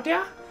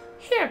 Claudia.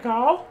 Here,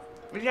 go.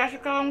 Ele acha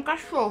que ela é um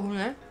cachorro,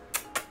 né?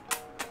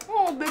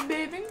 Oh,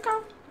 bebê, vem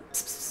cá.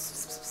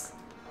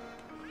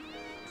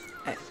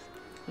 É.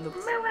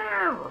 Looks.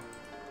 Mirror.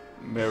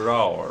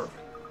 Mirror.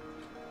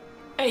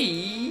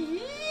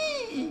 Hey.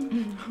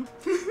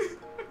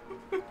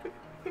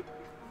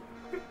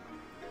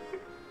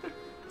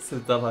 Você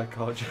tá lá,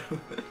 Cláudia.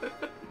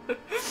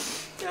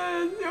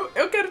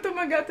 Eu quero ter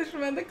uma gata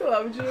chamada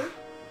Cláudia.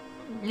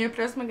 Minha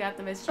próxima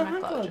gata vai se chamar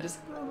Cláudia.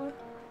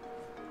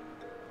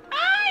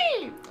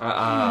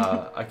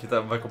 Aqui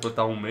vai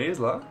completar um mês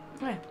lá?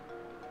 É.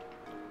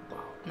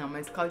 Não,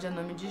 mas Cláudia é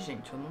nome de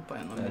gente, eu não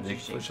ponho nome de Tem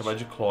que gente. chamar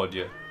de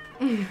Cláudia.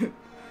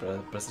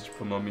 pra ser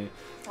tipo nome...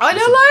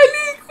 Olha lá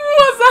ele com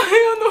as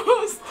arranhas no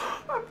rosto.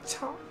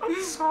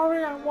 I'm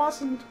sorry I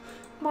wasn't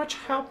much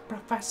help,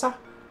 Professor.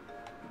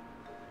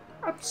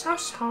 I'm so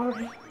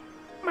sorry.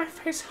 My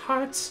face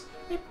hurts.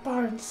 It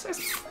burns.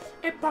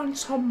 It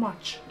burns so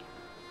much.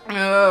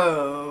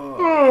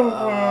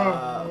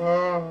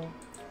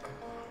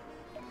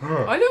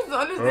 Olha os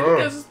olhos dele,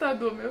 que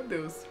assustador, meu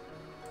Deus.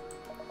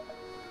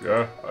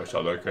 Yeah, I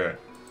saw that cat.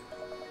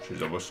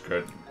 She's almost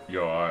scared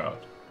your eye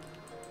out.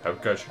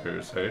 Have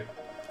cashiers, hey?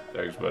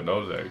 Thanks, but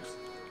no thanks.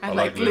 I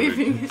like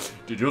living.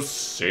 Did you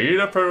see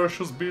the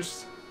ferocious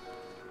beast?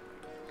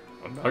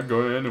 I'm not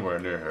going anywhere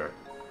near her.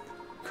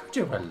 Could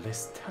you at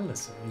least tell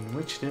us in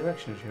which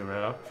direction she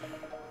ran up?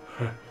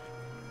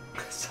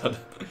 Son,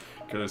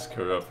 could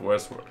scare up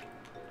westward.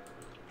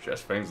 She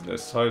has fangs the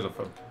size of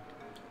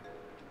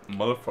a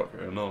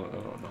motherfucker. No.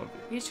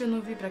 Ixi, eu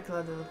não vi pra que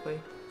lado ela foi.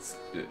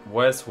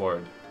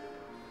 Westward.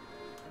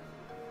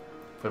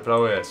 Foi pra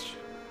oeste.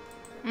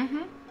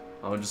 Uhum.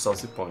 Onde o sol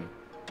se põe.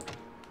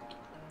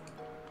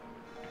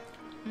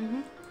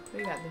 Uhum.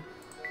 Obrigada.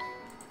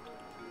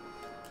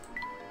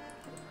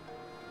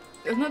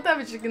 Eu não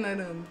tava te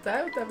ignorando,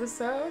 tá? Eu tava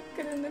só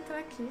querendo entrar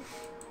aqui.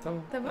 Tá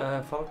bom. Tá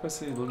bom. Fala com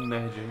esse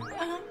nerd aí.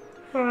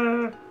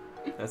 Aham.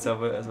 Essa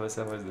vai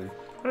ser a voz dele.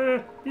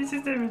 This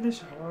is the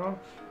finish.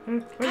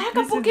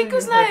 Caraca, por que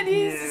os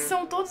narizes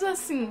são todos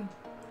assim?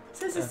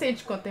 Você se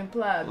sente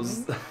contemplado?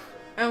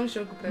 É um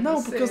jogo pra Não,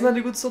 você? porque os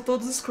narigudos são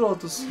todos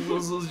escrotos.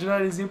 Os de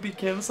narizinho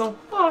pequeno são...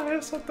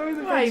 Eu sou tão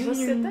Uai, educadinho.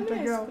 você também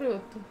é legal.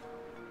 escroto.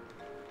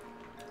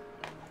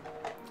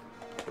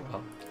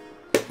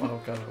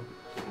 Uau, caramba.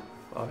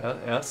 Uau,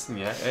 é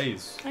assim, é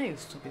isso. É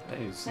isso, Vitor.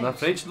 É isso. É Na isso.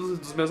 frente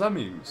dos meus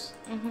amigos.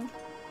 Uhum.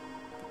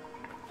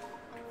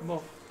 Tá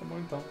bom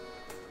então.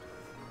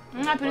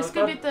 Por isso que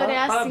o Vitor é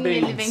assim,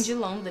 Parabéns. ele vem de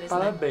Londres, né?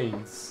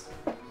 Parabéns.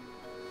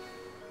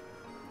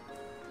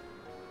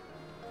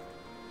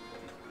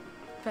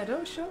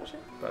 Parou o show já?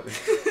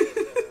 Parabéns.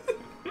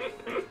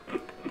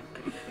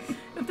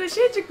 Eu tô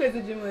cheia de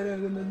coisa de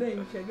morango no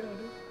dente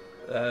agora.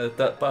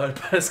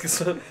 Parece que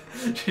sua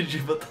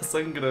gengiva tá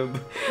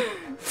sangrando.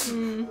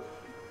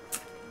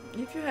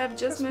 If you have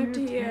just moved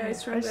here, I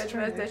strongly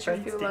advise that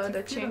you fill out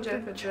a change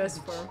of address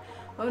form.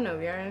 Oh no,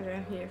 we aren't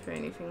here for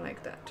anything like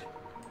that.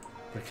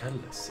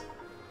 Regardless.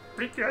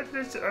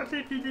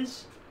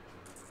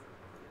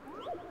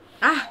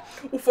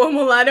 O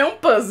formulário é um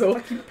puzzle.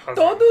 puzzle.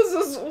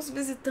 Todos os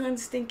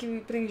visitantes têm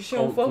que preencher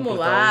um Completar um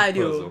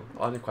formulário. puzzle.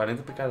 Olha,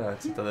 40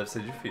 picarats, então deve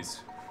ser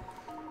difícil.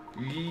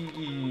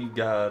 Ih,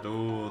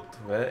 garoto.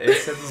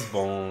 Esse é dos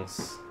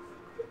bons.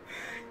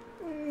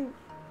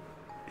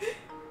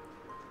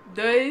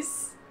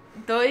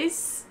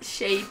 Dois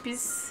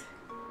shapes.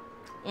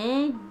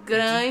 Um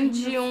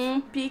grande e um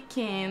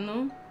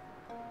pequeno.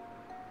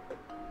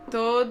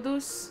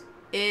 Todos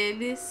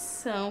eles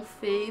são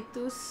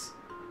feitos,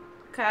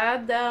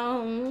 cada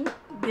um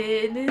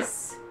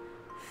deles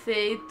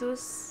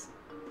feitos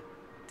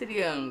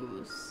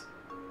triângulos.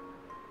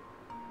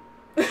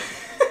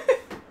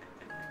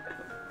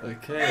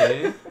 Ok.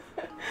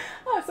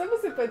 Ah, só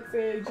você pode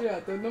ser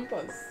idiota, eu não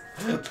posso.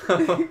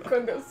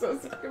 Quando eu sou,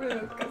 você fica me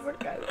olhando com essa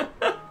cara.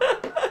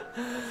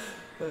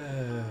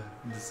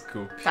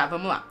 Desculpe. Tá,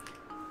 vamos lá.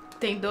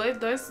 Tem dois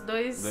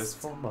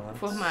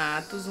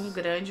formatos. um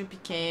grande e um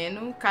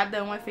pequeno.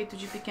 Cada um é feito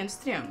de pequenos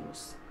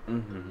triângulos.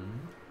 Uhum.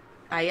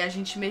 Aí a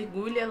gente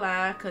mergulha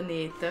lá a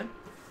caneta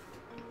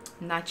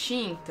na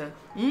tinta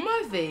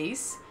uma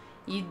vez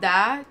e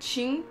dá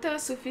tinta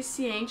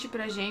suficiente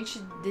pra gente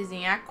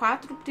desenhar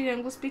 4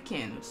 triângulos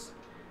pequenos.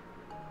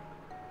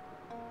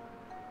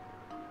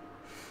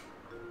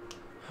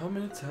 How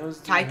many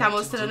times do Aí you tá have to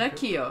mostrando do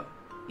aqui, ó.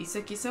 Isso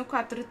aqui são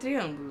 4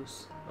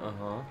 triângulos.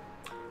 Aham.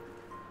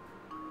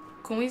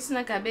 Com isso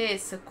na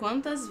cabeça,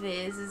 quantas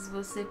vezes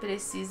você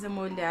precisa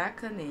molhar a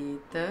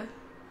caneta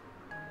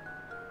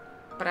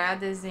pra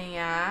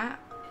desenhar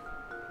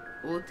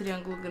o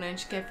triângulo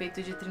grande que é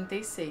feito de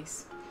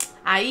 36?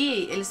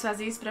 Aí, eles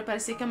fazem isso pra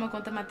parecer que é uma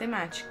conta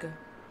matemática.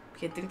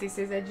 Porque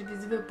 36 é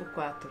divisível por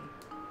 4.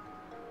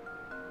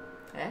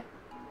 É?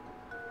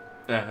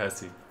 É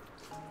assim.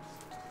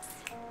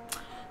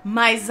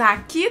 Mas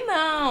aqui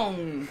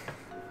não,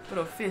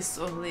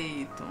 professor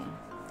Layton.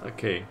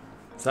 Ok.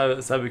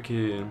 Sabe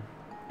que...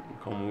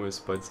 Como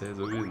isso pode ser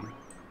resolvido?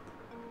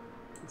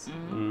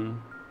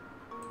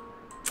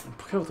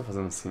 Por que eu tô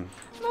fazendo assim?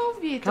 Não,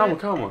 Vitor.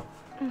 Calma.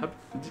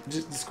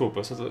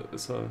 Desculpa, eu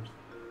só...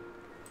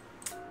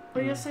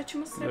 Eu ia só te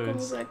mostrar como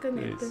usar a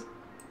caneta. 3,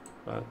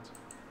 4,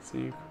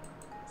 5,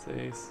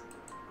 6,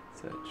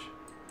 7,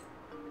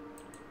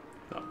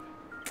 9.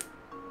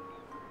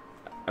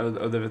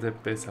 Eu devia ter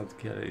pensado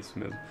que era isso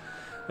mesmo.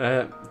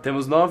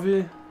 Temos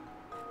 9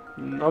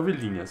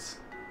 linhas.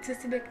 Você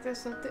sabia que tá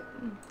só ter...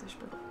 deixa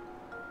eu pegar.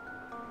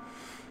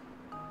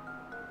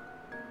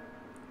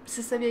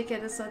 Você sabia que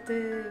era só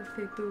ter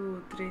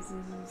feito 3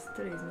 vezes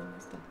 3, né?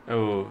 Mas tá.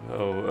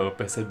 Eu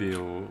percebi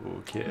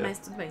o que é. Mas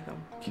tudo bem, então.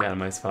 Que era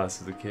mais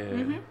fácil do que...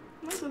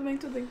 Mas tudo bem.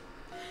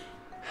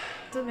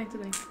 Tudo bem.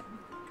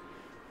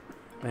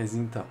 Mas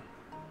então...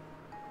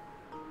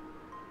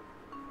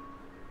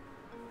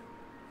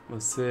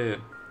 Você...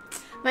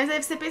 Mas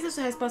aí você pensa a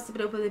sua resposta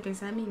pra eu poder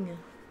pensar a minha?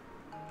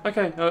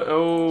 Ok,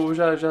 eu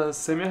já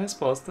sei minha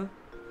resposta.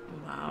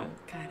 Uau,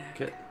 caraca.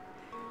 Que...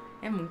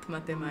 É muito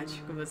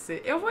matemático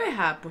você. Eu vou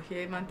errar,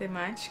 porque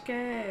matemática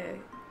é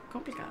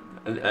complicado.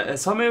 É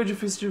só meio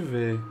difícil de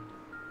ver.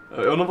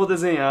 Eu não vou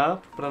desenhar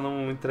pra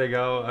não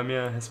entregar a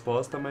minha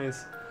resposta,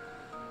 mas...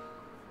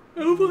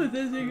 Eu vou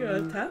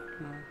desenhar, tá?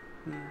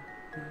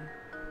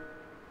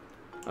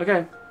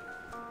 Ok.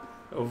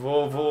 Eu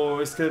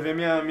vou escrever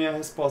minha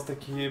resposta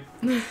aqui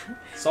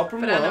só pro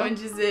Pra Luan. não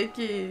dizer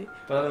que...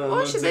 Pra não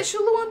Oxe, dizer... deixa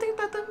o Luan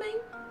tentar também.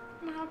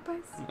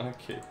 Rapaz.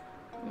 Ok.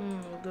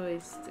 1,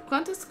 2...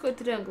 Quantos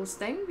triângulos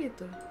tem,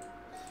 Vitor?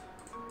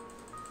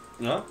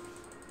 Hã?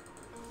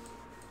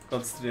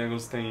 Quantos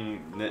triângulos tem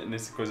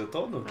nesse coisa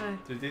todo? É.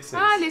 36.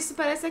 Ah, isso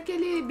parece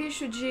aquele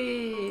bicho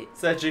de...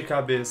 7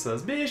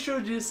 cabeças. Bicho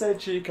de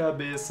 7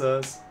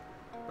 cabeças.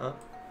 Hã?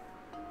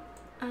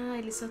 Ah,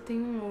 ele só tem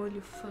um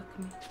olho, fuck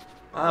me.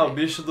 Ah, o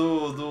bicho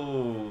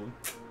do...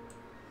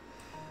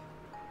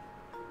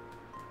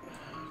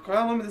 Qual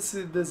é o nome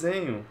desse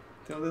desenho?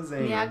 Tem um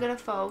desenho. Niagara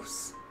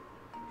Falls.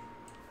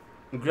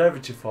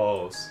 Gravity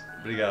Falls.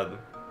 Obrigado.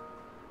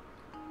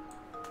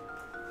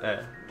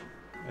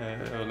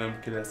 Eu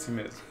lembro que ele é assim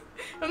mesmo.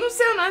 Eu não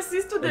sei, eu não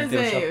assisto o Ele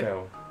desenho. tem um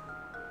chapéu.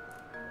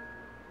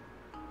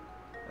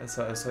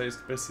 É só isso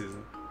que precisa.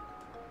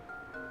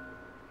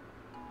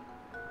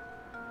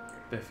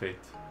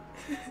 Perfeito.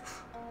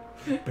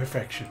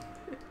 Perfection.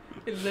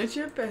 Ele não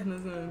tinha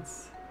pernas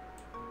antes.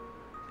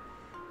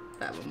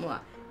 Tá, vamos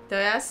lá. Então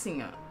é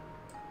assim, ó.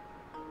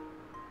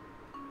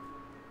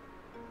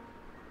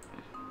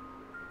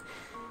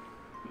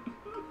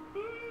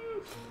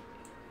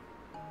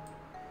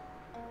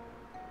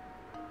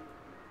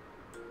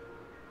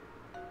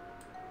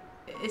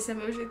 Esse é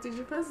meu jeito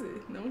de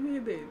fazer, não ri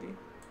dele.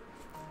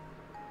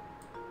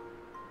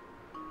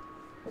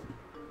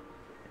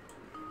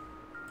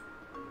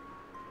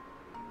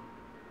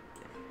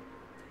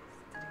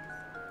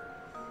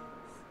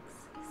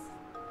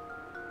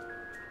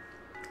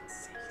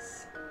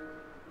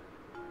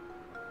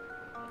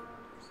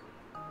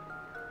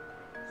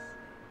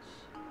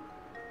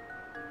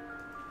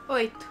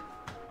 Oito.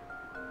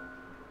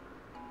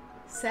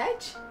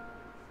 7?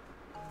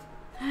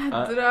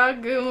 Ah,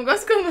 droga, eu não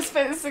gosto quando você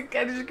faz essa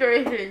cara de que eu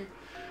errei.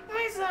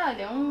 Mas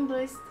olha, 1,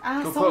 2...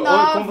 Ah, são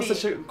 9.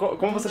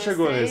 Como você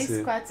chegou 6,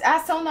 nesse? 4... Ah,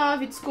 são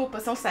 9, desculpa,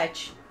 são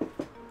 7.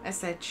 É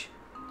 7.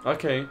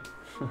 Ok.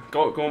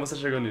 Como você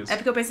chegou nisso? É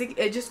porque eu pensei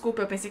que...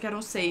 Desculpa, eu pensei que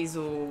eram 6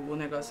 o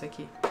negócio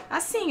aqui.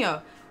 Assim, ó.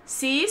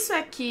 Se isso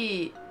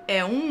aqui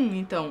é 1,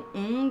 então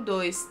 1,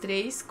 2,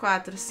 3,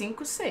 4,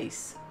 5,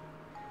 6.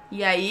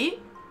 E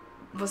aí,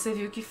 você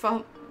viu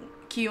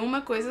que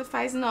uma coisa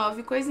faz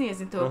 9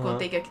 coisinhas. Então eu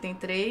contei que aqui tem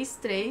 3,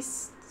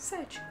 3,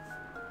 7.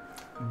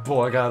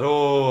 Boa,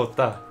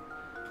 garota!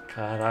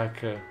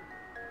 Caraca.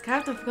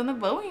 Cara, tô ficando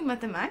bom em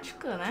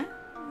matemática, né?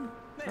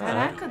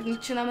 Caraca,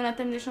 te namorado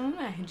tá me deixando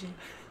nerd.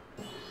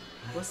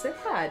 Você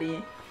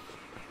pare.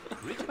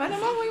 Mas não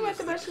é ruim em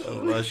matemática.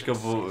 Eu acho que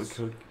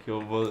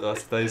eu vou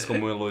aceitar isso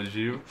como um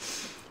elogio.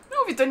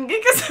 Não, Vitor,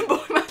 ninguém quer ser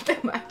bom em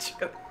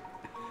matemática.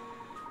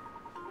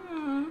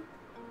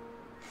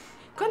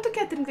 Quanto que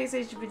é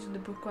 36 dividido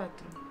por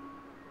 4?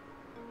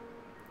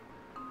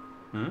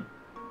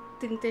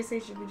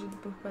 36 dividido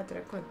por 4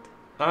 é quanto?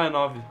 Ah, é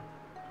 9.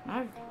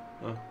 9?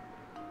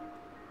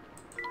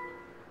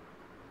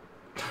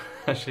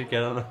 Achei que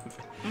era 9.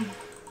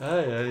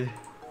 Ai, ai.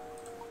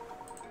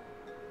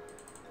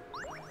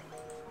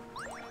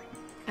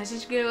 A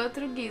gente ganhou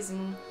outro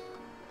gizmo.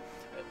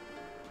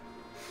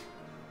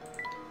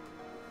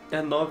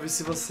 É 9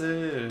 se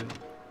você...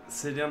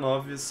 Seria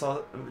 9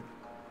 só...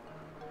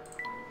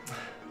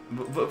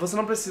 Você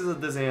não precisa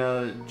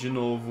desenhar de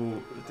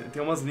novo.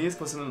 Tem umas linhas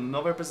que você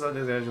não vai precisar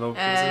desenhar de novo,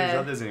 porque você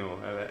já desenhou.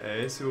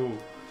 É esse o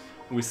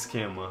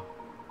esquema.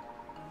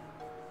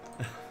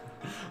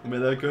 O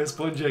melhor é que eu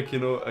respondi aqui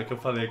é que eu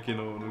falei aqui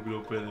no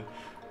grupo.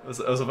 Eu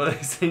só falei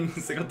sem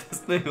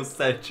contexto nenhum,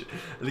 7.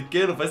 Ele,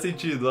 que? Não faz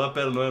sentido. Ah,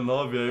 pera, não é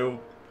 9. Aí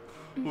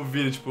o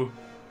Vini, tipo,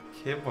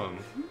 que, mano?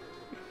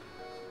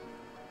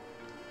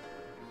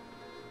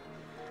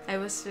 I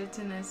was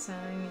certain I saw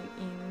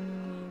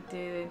in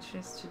the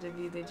entrance to the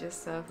village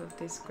just south of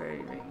the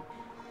square ring.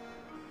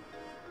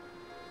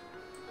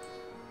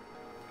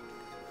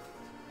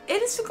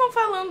 Eles ficam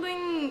falando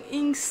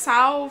em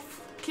south.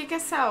 O que é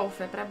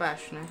south? É pra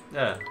baixo, né?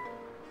 É.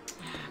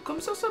 Como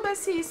se eu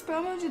soubesse isso, pelo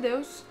amor de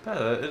Deus.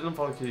 Pera, ele não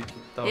fala que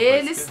tava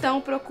Eles estão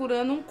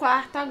procurando um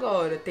quarto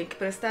agora. Tem que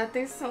prestar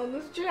atenção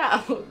nos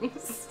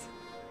diálogos.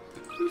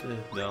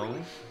 Perdão.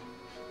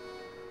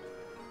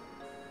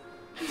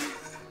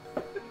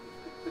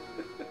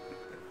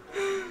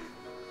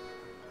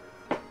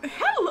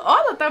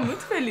 Olha, tá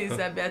muito feliz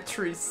a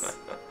Beatriz.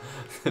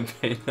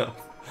 Bem, não.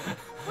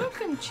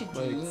 Welcome to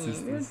the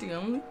inn. We're the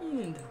only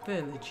inn in the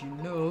village, you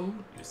know.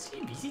 You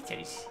see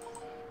visitors.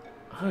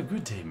 Ah,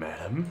 good day,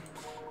 madam.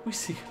 We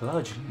seek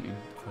lodging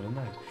for the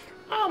night.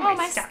 Oh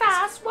my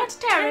stars, what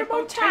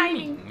terrible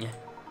timing.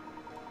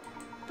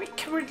 But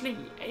currently,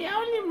 the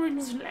only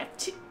rooms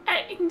left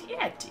are in the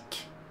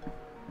attic.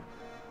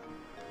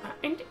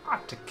 In the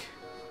attic.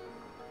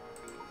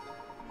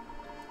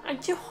 I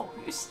do hope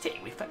you stay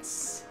with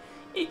us.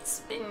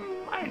 It's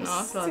been months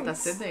Nossa, ela tá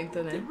since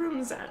sedenta, the né?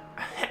 rooms are...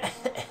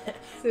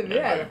 Você viu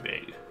ela?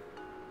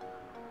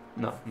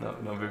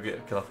 Não vi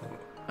o que ela falou.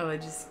 Ela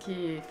disse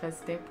que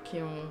faz tempo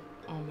que um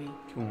homem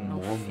Que um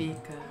não homem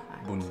fica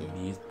aqui.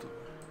 bonito,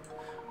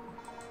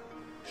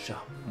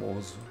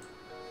 charmoso.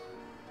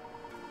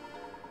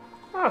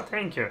 Oh,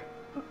 thank you.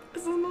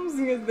 Essas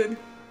mãozinhas dele.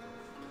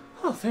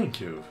 Oh,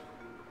 thank you.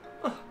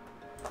 Oh.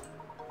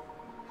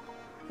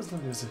 As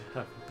long as you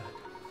have that.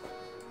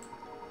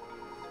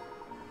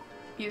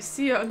 You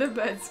see all the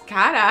beds.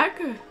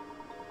 Caraca!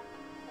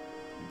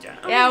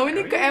 É o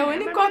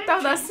único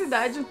hotel da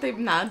cidade, não tem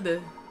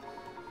nada.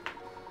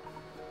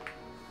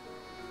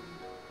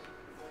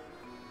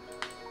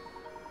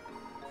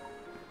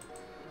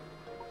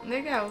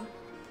 Legal.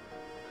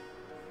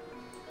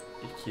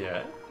 E que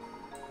é?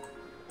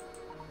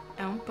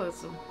 É um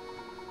puzzle.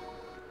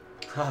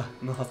 Ah,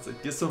 nossa,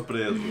 que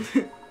surpresa.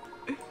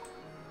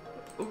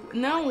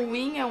 Não, o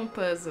Win é um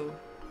puzzle.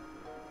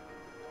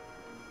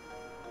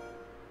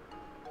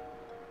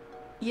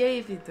 E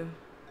aí, Vitor?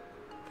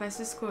 Faz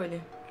sua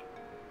escolha.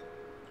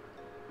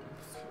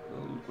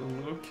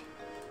 Look.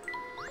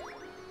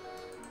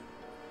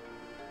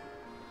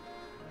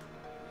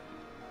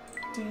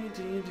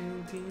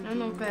 Ah,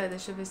 não, pera,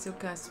 deixa eu ver se eu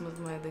caço umas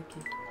moedas aqui.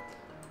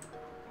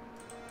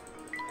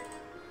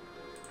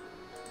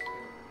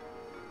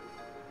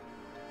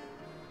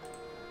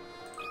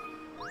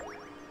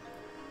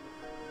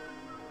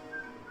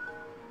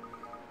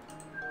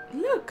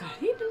 Look, a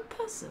hidden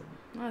puzzle.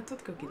 Ah,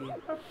 tudo que eu queria.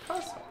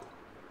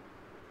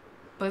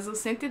 Puzzle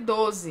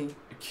 112.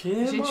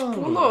 Que, A gente mano?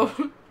 pulou.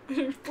 A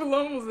gente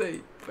pulamos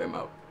aí. Foi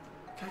mal.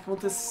 O que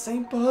acontece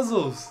 100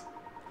 puzzles?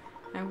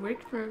 I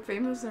worked for a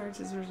famous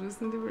artist who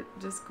recently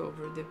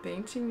discovered the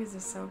painting is a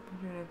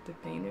self-portrait of the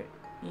painter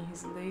in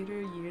his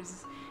later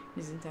years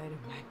is entitled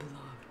My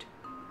Beloved.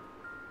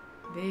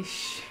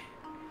 Vixe.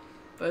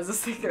 Puzzle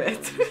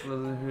secreto.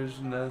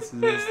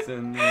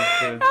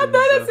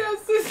 Adoro esse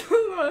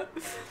assunto.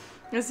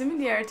 Assuming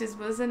the artist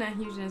wasn't a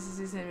huge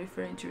narcissist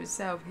referring to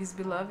himself, his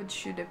beloved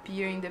should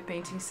appear in the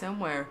painting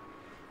somewhere.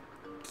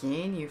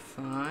 Can you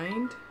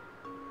find?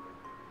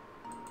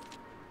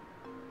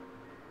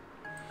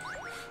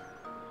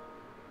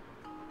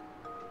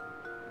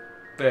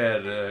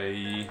 Pera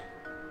aí.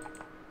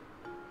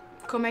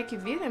 Como é que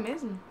vira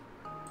mesmo?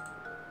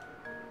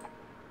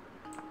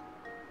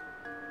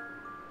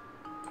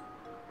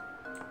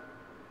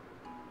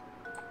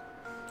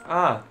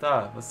 Ah,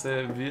 tá.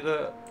 Você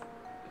vira...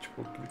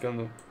 Tipo,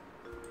 clicando...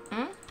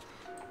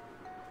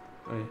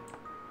 Aí.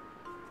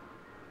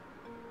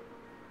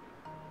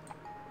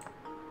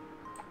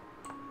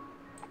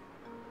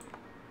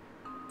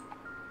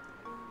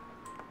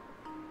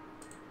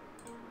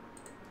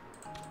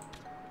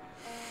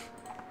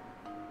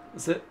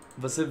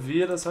 Você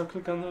vira só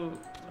clicando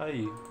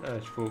aí. É,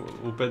 tipo,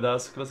 o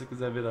pedaço que você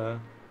quiser virar.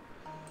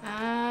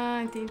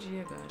 Ah, entendi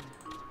agora.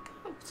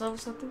 Só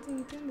tentando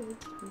entender,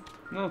 desculpa.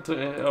 Não,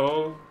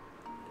 eu...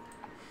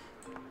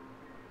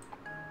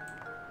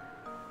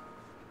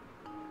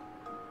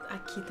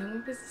 Aqui tem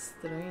uma coisa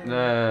estranha,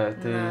 né? É,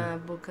 tem... Na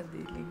boca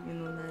dele e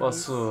no nariz.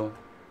 Posso...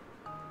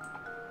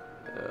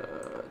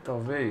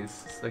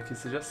 talvez isso daqui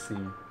seja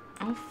assim.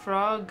 É um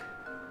frog.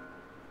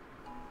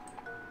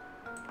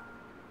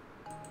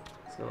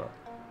 Sei lá.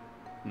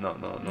 Não.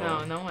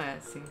 Não é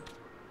assim.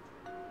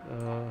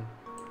 Ah.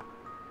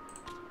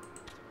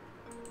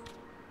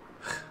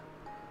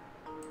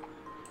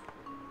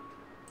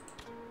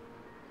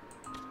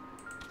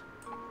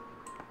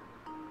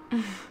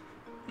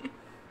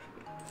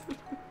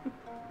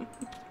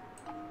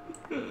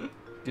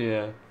 Que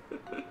é?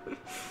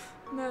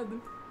 Nada.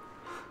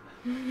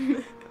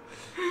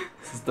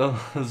 Vocês estão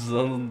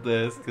usando um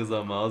desk,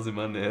 usar mouse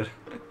maneiro.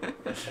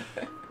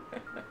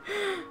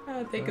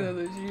 Ah,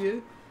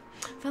 tecnologia.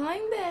 Falar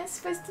em DS,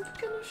 faz tempo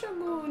que eu não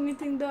jogo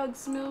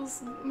Nintendogs.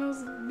 Meus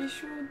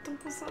bichos estão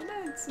com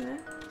saudades, né?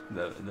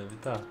 Deve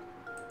estar.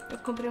 Eu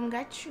comprei um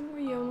gatinho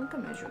e eu nunca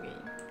mais joguei.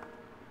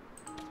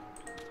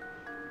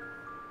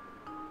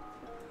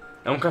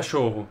 É um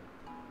cachorro.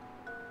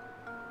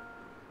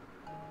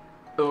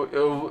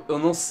 Eu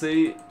não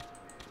sei...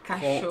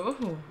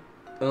 Cachorro?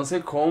 Eu não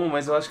sei como,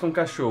 mas eu acho que é um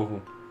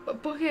cachorro.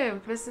 Por quê? O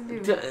que você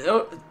viu?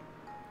 Eu...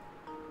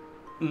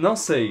 Não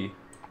sei.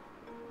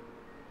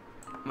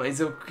 Mas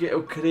eu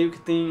creio que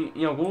tem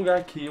em algum lugar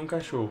aqui um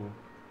cachorro.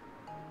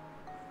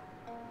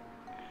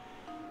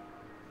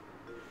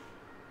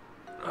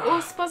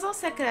 Os puzzles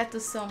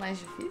secretos são mais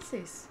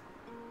difíceis?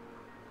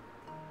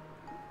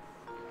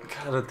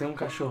 Cara, tem um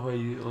cachorro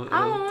aí. Eu tenho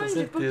Aonde?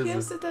 certeza. Por que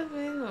você tá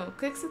vendo? O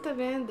que você tá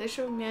vendo?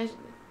 Deixa eu me...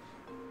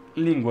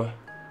 Língua.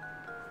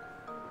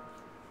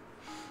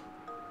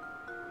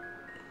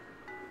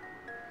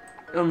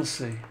 Eu não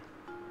sei.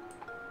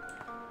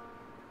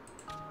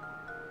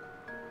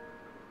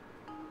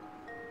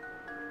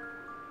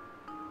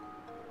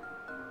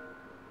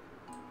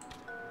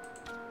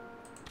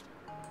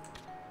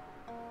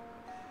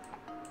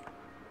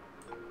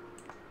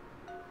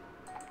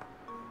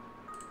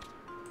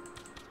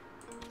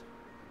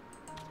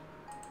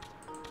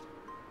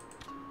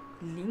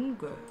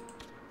 Língua?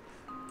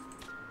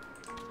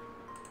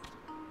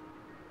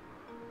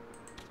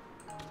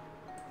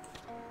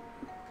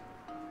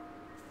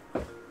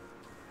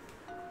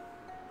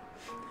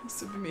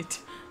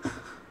 Submit.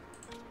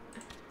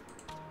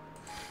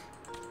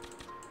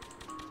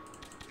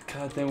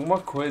 Cara, tem alguma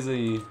coisa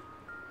aí.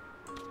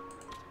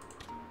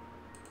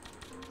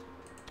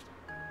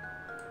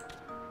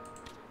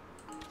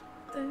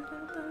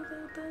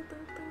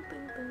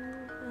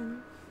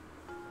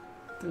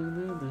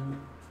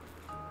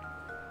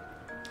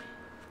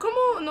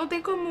 Como... Não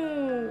tem como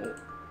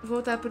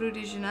voltar pro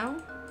original?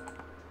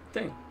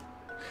 Tem.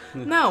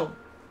 Não.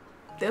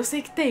 Eu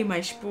sei que tem,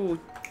 mas tipo...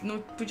 Não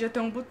podia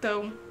ter um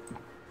botão.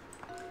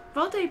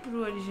 Volta aí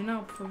pro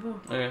original, por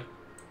favor. É.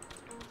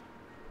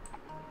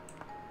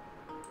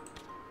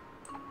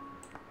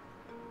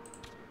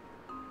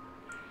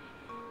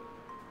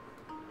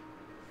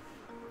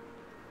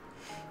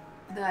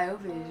 Dá, eu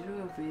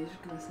vejo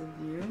que você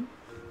viu.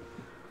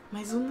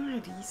 Mas o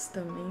nariz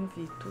também,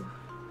 Vitor.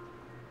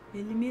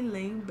 Ele me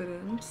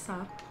lembra um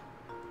sapo.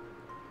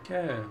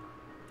 Quer?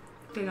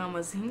 Pegar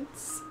umas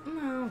hints?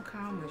 Não,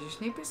 calma, a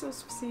gente nem pensou o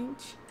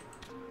suficiente.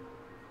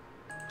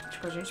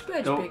 Tipo, a gente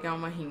pode pegar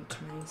uma hint,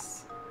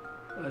 mas...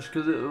 Acho que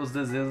os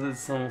desenhos eles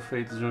são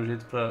feitos de um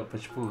jeito pra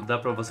tipo, dá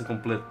pra você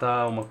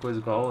completar uma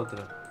coisa com a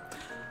outra.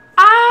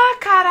 Ah,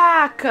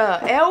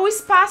 caraca! É o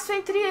espaço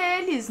entre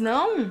eles,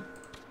 não?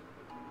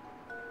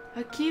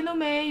 Aqui no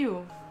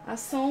meio, a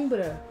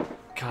sombra.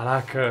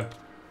 Caraca!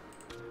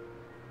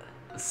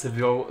 Você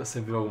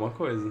viu alguma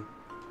coisa?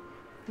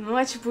 Não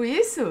é tipo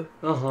isso?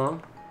 Aham.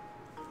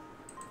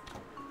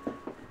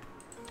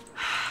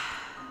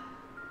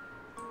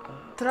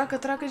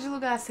 Troca de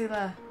lugar, sei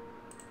lá.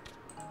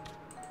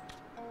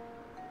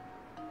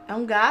 É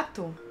um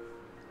gato.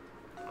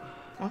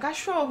 É um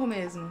cachorro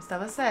mesmo,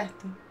 estava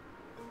certo.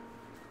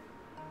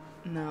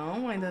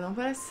 Não, ainda não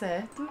parece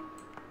certo.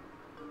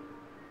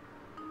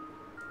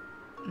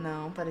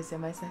 Não, parecia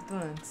mais certo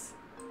antes.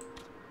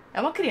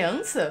 É uma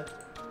criança?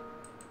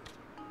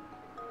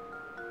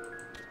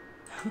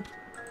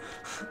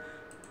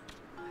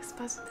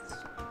 Espaço sem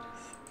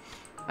sombras.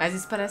 Mas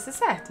isso parece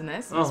certo,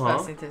 né? Se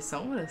espaço sem ter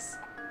sombras.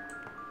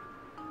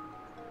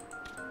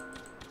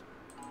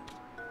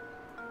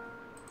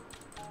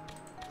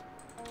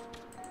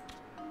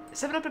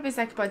 Já parou pra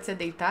pensar que pode ser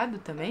deitado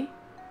também?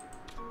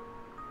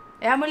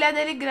 É a mulher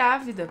dele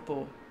grávida,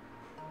 pô.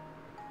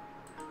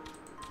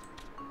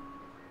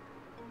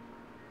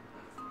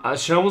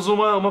 Achamos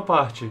uma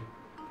parte.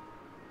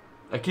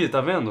 Aqui,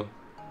 tá vendo?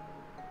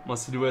 Uma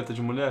silhueta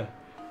de mulher.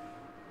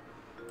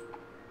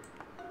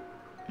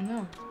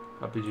 Não.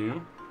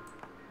 Rapidinho.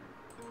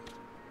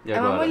 E É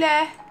agora? uma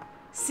mulher.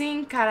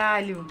 Sim,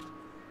 caralho.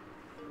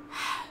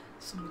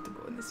 Sou muito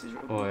boa nesse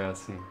jogo. Ou é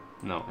assim?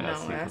 Não, é Não,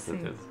 assim, é com assim.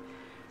 certeza.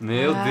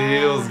 Meu Ah.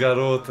 Deus,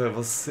 garota,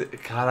 você...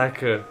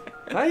 Caraca.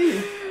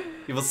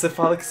 Aí. E você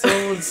fala que você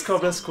não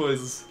descobre as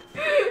coisas.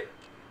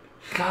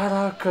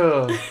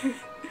 Caraca.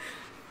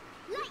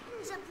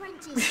 Layton's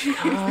apprentice.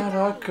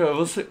 Caraca,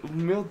 você...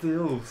 Meu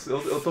Deus,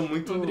 eu tô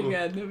muito...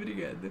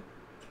 Obrigada.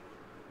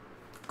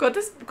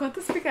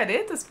 Quantas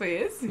picaretas foi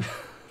esse?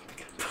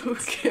 Por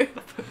quê?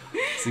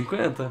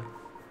 50.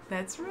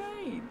 That's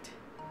right.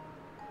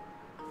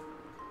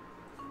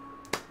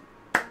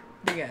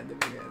 Obrigada.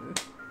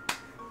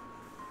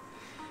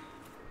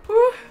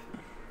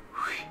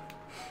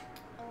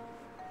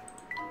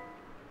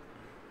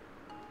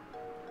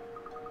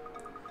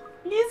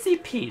 Easy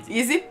peasy.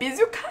 Easy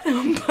peasy o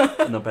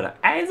caramba. Não, pera.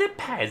 Easy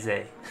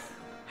peasy.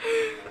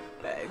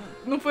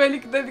 Não foi ele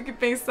que teve que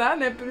pensar,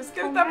 né? Por isso que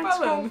ele tá Let's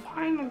go falando.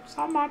 find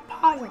some more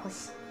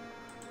puzzles.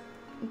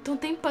 Então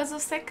tem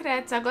puzzles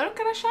secretos. Agora eu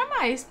quero achar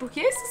mais, porque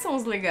esses são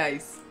os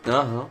legais.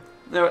 Aham.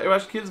 Eu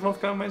acho que eles vão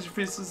ficar mais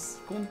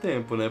difíceis com o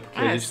tempo, né? Porque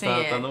a gente sim,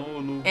 tá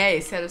no É,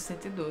 esse era o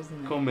 112,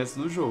 né? começo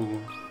do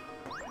jogo.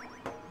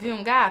 Viu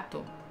um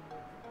gato?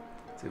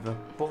 Você vê a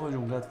porra de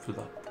um gato, filho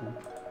da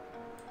puta.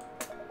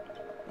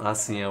 Ah,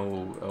 sim, é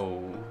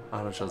o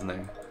Arnold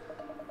Schwarzenegger.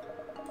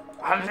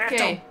 A Ok.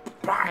 little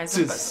Mais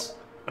um practice.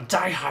 And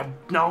I have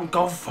no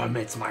go from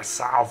it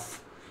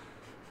myself.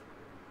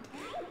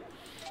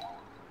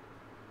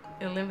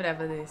 Eu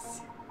lembrava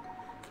desse.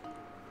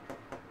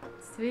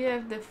 3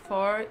 of the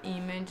 4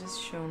 images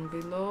shown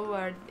below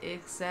are the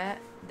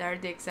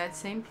exact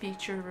same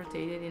picture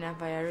rotated in a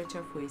variety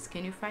of ways.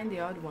 Can you find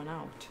the odd one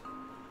out?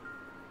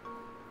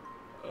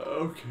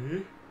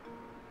 Ok.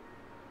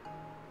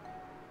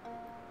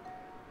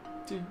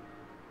 Sim.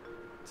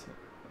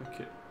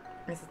 Ok.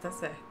 Essa tá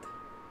certa.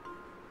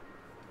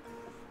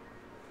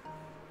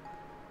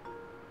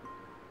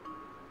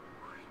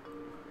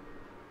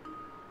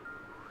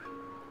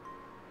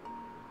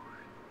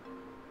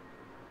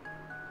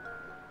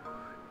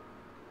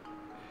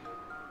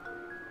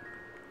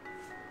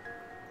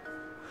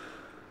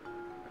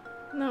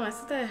 Não,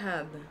 essa tá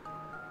errada.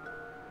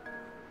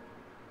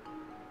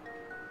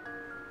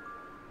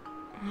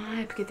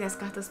 Ai, porque tem as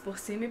cartas por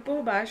cima e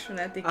por baixo,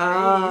 né? Tem que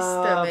ver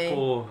isso também.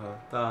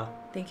 Porra, tá.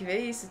 Tem que ver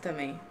isso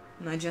também.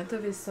 Não adianta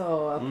ver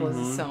só a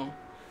posição.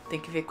 Tem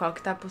que ver qual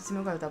que tá por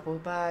cima e qual que tá por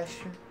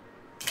baixo.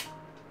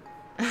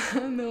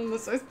 Não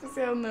sou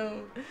especial,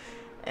 não.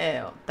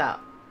 É, ó, tá.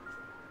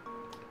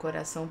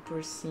 Coração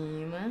por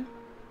cima.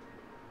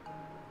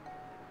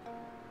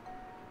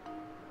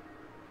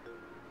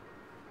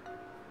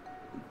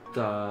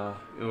 Tá,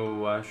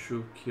 eu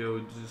acho que eu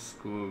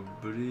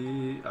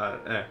descobri... Ah,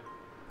 é.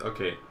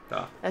 Ok,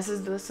 tá.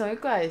 Essas duas são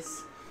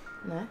iguais,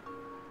 né?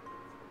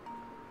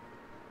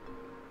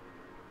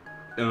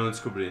 Eu não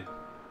descobri.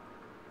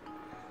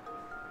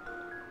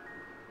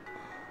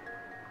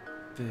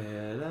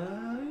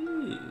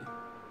 Peraí.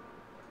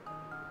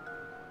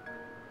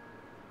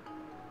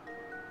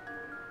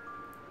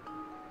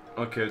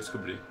 Ok, eu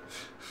descobri.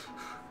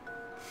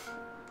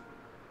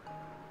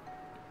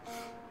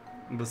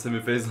 Você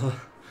me fez...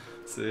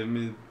 Você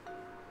me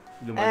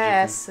deu uma dica.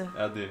 Essa.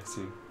 É a D,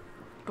 sim.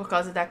 Por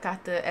causa da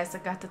carta. Essa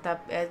carta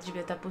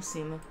devia estar por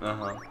cima.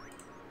 Aham.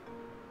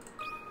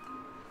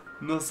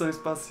 Noção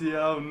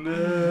espacial, não.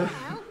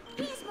 Well,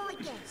 here's my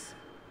guess.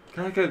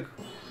 Caraca,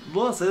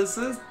 Luan,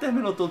 você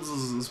terminou todos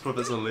os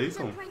Professor Layton's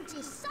Layton?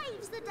 apprentice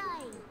saves the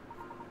day.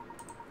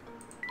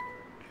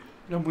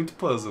 É muito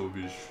puzzle,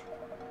 bicho.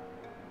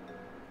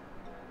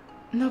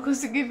 Não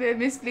consegui ver,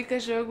 me explica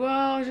jogo.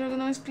 O jogo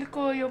não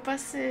explicou e eu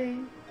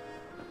passei.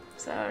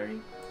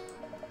 Sorry.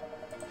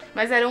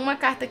 Mas era uma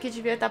carta que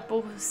devia estar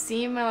por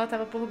cima, ela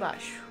tava por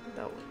baixo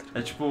da outra.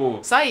 É tipo...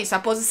 Só isso, a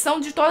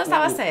posição de todas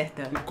estava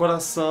certa. O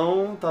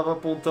coração tava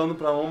apontando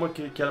pra uma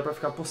que era pra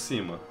ficar por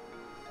cima.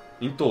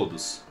 Em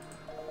todos.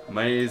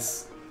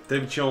 Mas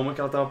tinha uma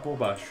que ela tava por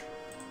baixo.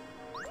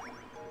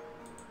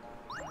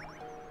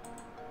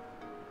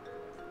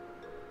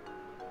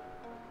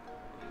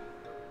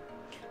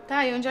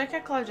 Tá, e onde é que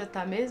a Cláudia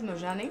tá mesmo? Eu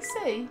já nem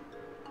sei.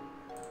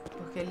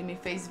 Porque ele me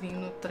fez vir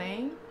no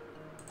trem.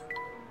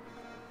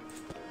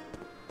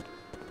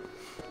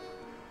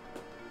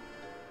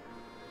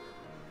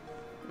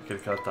 Aquele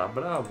cara tá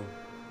bravo.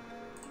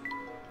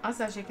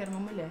 Nossa, eu achei que era uma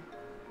mulher.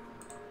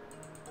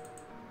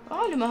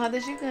 Olha, uma roda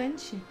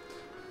gigante.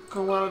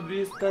 Com a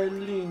vista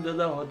linda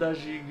da roda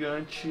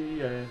gigante,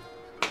 é.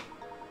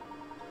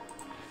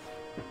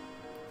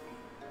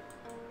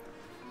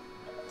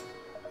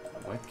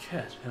 White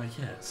cat,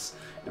 yes,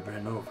 you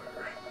ran over.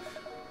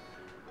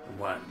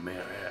 What, may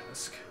I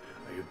ask,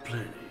 are you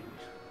planning?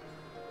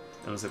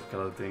 Eu não sei porque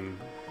ela tem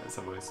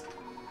essa voz.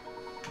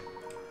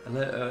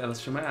 Ela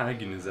se chama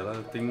Agnes,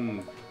 ela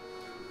tem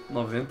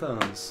 90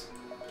 anos.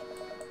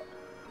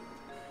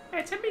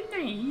 It's a bit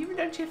naive,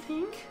 don't you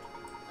think?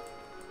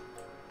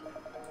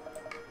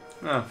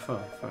 Ah,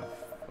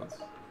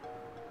 foda-se.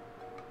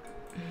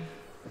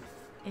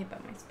 Eba,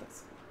 mais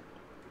fácil.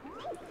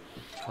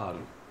 Claro.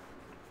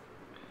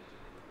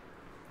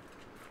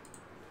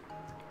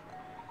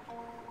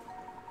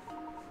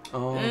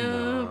 Oh,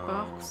 não.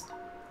 Porcos.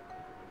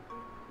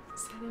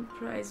 Silent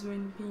prize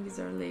when pigs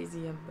are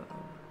lazy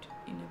about.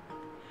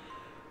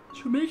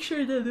 To make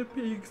sure that the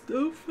pigs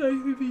don't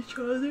fight with each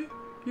other,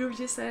 you've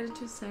decided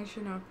to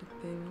sanction out the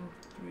pinning of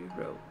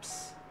 3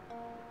 ropes.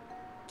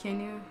 Can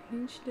you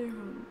hinge the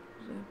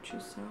ropes up to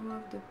some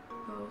of the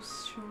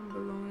posts shown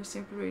below and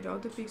separate all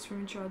the pigs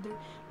from each other?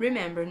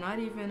 Remember, not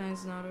even a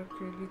snout or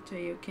curly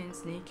tail can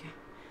sneak.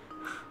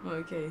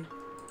 Okay.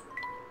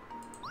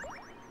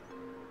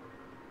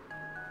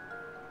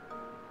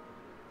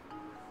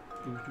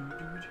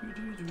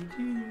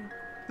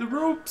 The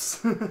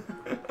ropes!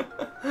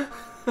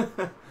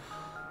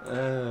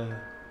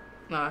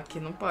 Não, aqui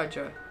não pode,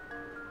 ó.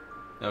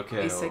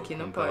 Ok, Isso aqui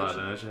não pode.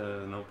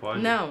 Laranja não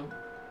pode? Não,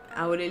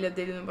 a orelha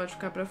dele não pode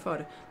ficar pra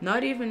fora.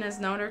 Not even a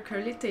snout or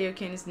curly tail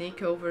can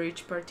sneak over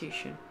each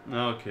partition.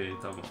 Ah, ok,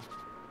 tá bom.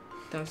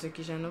 Então isso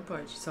aqui já não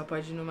pode. Só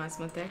pode ir no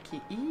máximo até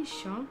aqui.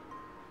 Ixi, ó.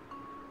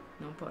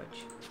 Não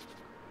pode.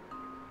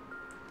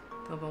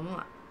 Então vamos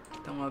lá.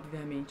 Então,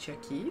 obviamente,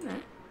 aqui, né?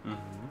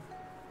 Uhum.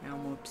 É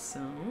uma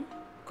opção.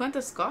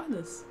 Quantas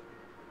cordas?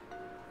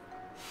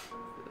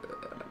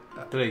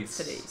 3.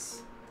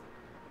 3.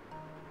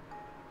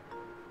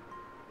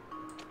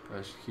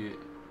 Acho que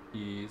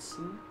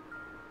isso.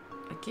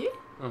 Aqui?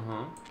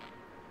 Aham.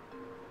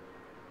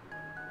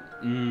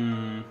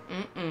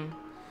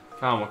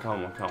 Calma.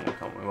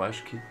 Eu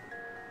acho que...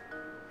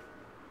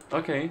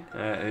 Ok,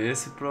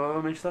 esse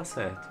provavelmente tá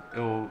certo.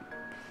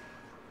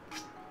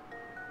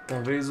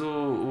 Talvez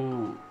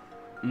o...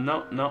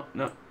 Não.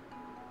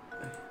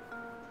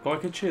 Como é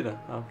que tira?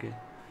 Ah, ok.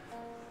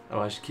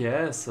 Eu acho que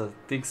essa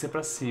tem que ser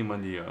pra cima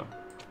ali, ó.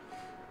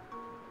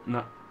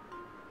 Não.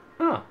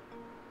 Ah,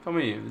 calma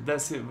aí.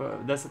 Desce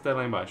até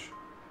lá embaixo.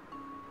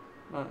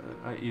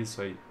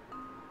 Isso aí.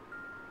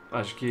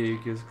 Acho que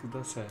isso que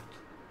dá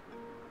certo.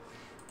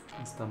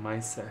 Isso tá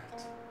mais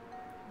certo.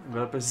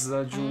 Agora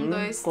precisa de 1,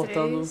 2,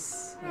 cortando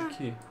 3.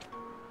 aqui.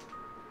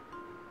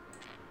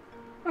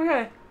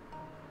 Ok.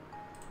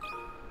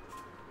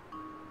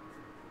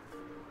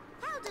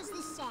 How does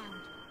this sound?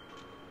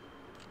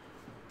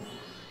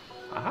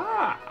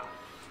 Ah!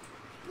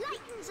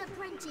 Layton's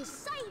apprentice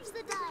saves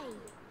the day.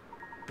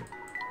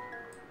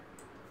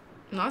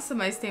 Nossa,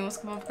 mas tem uns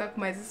que vão ficar com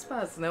mais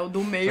espaço, né? O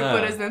do meio, É.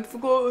 por exemplo,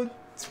 ficou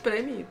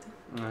espremido.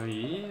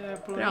 Aí é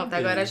problema Pronto,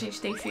 dele. agora a gente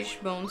tem fish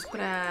bones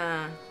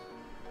pra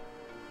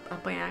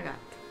apanhar a gata.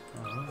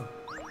 Ah,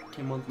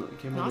 quem mandou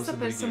Nossa, esse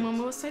parece uma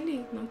briguete? moça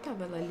ali. Não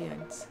tava ela ali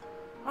antes.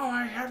 Oh,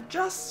 I have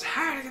just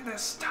had it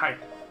this time.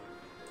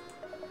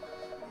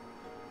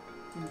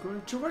 I'm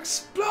going to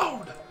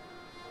explode.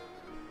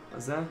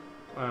 Mas é?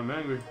 I'm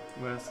angry,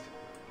 West.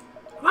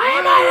 Why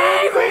am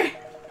I angry?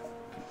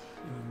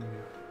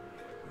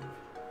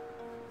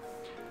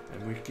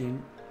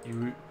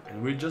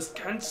 And we just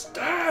can't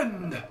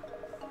stand!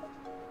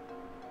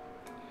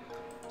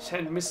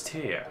 Send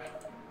Mystere.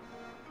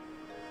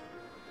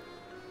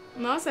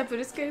 Nossa, é por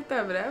isso que ele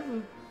tá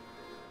bravo?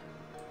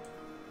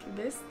 Que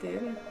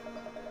besteira.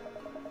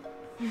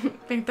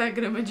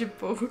 Pentagrama de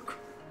porco.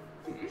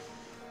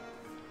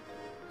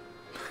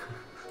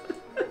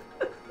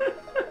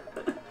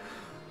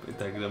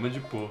 Pentagrama de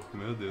porco,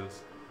 meu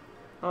Deus.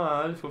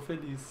 Ah, ele ficou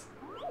feliz.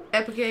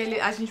 É porque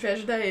a gente vai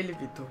ajudar ele,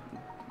 Vitor.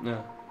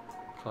 É,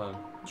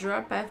 claro. Draw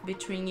a path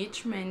between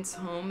each man's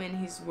home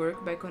and his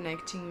work by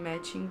connecting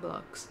matching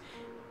blocks.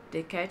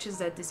 The catch is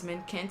that these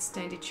men can't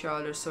stand each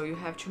other, so you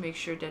have to make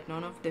sure that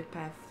none of the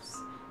paths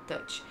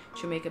touch.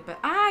 To make a path...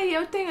 Ah,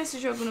 eu tenho esse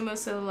jogo no meu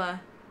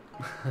celular.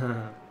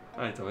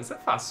 Ah, então vai ser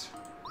fácil.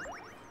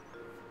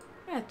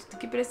 É, tudo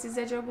que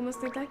precisa é de algumas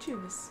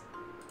tentativas.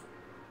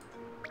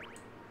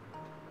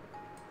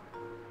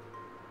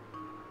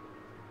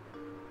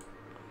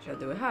 Já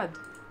deu errado.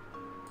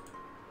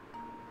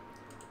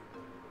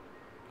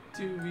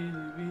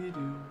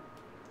 Dubidubidu.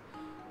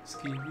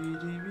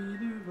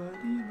 Skibidibidu,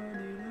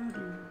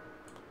 badibadidu.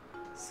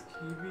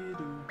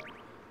 Skibidu,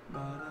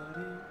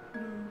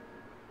 badadidu.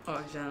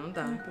 Ó, já não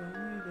dá.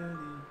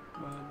 Badidadi,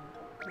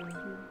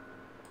 badadu.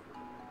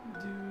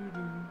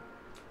 Dudu.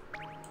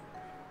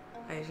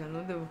 Aí já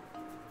não deu.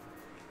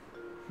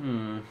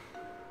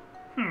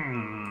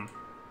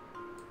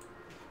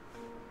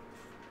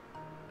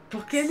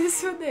 Por que eles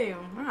se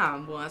odeiam? Ah,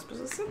 bom, as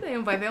pessoas se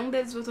odeiam. Vai ver um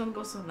deles votando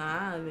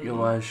Bolsonaro. E...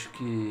 Eu acho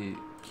que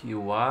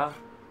o ar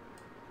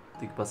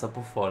tem que passar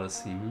por fora,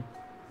 assim.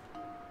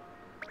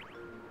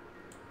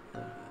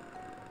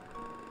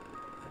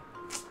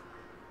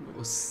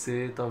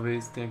 Você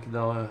talvez tenha que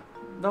dar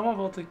uma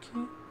volta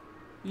aqui.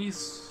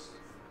 Isso.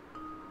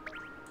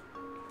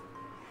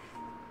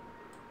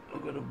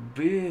 Agora o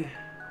B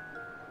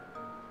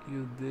e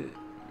o D.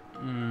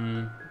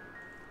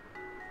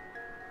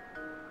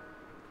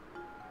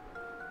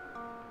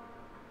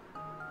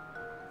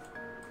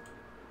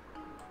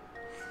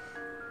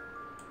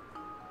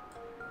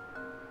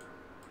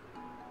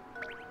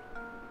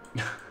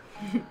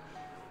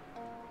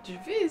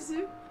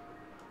 difícil.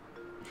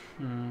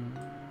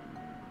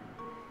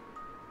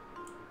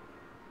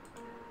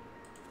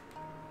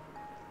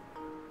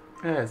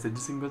 É,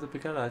 150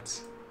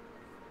 picaretes.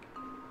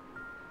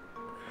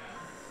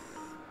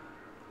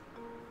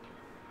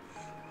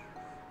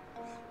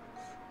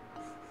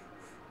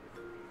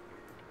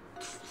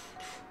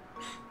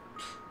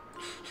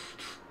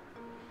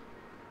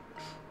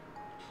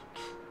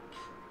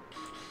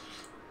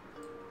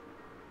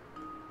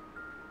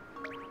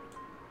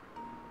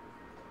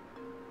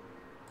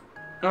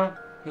 Ah,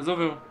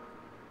 resolveu.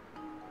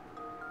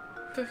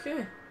 Por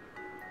quê?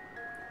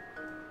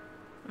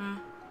 Ah,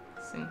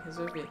 sim,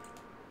 resolvi.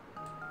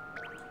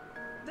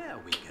 There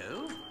we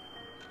go.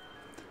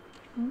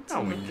 É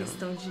uma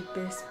questão de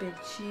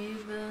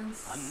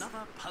perspectivas.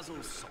 Another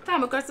puzzle solved. Tá,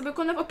 mas eu quero saber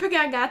quando eu vou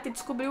pegar a gata e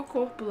descobrir o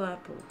corpo lá,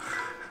 pô.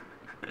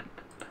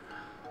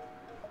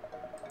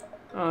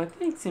 Oh,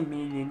 thanks a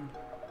million.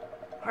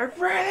 I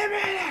really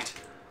mean it!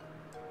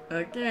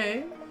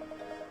 Ok.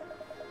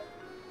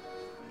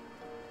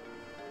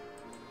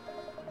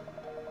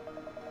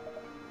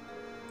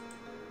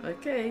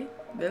 Ok,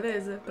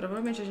 beleza.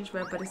 Provavelmente a gente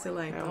vai aparecer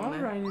lá então, né?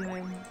 Alright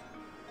then.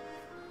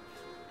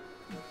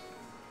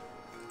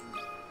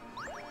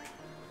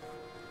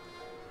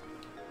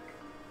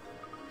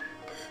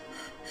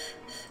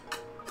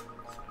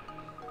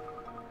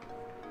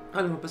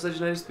 Olha, uma passagem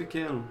de nariz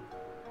pequeno.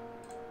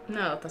 Não,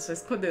 ela tá só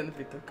escondendo,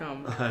 Victor,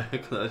 calma. Ai,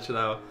 quando ela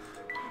tirar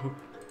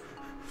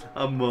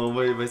a mão,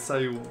 vai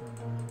sair o...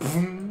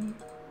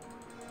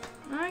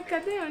 Ai,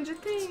 cadê? Onde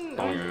tem?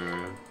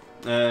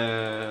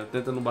 É,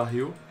 tenta no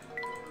barril.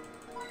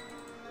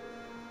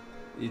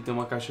 E tem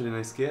uma caixa ali na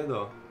esquerda,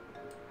 ó.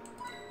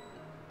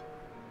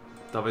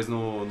 Talvez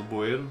no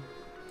bueiro.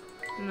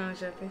 Não,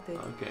 já apertei.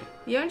 Ok.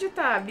 E onde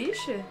tá a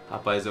bicha?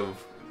 Rapaz, eu...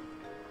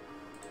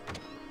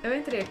 Eu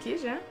entrei aqui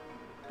já?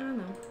 Ah,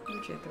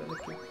 não tinha entrado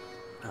aqui.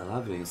 Ah, lá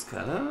vem os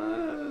caras.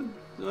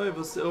 Oi,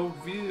 você... Eu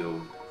vi...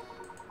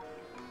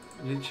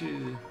 A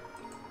gente...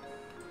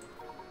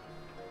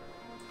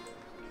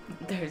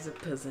 There's a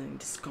puzzle in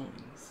these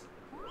coins.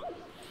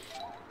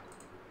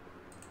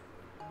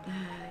 Ai,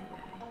 ai.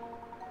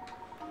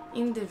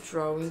 In the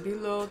drawing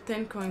below,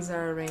 10 coins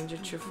are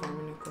arranged to form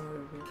an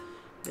equilibrium.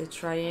 The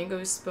triangle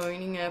is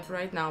pointing up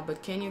right now,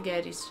 but can you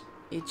get it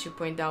to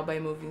point down by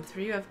moving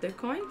 3 of the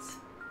coins?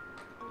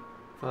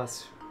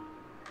 Fácil.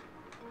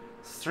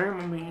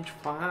 Extremamente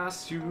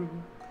fácil.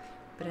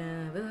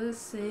 Pra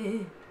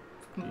você.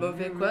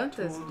 Mover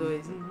quantas?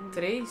 2?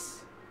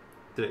 3?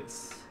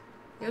 3.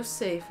 Eu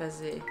sei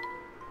fazer.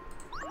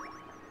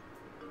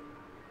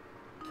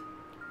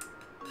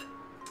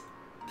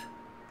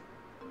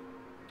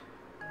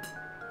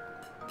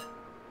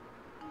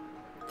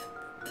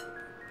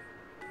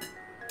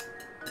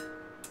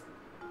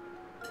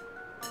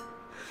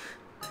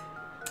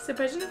 Você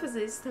pode não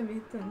fazer isso também,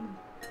 então.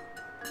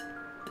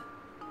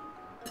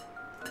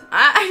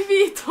 Ai,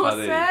 Vitor,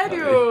 Parei,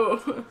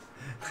 sério?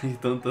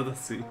 Então tudo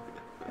assim.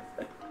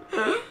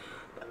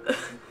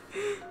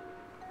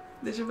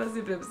 Deixa eu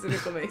fazer pra você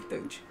ver como é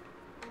irritante.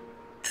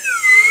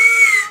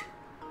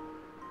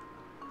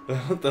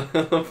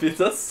 Eu fiz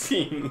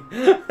assim.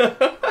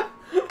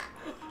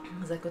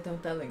 Mas é que eu tenho um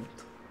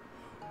talento.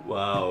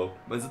 Uau.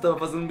 Mas eu tava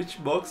fazendo um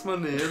beatbox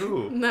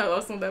maneiro. Não,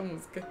 ao som da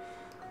música.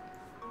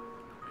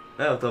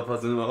 É, eu tava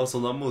fazendo o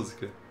som da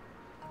música.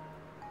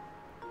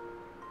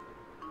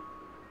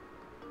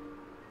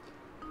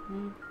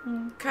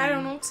 Cara,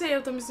 eu não sei,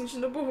 eu tô me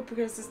sentindo burra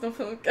porque vocês estão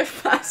falando que é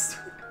fácil.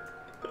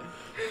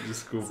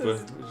 Desculpa,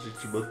 Seus- a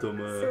gente botou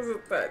uma... Seus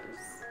otários.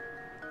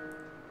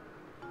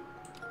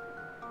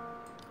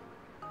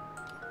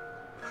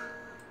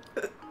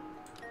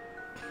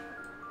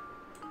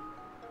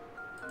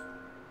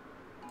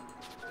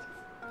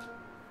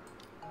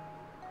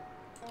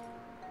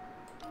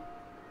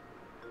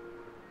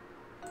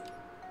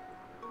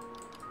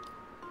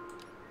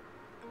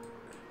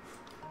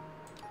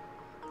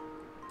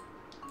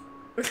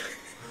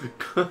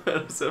 Qual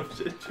era o seu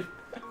objetivo?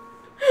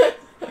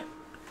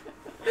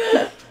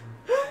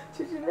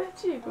 Te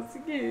diverti,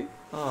 consegui.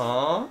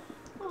 Ah,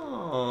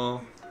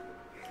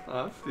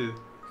 filho,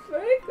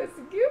 Foi,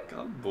 conseguiu?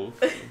 acabou.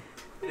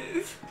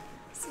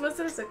 Se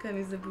mostrar essa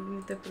camisa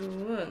bonita pro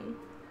ano.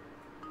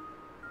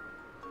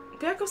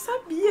 Pior que eu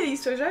sabia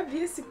isso, eu já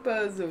vi esse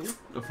puzzle.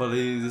 Eu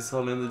falei isso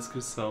só lendo a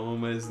descrição,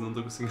 mas não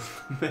tô conseguindo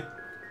ler.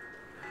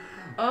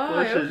 Ó,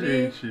 Poxa, eu vi.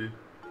 gente.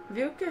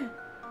 Viu o quê?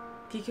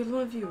 O que que ele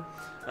não viu?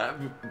 Ah,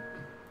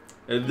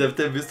 ele deve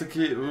ter visto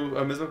que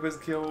a mesma coisa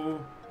que eu...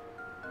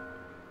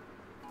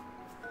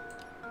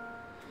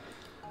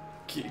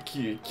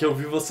 Que eu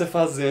vi você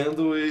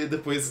fazendo e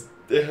depois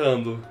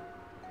errando.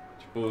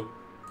 Tipo...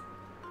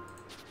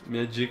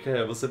 Minha dica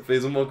é, você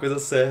fez uma coisa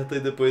certa e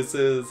depois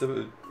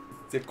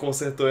você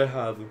consertou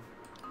errado.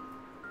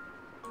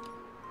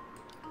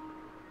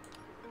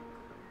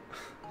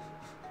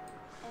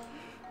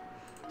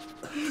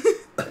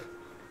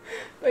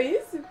 Foi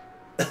isso?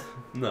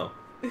 Não.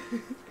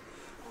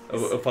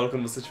 Eu falo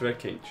quando você estiver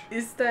quente.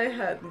 Isso tá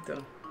errado,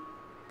 então.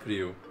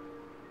 Frio.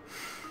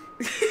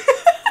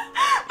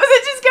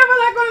 Você disse que ia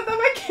falar quando não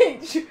tava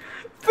quente.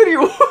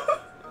 Frio.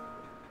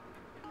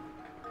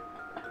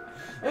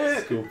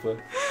 Desculpa.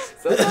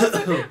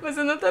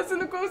 Você não tá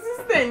sendo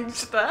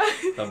consistente, tá?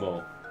 Tá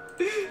bom.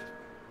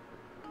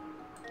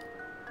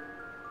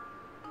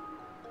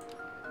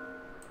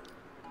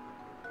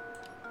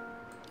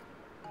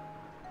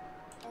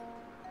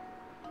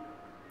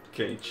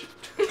 Quente.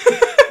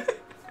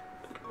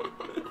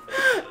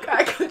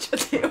 Caraca, eu te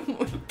odeio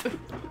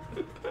muito.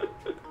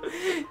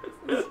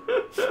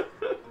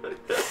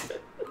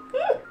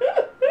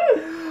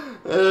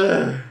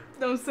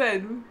 Não,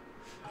 sério.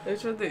 Eu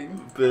te odeio.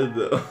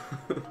 Perdão.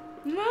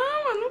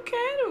 Não, eu não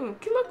quero.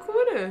 Que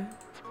loucura.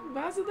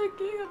 Vaza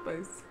daqui,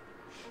 rapaz.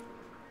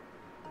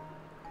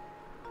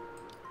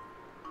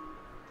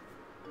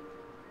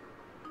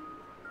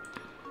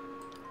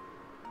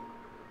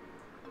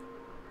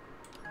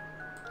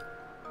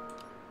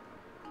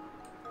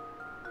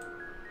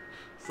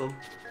 São...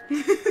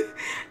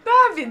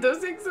 Tá, vida, eu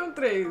sei que são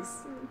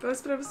 3.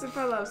 Peço pra você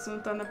falar, você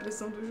não tá na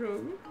pressão do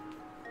jogo.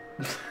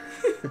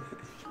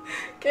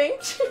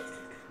 Quente?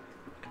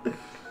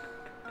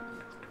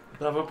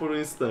 Tava por um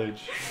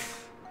instante.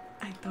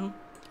 Ah, então.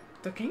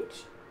 Tô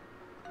quente?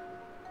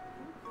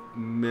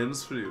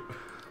 Menos frio.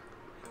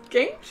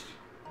 Quente?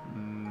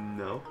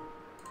 Não.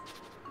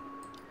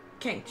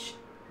 Quente.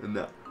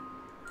 Não.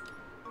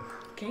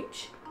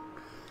 Quente?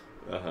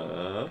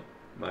 Aham.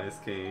 Mais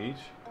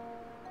quente.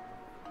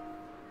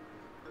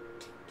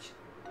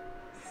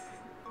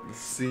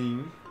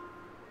 Sim.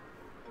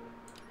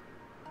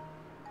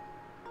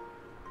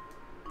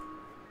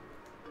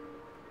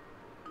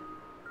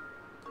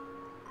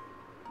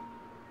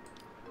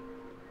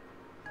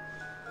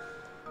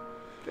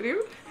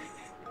 Frio?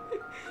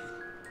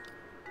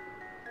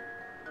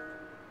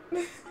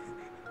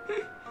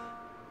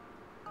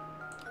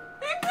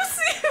 É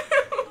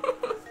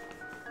impossível!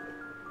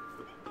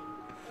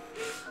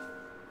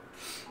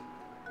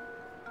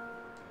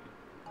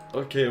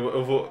 Ok,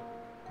 eu vou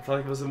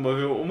falar que você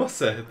moveu uma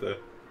certa.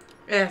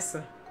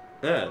 Essa.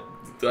 É,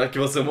 a que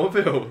você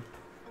moveu.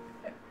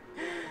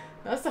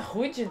 Nossa,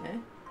 rude, né?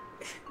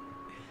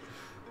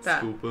 Tá.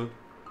 Desculpa.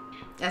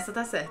 Essa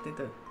tá certa,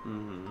 então.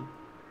 Uhum.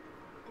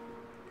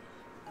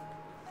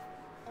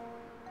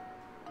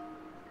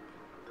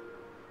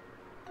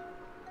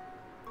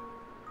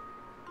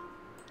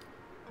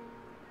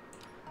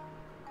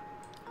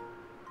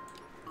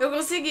 Eu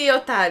consegui,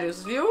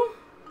 otários, viu?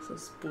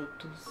 Seus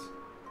putos.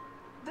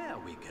 There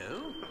we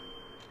go.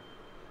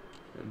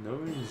 And no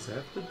one's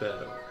after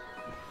battle.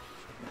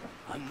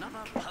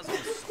 Another puzzle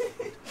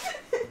solved.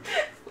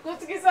 Eu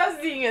consegui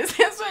sozinha,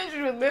 sem a sua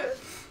ajuda.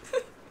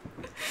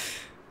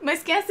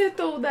 Mas quem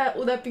acertou o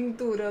da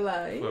pintura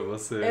lá, hein? Foi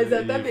você.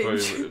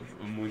 Exatamente. E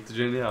foi muito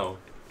genial.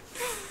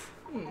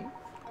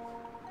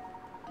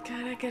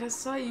 Caraca, era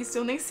só isso.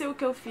 Eu nem sei o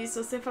que eu fiz.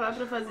 Se você falar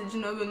pra fazer de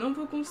novo, eu não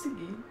vou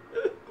conseguir.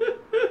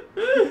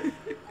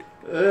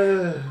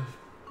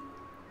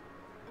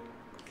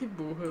 Que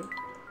burra.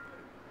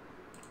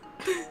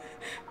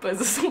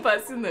 Puzzles são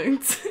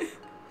fascinantes.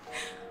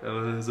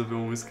 Ela resolveu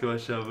uns que eu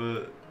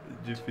achava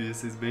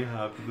difíceis bem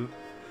rápido.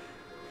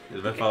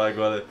 Ele vai falar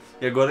agora.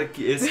 E agora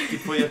que esse que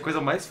foi a coisa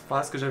mais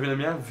fácil que eu já vi na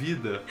minha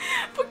vida.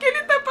 Porque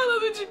ele tá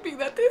falando de mim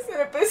na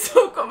terceira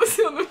pessoa como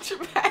se eu não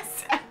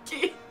tivesse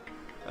aqui.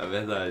 É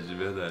verdade,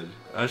 verdade.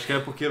 Acho que é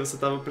porque você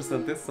tava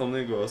prestando atenção no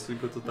negócio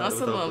enquanto eu tava.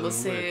 Nossa, eu tava Luan,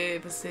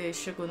 fazendo você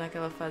chegou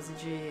naquela fase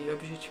de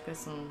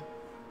objetificação.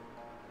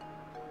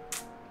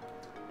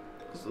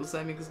 Os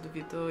amigos do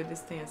Vitor, eles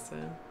têm essa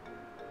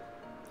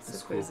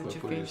Desculpa coisa de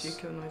por fingir isso.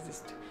 que eu não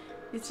existo.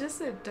 It's just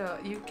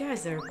that you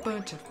guys are a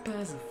bunch of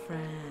puzzle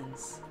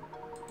friends.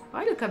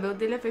 Olha, o cabelo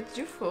dele é feito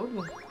de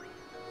fogo.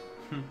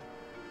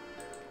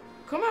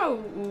 Como é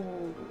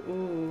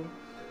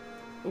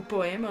o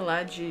poema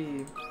lá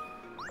de...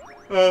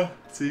 Ah,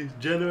 sim.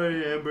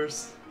 January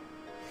Embers.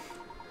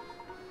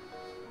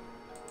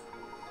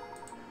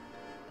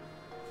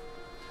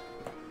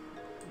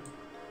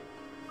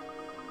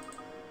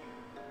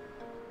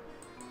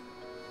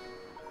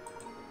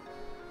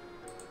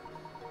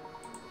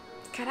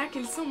 Caraca,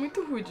 eles são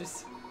muito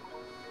rudes.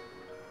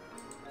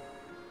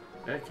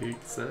 É, que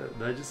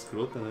cidade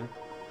escrota, né?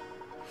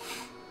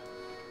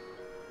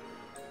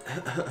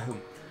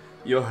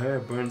 Your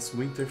hair burns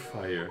winter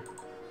fire.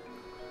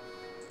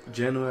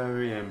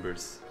 January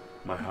embers.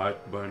 My heart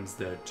burns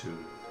there too.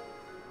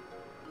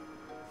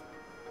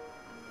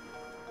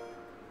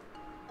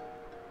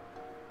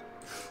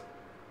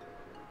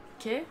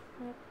 Quê?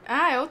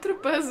 Ah, é outro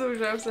puzzle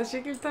já. Eu só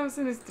achei que ele tava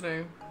sendo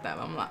estranho. Tá,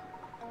 vamos lá.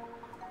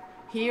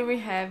 Here we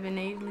have an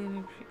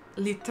 8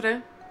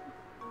 liter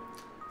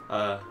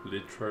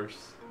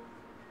Liters.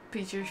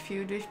 pitcher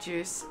filled with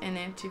juice, an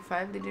empty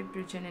 5 liter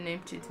pitcher and an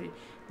empty 3.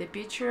 The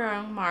pitcher are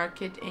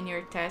unmarked and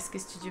your task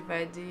is to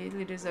divide the 8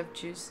 liters of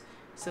juice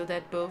so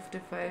that both the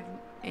 5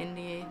 and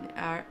the 8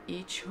 are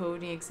each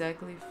holding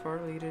exactly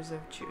 4 liters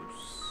of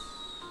juice.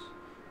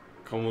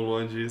 Como o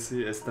Luan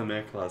disse, esse também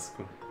é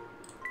clássico.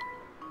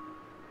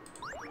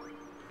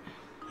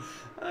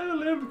 Ah, eu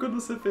lembro quando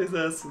você fez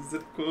essa. Você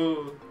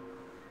ficou...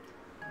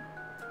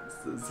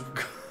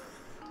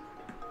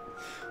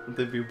 um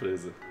tempinho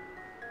presa.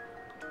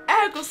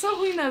 É, que eu sou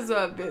ruim nas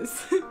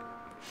obras.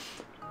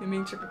 Eu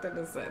menti pra tá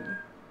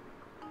cansada.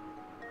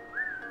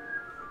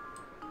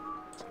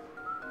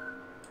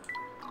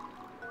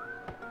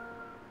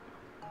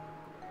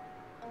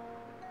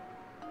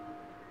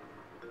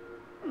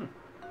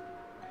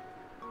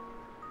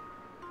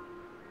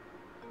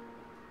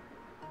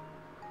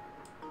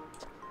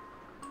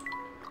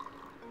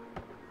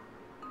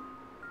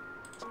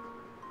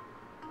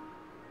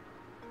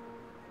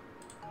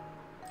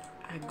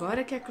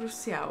 Agora que é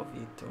crucial,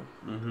 Vitor.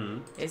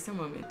 Uhum. Esse é o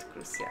momento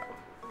crucial.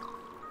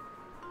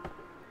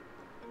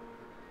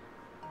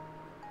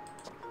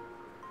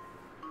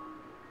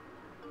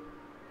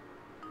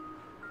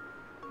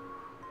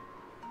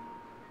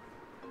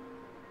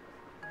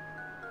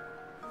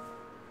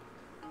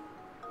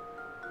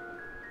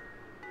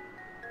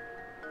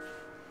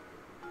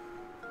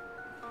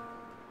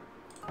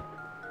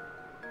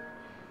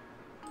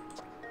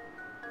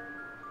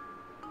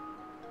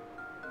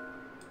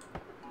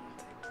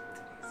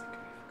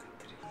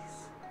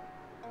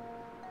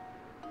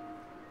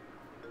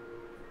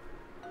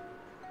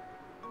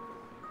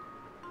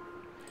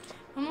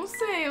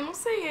 Eu não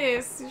sei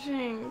esse,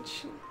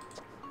 gente.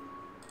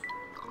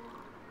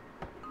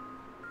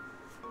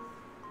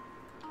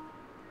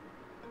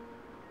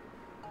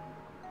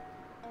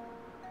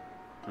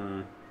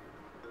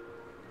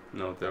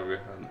 Não, tem algo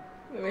errado.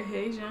 Eu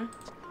errei já.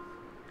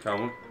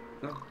 Calma.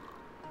 Não.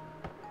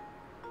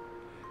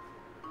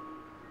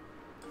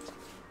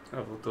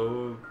 Ah,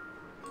 voltou.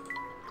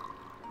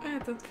 É,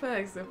 tanto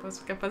faz. Eu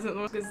posso ficar fazendo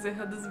umas coisas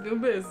erradas 1000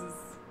 vezes.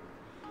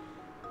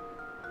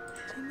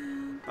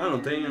 Ah, não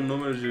tem o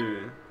número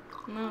de...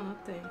 Não, não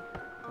tem.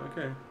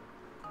 Ok.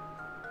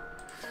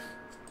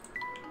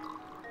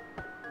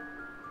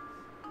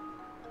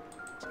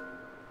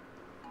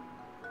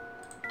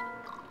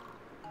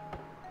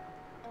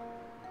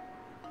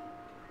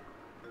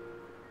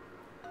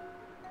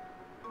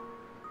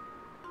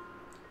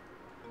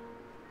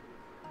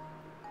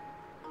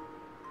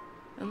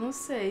 Eu não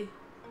sei.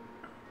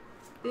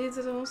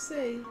 Vitor, eu não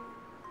sei.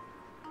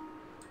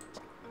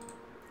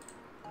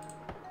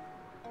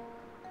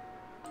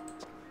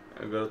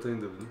 Agora eu tô em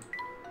dúvida.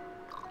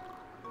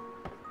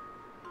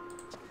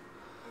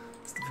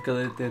 Se tu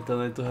fica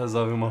tentando, aí tu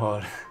resolve uma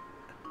hora.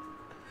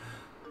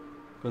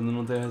 Quando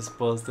não tem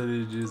resposta,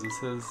 ele diz: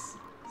 Você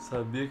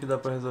sabia que dá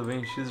pra resolver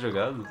em X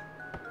jogadas?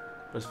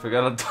 Pra se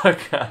pegar na tua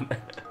cara.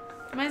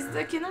 Mas isso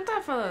daqui não tá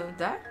falando,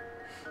 tá?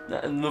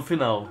 No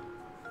final.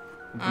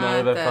 No final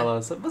ele vai falar: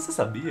 Você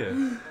sabia?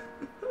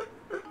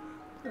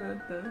 Ah,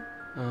 tá.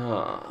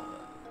 Ah,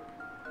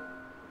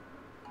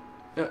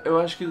 eu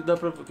acho que dá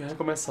pra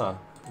recomeçar.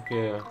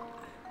 Porque.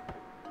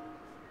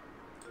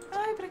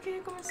 Ai, pra que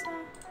recomeçar?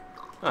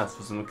 Ah,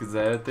 se você não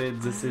quiser ter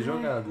 16 Ai.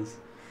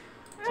 jogadas.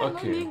 Eu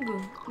Ok. não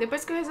ligo.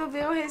 Depois que eu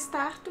resolver, eu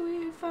restarto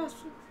e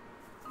faço.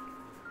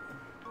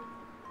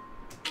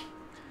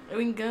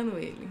 Eu engano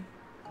ele.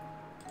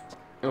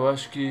 Eu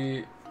acho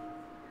que.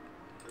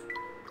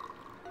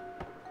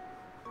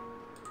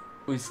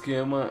 O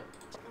esquema.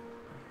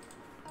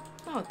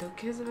 Não, eu tenho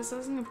que resolver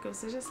sozinho, porque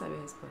você já sabe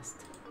a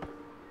resposta.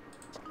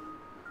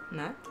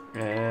 Né?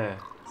 É,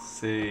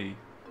 sei.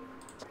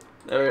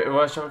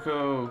 Eu achava que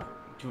eu.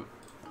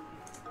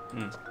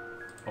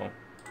 Bom.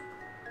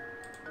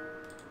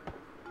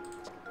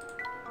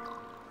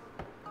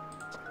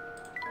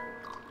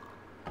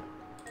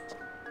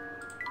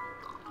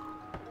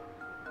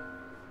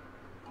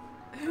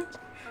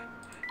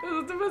 Eu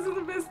não tô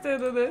fazendo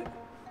besteira, né?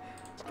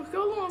 Porque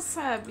o Luan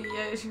sabe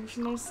e a gente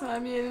não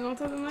sabe e ele não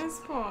tá dando a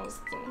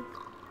resposta.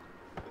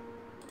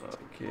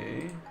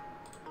 Ok.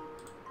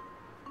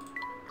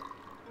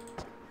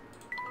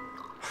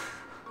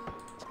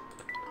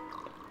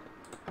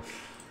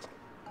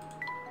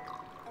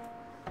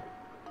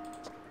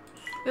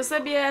 Eu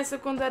sabia essa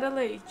quando era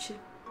leite.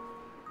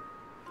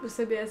 Eu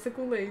sabia essa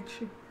com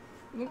leite.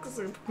 Nunca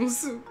soube com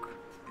suco.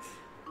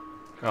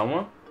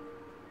 Calma.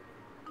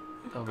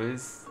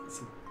 Talvez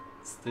você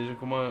esteja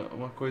com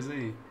uma coisa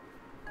aí.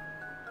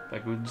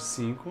 Pega o de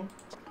 5.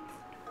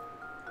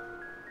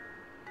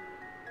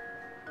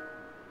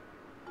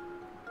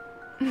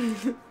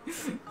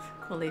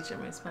 Com leite é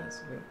mais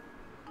fácil, viu?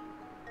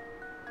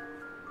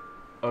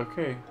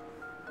 Ok.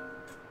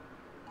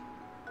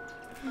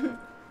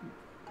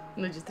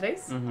 No de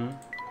 3? Uhum.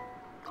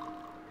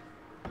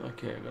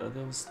 Ok, agora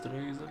temos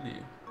 3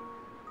 ali.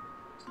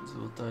 Vamos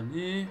voltar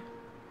ali.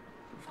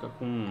 Vou ficar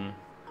com 1.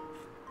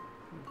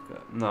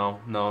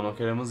 Não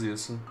queremos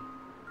isso.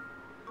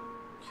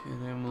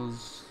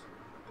 Queremos...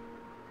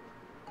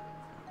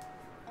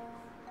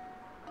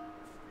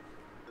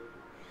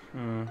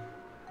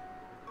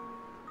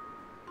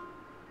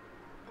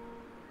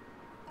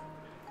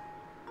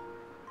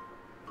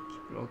 Deixa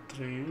eu pegar o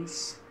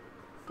 3.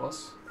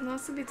 Posso?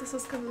 Nossa, Vitor,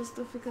 seus cabelos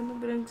estão ficando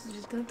brancos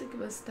de tanto que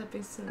você tá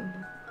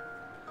pensando.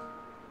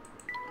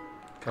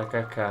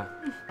 KKK.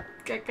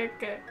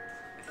 KKK.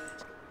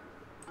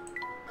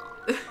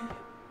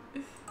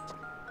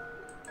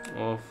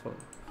 Ofa.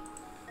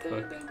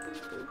 Vem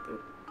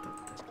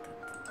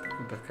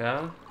pra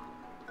cá.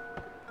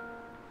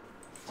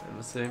 Aí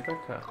você vem pra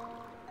cá.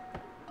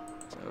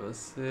 Aí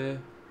você...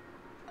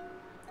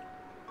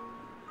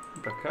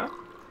 Vem pra cá?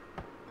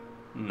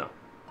 Não.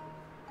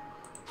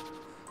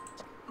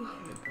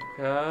 Vem pra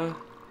cá.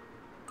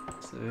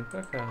 Você vem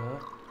pra cá.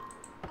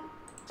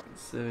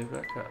 Você vem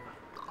pra cá.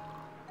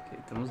 Ok,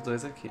 temos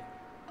 2 aqui.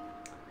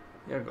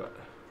 E agora?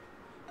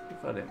 O que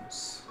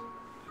faremos?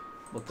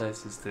 Botar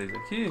esses 3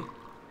 aqui?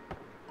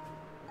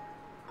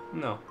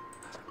 Não.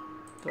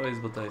 Talvez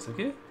botar isso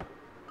aqui?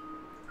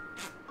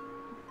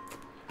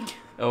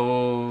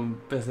 Eu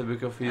percebi o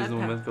que eu fiz no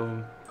momento que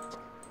eu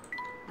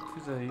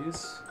fizer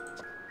isso.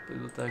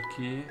 Depois botar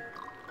aqui.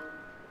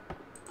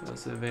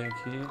 Você vem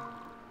aqui.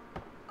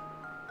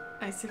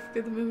 Aí você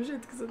fica do mesmo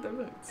jeito que você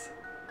tava antes.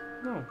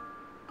 Não.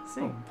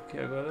 Sim. Não, porque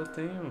agora eu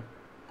tenho...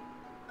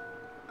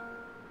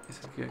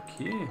 Isso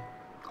aqui.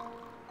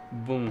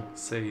 Bum,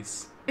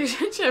 6. Eu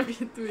já tinha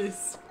visto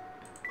isso.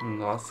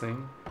 Nossa,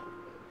 hein?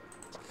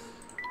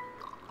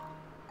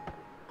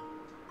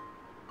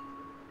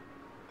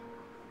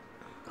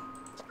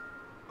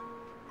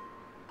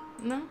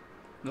 Não?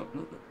 Não.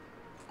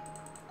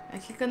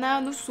 Aqui fica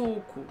no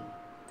suco.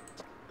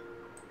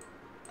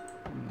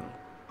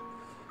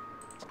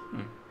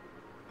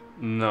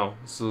 Não,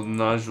 isso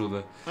não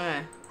ajuda.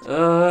 É.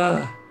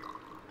 Ah!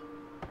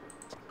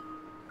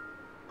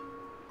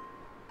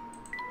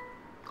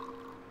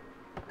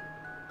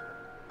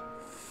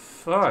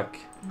 Fuck.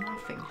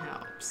 Nothing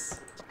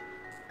helps.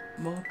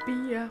 More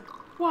beer.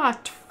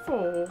 What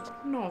for?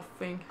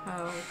 Nothing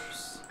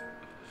helps.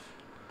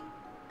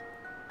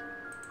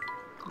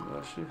 Eu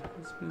acho...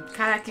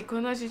 Caraca, e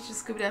quando a gente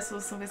descobrir a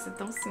solução vai ser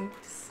tão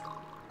simples.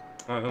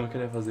 Ah, eu não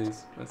queria fazer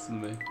isso, mas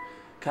tudo bem.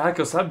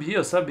 Caraca, eu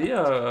sabia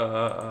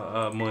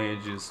a manha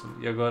disso.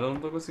 E agora eu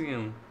não tô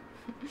conseguindo.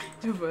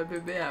 Eu vou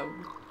beber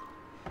algo.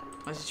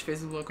 A gente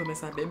fez o Luan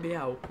começar a beber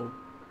álcool.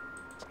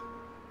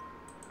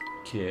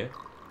 Que?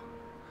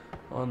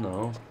 Oh,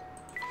 não.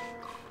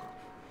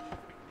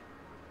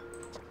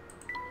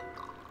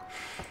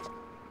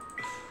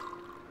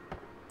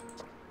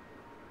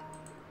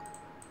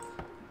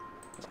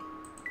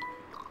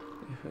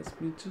 It hurts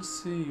me to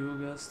see you,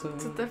 Gastão.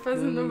 Tu tá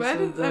fazendo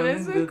várias a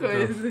mesma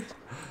coisa.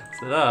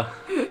 Será?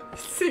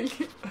 Sim.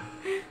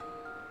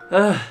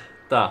 Ah,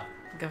 tá.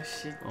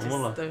 Gosh, it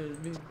Vamos lá. disturbs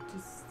me to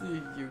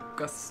see you,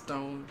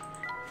 Gastão.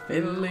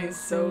 Feeling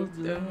so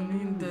down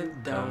in the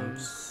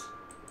dumps.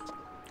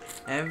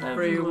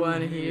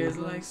 Everyone here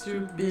likes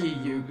to be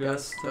you,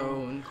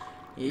 Gastão.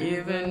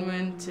 Even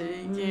when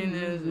taking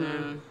a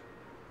run.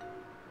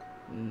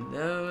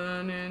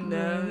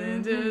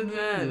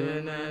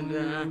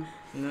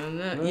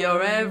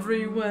 You're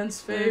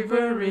everyone's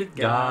favorite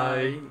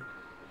guy.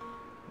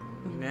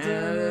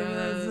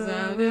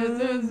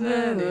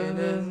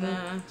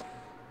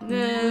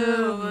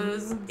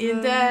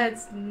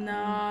 That's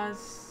not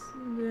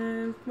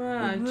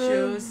much.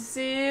 You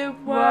see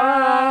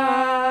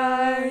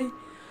why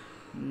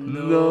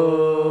no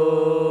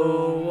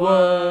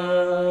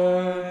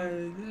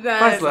one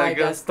Faz like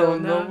Gastão,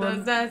 no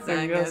one that's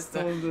like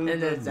Gastão,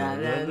 and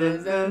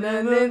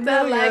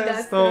that's like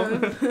Gastão.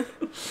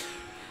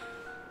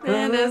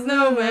 And there's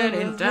no one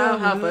in town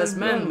half as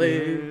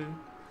manly.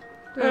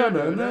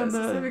 Você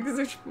sabe que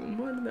são tipo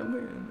 1h da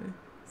manhã, né?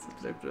 Você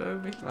vai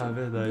provavelmente. Ah,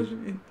 verdade.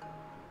 Dormindo.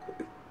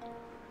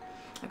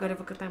 Agora eu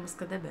vou cantar a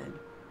música da Belle.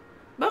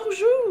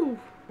 Bonjour!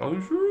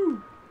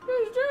 Bonjour!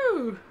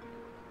 Bonjour!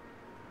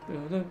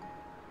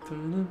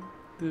 Calma.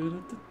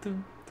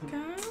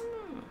 Calma.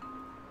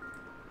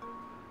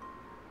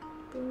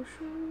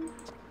 Bonjour.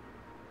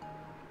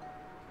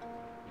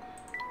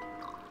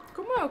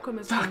 Como é o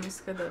começo da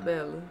música da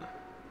Bella?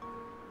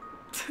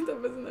 Você tá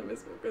fazendo a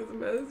mesma coisa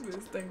várias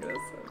vezes, tá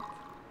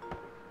engraçado.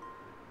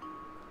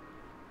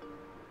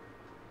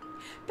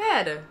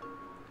 Pera!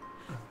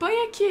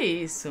 Põe aqui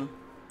isso.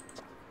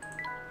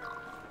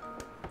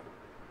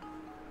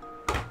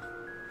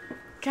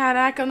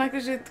 Caraca, eu não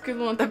acredito que o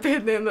Luan tá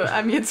perdendo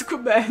a minha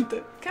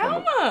descoberta.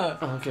 Calma!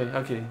 Ah,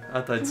 ok.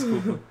 Ah, tá,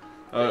 desculpa.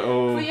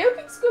 Fui eu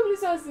que descobri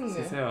sozinha.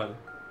 Sim, senhora.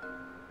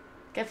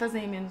 Quer fazer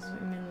em menos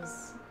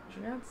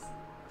jogados?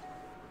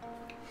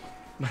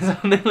 Mas eu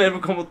nem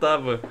lembro como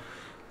tava.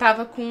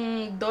 Tava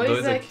com 2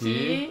 Dois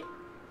aqui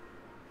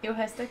e o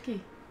resto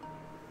aqui.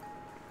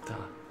 Tá.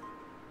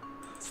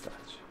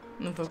 Start.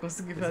 Não vou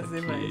conseguir Esse fazer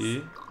aqui.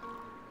 mais.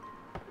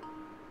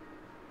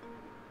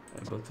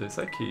 Aí botou esse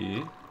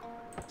aqui.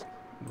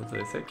 Botou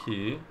esse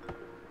aqui.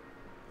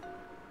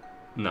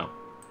 Não.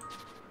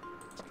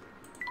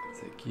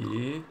 Esse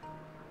aqui.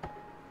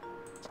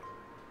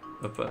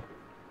 Opa.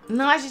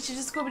 Não, a gente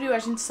descobriu, a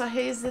gente só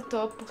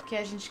resetou porque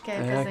a gente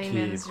quer É fazer em aqui,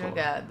 menos pô.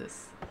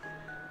 jogadas.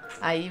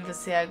 Aí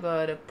você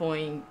agora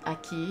põe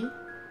aqui,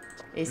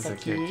 esse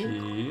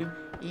aqui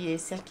e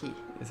esse aqui.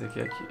 Esse aqui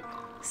é aqui.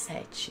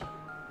 7.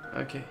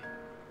 Ok.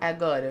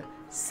 Agora,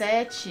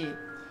 7.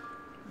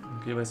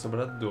 Aqui vai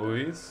sobrar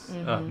 2.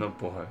 Uhum. Ah, não,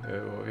 porra.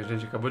 A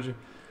gente acabou de...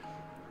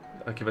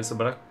 Aqui vai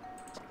sobrar...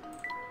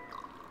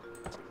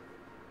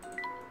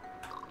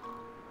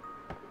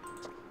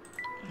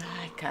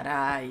 Ai,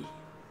 carai.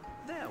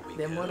 There we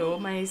Demorou, go.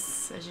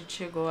 mas a gente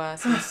chegou à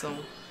solução.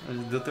 A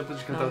gente deu tempo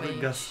de cantar do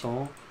Realmente.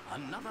 Gaston.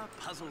 Another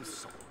puzzle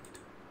solved.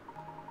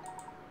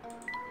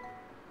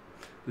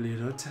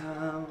 Little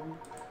town,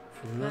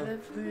 full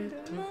of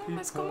little Não,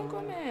 mas como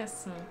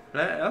começa?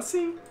 É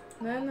assim,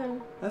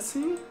 Não. é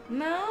assim.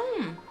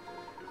 Não!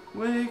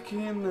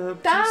 Waking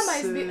up Tá, to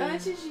mas say-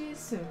 antes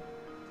disso.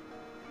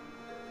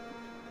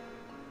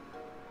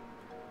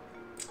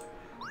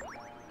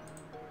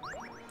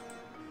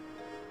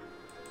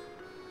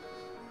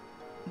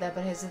 Dá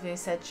pra resolver em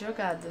 7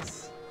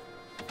 jogadas.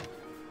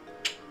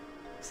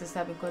 Vocês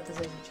sabem quantas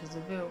a gente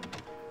resolveu?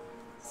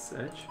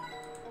 7.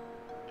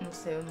 Não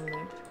sei, eu não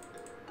lembro.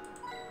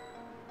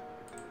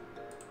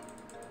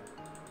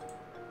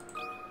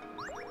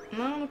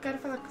 Não quero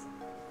falar com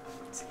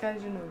esse cara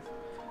de novo.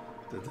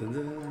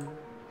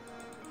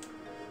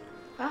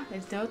 Ah,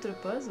 ele tem outro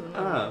puzzle? Não.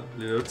 Ah,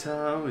 little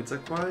town, it's a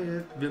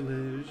quiet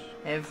village.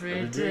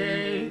 Every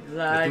day,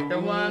 like the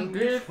one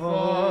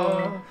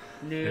before.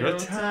 Little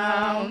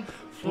town,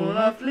 full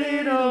of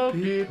little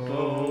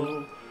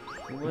people.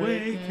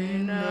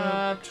 Waking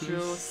up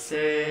to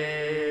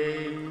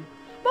say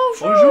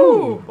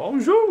Bonjour!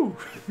 Bonjour!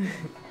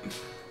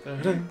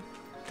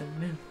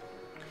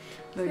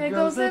 There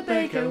goes the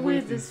baker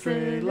with his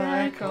tray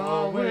like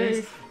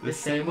always. The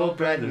same old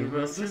bread and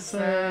roast to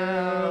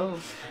sell.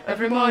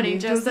 Every morning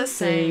just the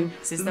same,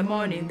 since the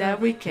morning that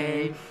we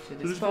came to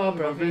this poor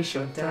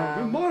provincial Good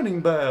town.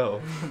 morning,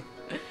 Belle.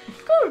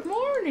 Good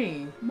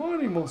morning!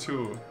 Morning,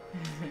 monsieur.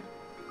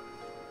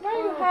 Where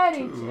are you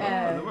heading?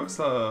 The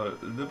bookshop.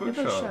 The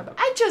bookshop.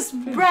 I just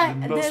The read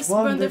most this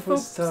wonderful wonderful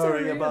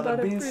story about a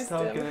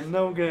beanstalk. beanstalk and a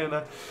noggin.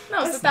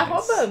 Não, That's você tá nice.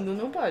 roubando,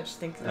 não pode,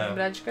 tem que É.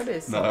 lembrar de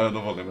cabeça. Não, eu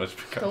não vou lembrar de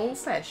explicar. Então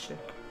fecha.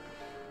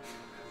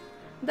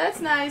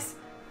 That's nice.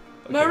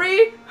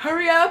 Marie,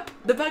 hurry up,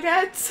 the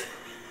baguettes.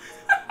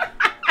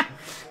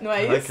 Não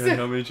é Caraca, isso? é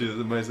realmente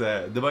isso, mas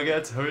é. The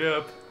baguettes, hurry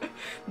up.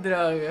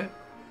 Droga.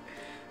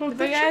 Oh, The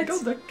baguettes.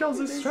 The girls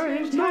is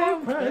strange, no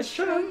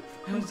question.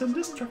 Who's in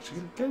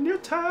destruction, can you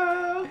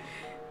tell?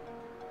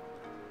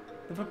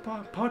 Never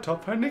part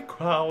of any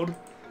crowd.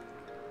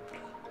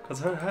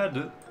 Cause her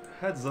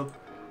head's up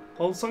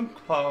on some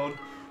cloud.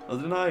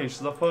 Other night,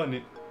 she's a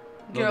funny.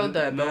 Girl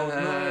that no,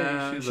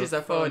 bell. she's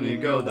a funny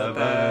girl that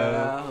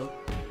bell.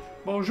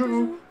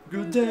 Bonjour,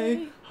 good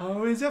day,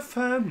 how is your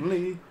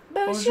family?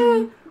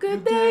 Bonjour,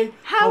 good day,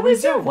 how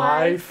is your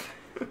wife?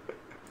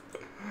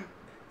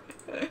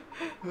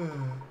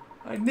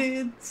 I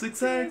need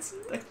 6 eggs,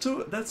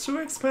 that's too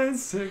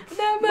expensive.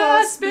 There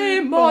must be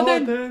more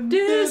than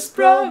this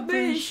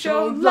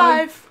provincial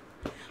life.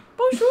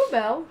 Bonjour,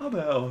 Belle. Oh,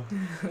 Belle.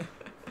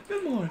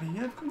 Good morning,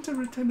 I've come to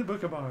return the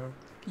book of our...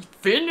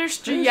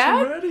 Finished Finished yet?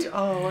 already?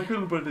 Oh, I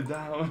couldn't put it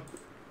down.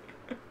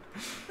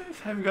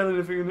 Have you got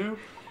anything new?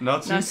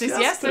 Not since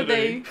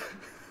yesterday.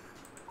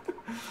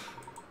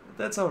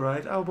 That's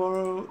alright, I'll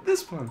borrow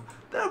this one,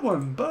 that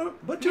one,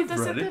 but you've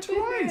read it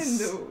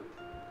twice.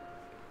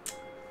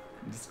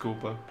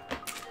 Desculpa.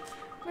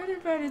 Read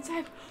it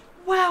type.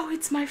 Wow,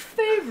 it's my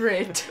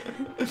favorite.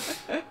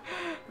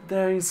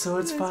 They're in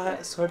sword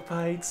fights.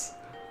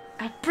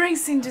 A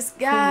prince in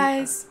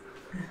disguise.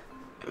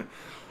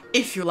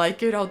 If you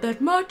like it all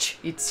that much,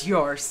 it's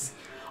yours.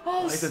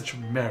 Oh, Why don't you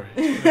marry?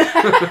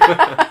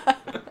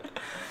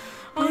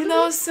 oh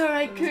no, sir,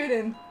 I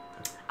couldn't.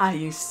 I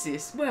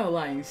insist. Well,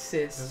 I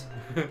insist.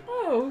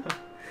 Oh,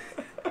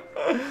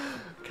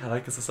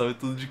 Caraca, você sabe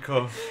tudo de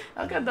cor.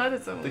 eu que adoro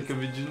essa Tem música. que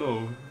ouvir de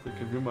novo, tem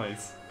que ouvir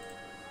mais.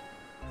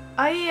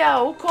 Aí,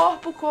 ó, o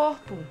corpo.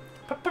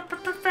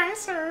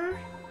 Professor.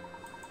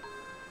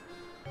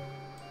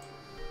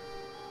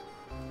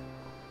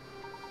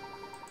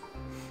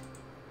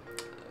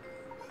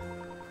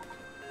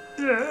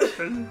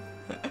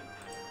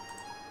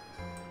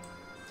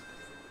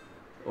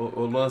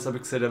 O Luan sabe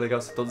que seria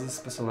legal se todos esses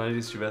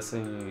personagens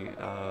tivessem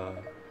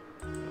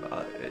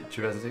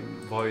tivessem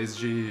voz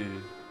de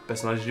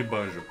personagem de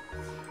banjo.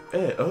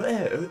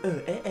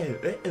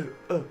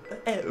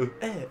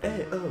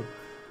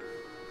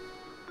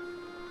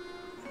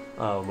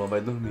 Ah, o Luan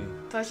vai dormir.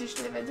 Então a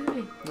gente vai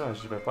dormir. Não, a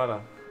gente vai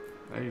parar.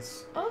 É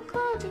isso. Oh,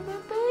 Cláudia, my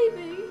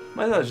baby.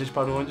 Mas a gente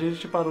parou onde a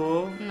gente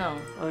parou. Não.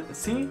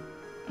 Sim?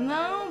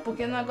 Não,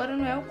 porque agora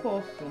não é o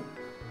corpo.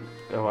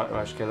 Eu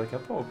acho que é daqui a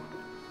pouco.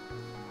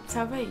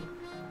 Salva aí.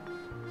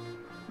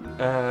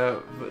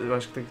 Eu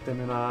acho que tem que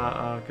terminar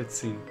a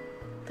cutscene.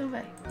 Então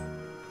vai.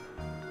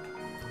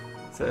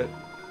 Sério.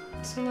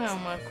 Isso não é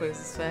uma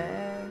coisa, isso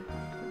é...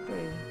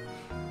 coisa.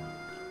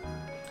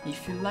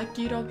 If you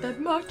like it all that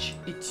much,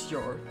 it's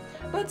yours.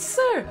 But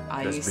sir,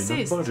 I There's been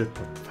no insist. budget,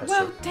 Professor.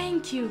 Well,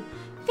 thank you.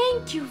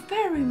 Thank you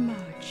very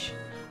much.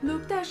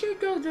 Look, there she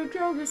goes, the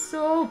girl is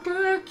so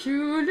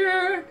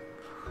peculiar.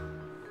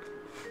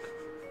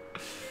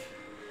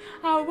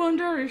 I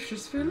wonder if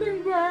she's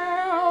feeling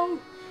well.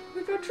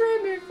 We got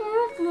dreaming for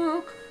a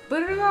fluke,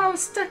 but I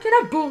was stuck in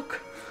a book.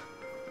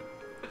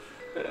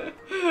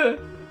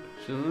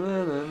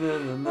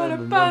 What a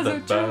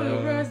puzzle to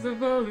the rest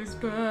of all is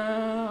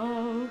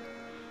spell.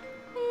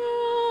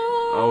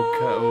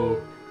 O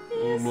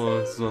o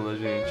Luan zoando a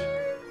gente.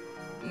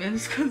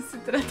 Menos quando se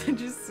trata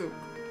de suco.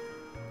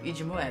 E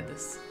de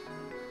moedas.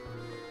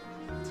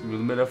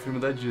 Segundo melhor filme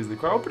da Disney.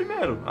 Qual é o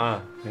primeiro?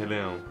 Ah, Rei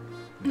Leão.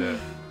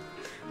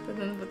 Tá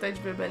dando vontade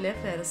de ver Bela e a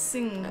Fera.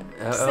 Sim,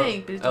 É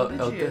sempre, todo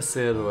o dia.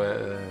 terceiro,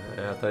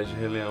 é atrás de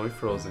Rei Leão e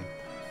Frozen.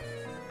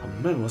 A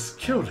man was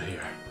killed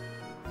here.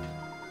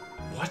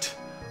 What?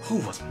 Who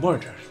was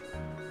murdered?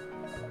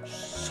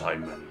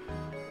 Simon.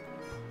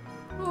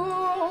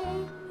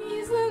 Oh,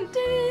 isn't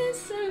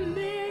this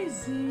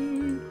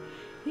amazing?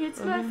 It's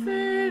my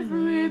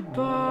favorite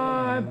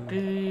part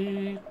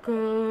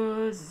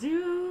because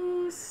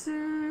you see.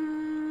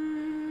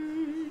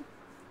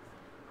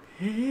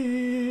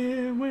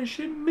 Here when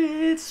she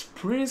meets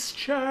Prince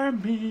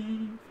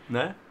Charming.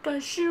 Né?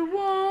 But she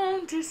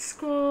won't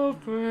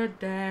discover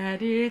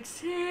that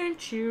it's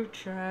into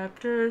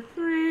chapter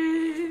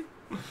 3.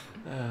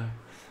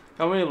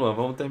 Calma aí, Luan.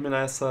 Vamos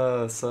terminar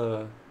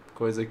essa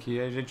coisa aqui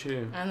e a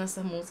gente... Ah,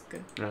 nossa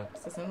música. É.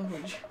 Está sendo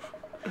rude.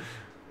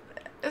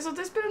 Eu só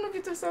tô esperando o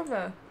Victor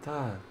salvar.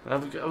 Tá.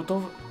 Eu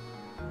tô...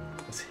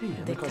 Sim,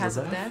 é The por cause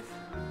causa of da... death?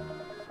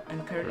 I'm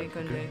currently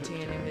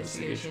conducting an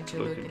investigation to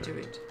look into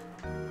it.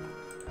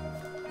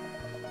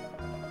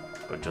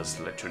 I'll just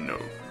let you know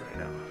right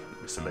now,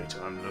 Mr.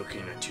 Layton, I'm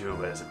looking at you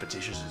as a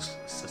petition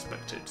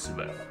suspected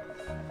survivor.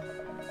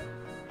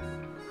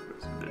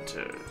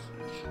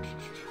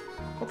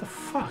 What the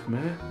fuck,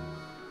 man?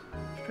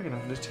 Speaking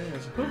of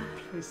details, who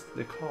placed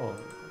the call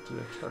to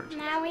the church?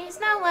 Now it's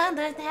no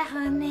wonder that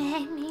her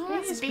name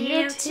is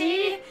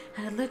Beauty.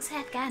 Her looks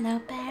have got no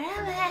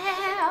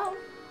parallel.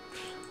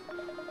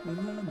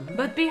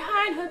 But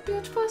behind her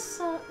beautiful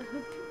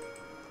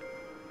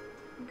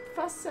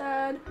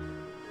facade,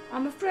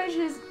 I'm afraid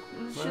she's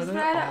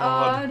rather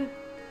odd.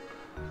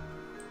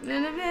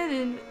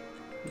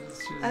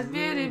 As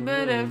beauty,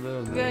 but I'm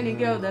gonna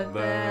go that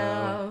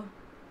bell.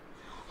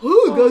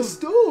 Oh,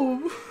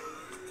 Gaston!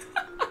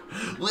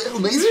 Well,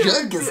 nice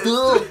job,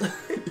 Gaston!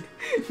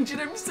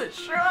 Tirei-me essa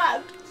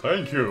shot!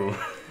 Thank you!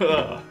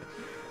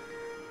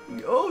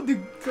 Oh,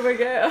 como é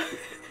que é?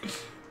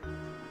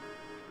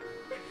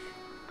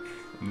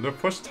 The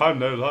first time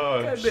that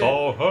I Cadê?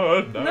 saw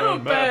her, Não,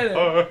 met pera.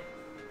 her.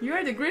 You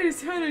are the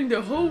greatest hunter in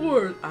the whole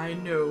world. I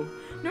know.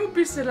 No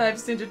beast alive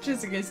stands a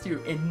chance against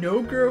you, and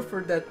no girl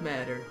for that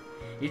matter.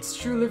 It's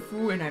truly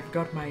true, and I've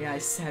got my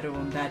eyes settled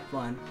on that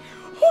one.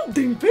 Oh,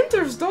 the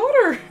inventor's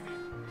daughter!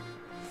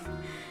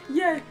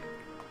 Yeah,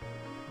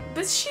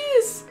 but she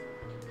is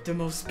the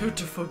most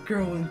beautiful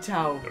girl in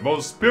town. The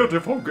most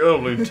beautiful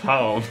girl in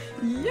town.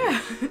 Yeah.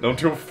 Don't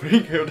you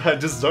think I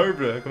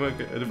deserve it? Como é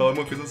que ele fala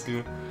uma coisa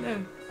assim, né?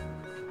 No.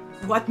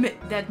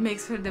 That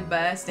makes her the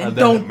best, and that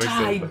don't makes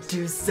her I the best.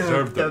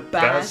 deserve the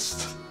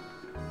best?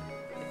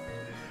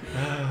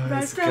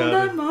 Right Esse from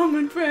cara. the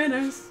moment when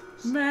I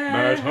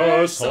Met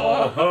her,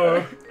 saw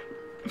her.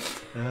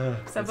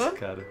 Sabor? Esse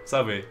cara.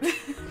 Sabe?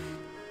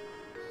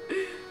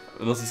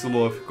 Eu não sei se o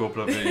Luan ficou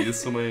pra ver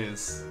isso,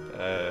 mas...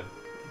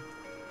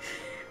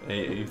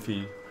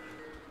 enfim.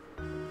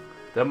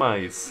 Até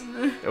mais.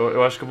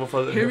 Eu acho que eu vou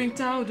fazer... Here in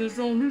town there's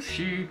only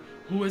she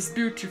who is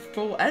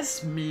beautiful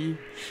as me.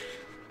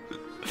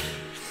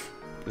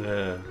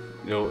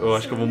 Eu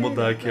acho que eu vou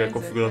mudar aqui a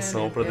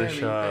configuração pra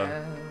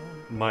deixar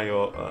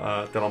maior,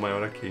 a tela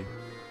maior aqui.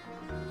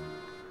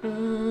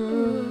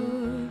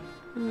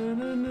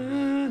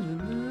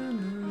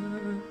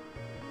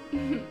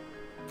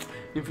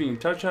 Enfim,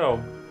 tchau, tchau.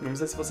 Não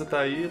sei se você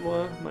tá aí,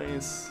 Luan,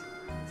 mas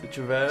se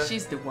tiver...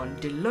 She's the one,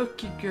 the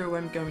lucky girl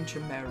I'm going to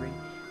marry.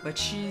 But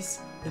she's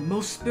the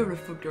most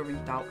beautiful girl in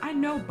town. I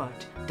know,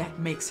 but that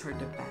makes her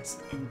the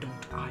best. And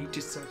don't I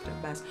deserve the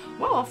best?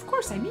 Well, of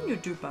course, I mean you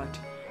do, but...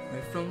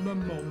 Right from the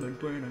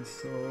moment when I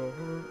saw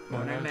her,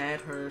 when I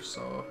met her,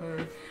 saw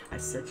her, I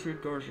said she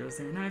gorgeous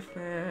and I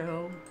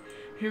fell.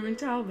 Here in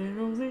town there's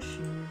only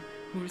she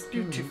who is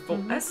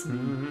beautiful as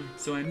me.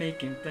 So I'm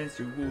making plans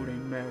to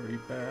wouldn't marry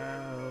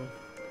Belle.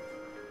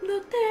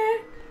 Look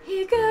there,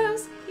 he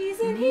goes,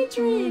 isn't he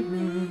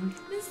dreaming?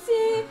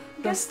 See,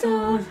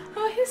 Gaston,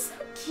 oh he's so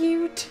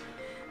cute.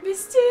 But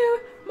still,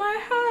 my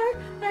heart,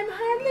 I'm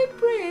hardly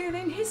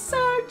breathing. He's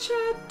such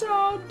a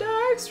tall,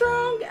 dark,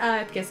 strong.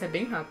 Ah, é porque essa é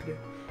bem rápida.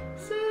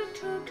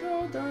 Such a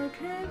tall, dark,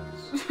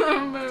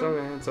 handsome.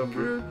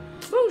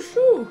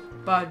 Bonjour,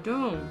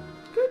 pardon,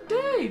 good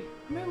day,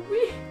 mais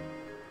oui.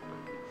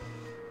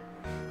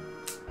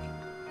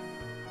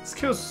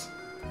 Excuse.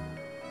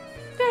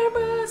 There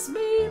must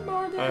be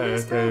more than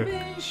this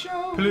okay.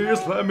 show.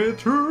 Please let me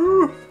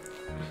through.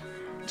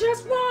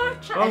 Just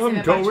watch.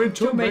 I'm going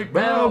to make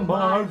Belle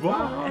my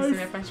wife. Essa é a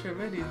minha parte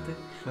favorita.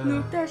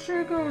 Look, there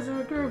she goes,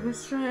 a girl who's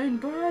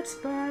strange but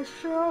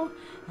special.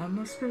 I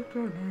must be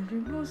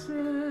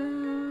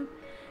innocent.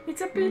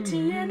 It's a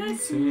pity and I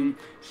see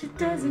she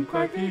doesn't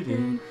quite fit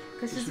in.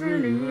 Cause she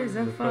really is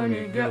a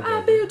funny girl.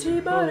 A beauty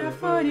but a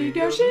funny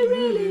girl. She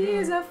really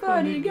is a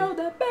funny girl,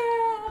 the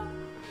Belle.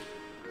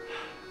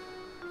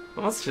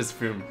 Vamos assistir esse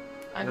filme.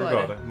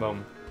 Agora.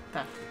 Vamos.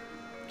 Tá.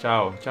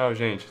 Tchau, tchau,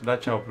 gente. Dá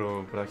tchau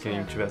pra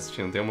quem estiver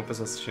assistindo. Tem uma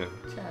pessoa assistindo.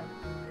 Tchau.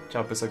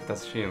 Tchau, pessoa que tá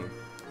assistindo.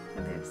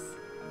 Adeus.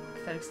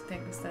 Espero que você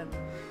tenha gostado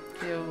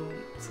de eu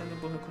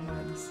sendo burra com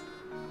moedas.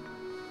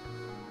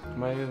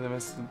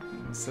 Mas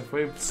você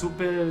foi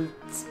super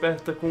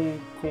esperta com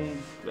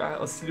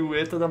a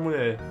silhueta da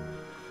mulher.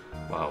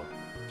 Uau.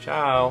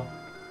 Tchau.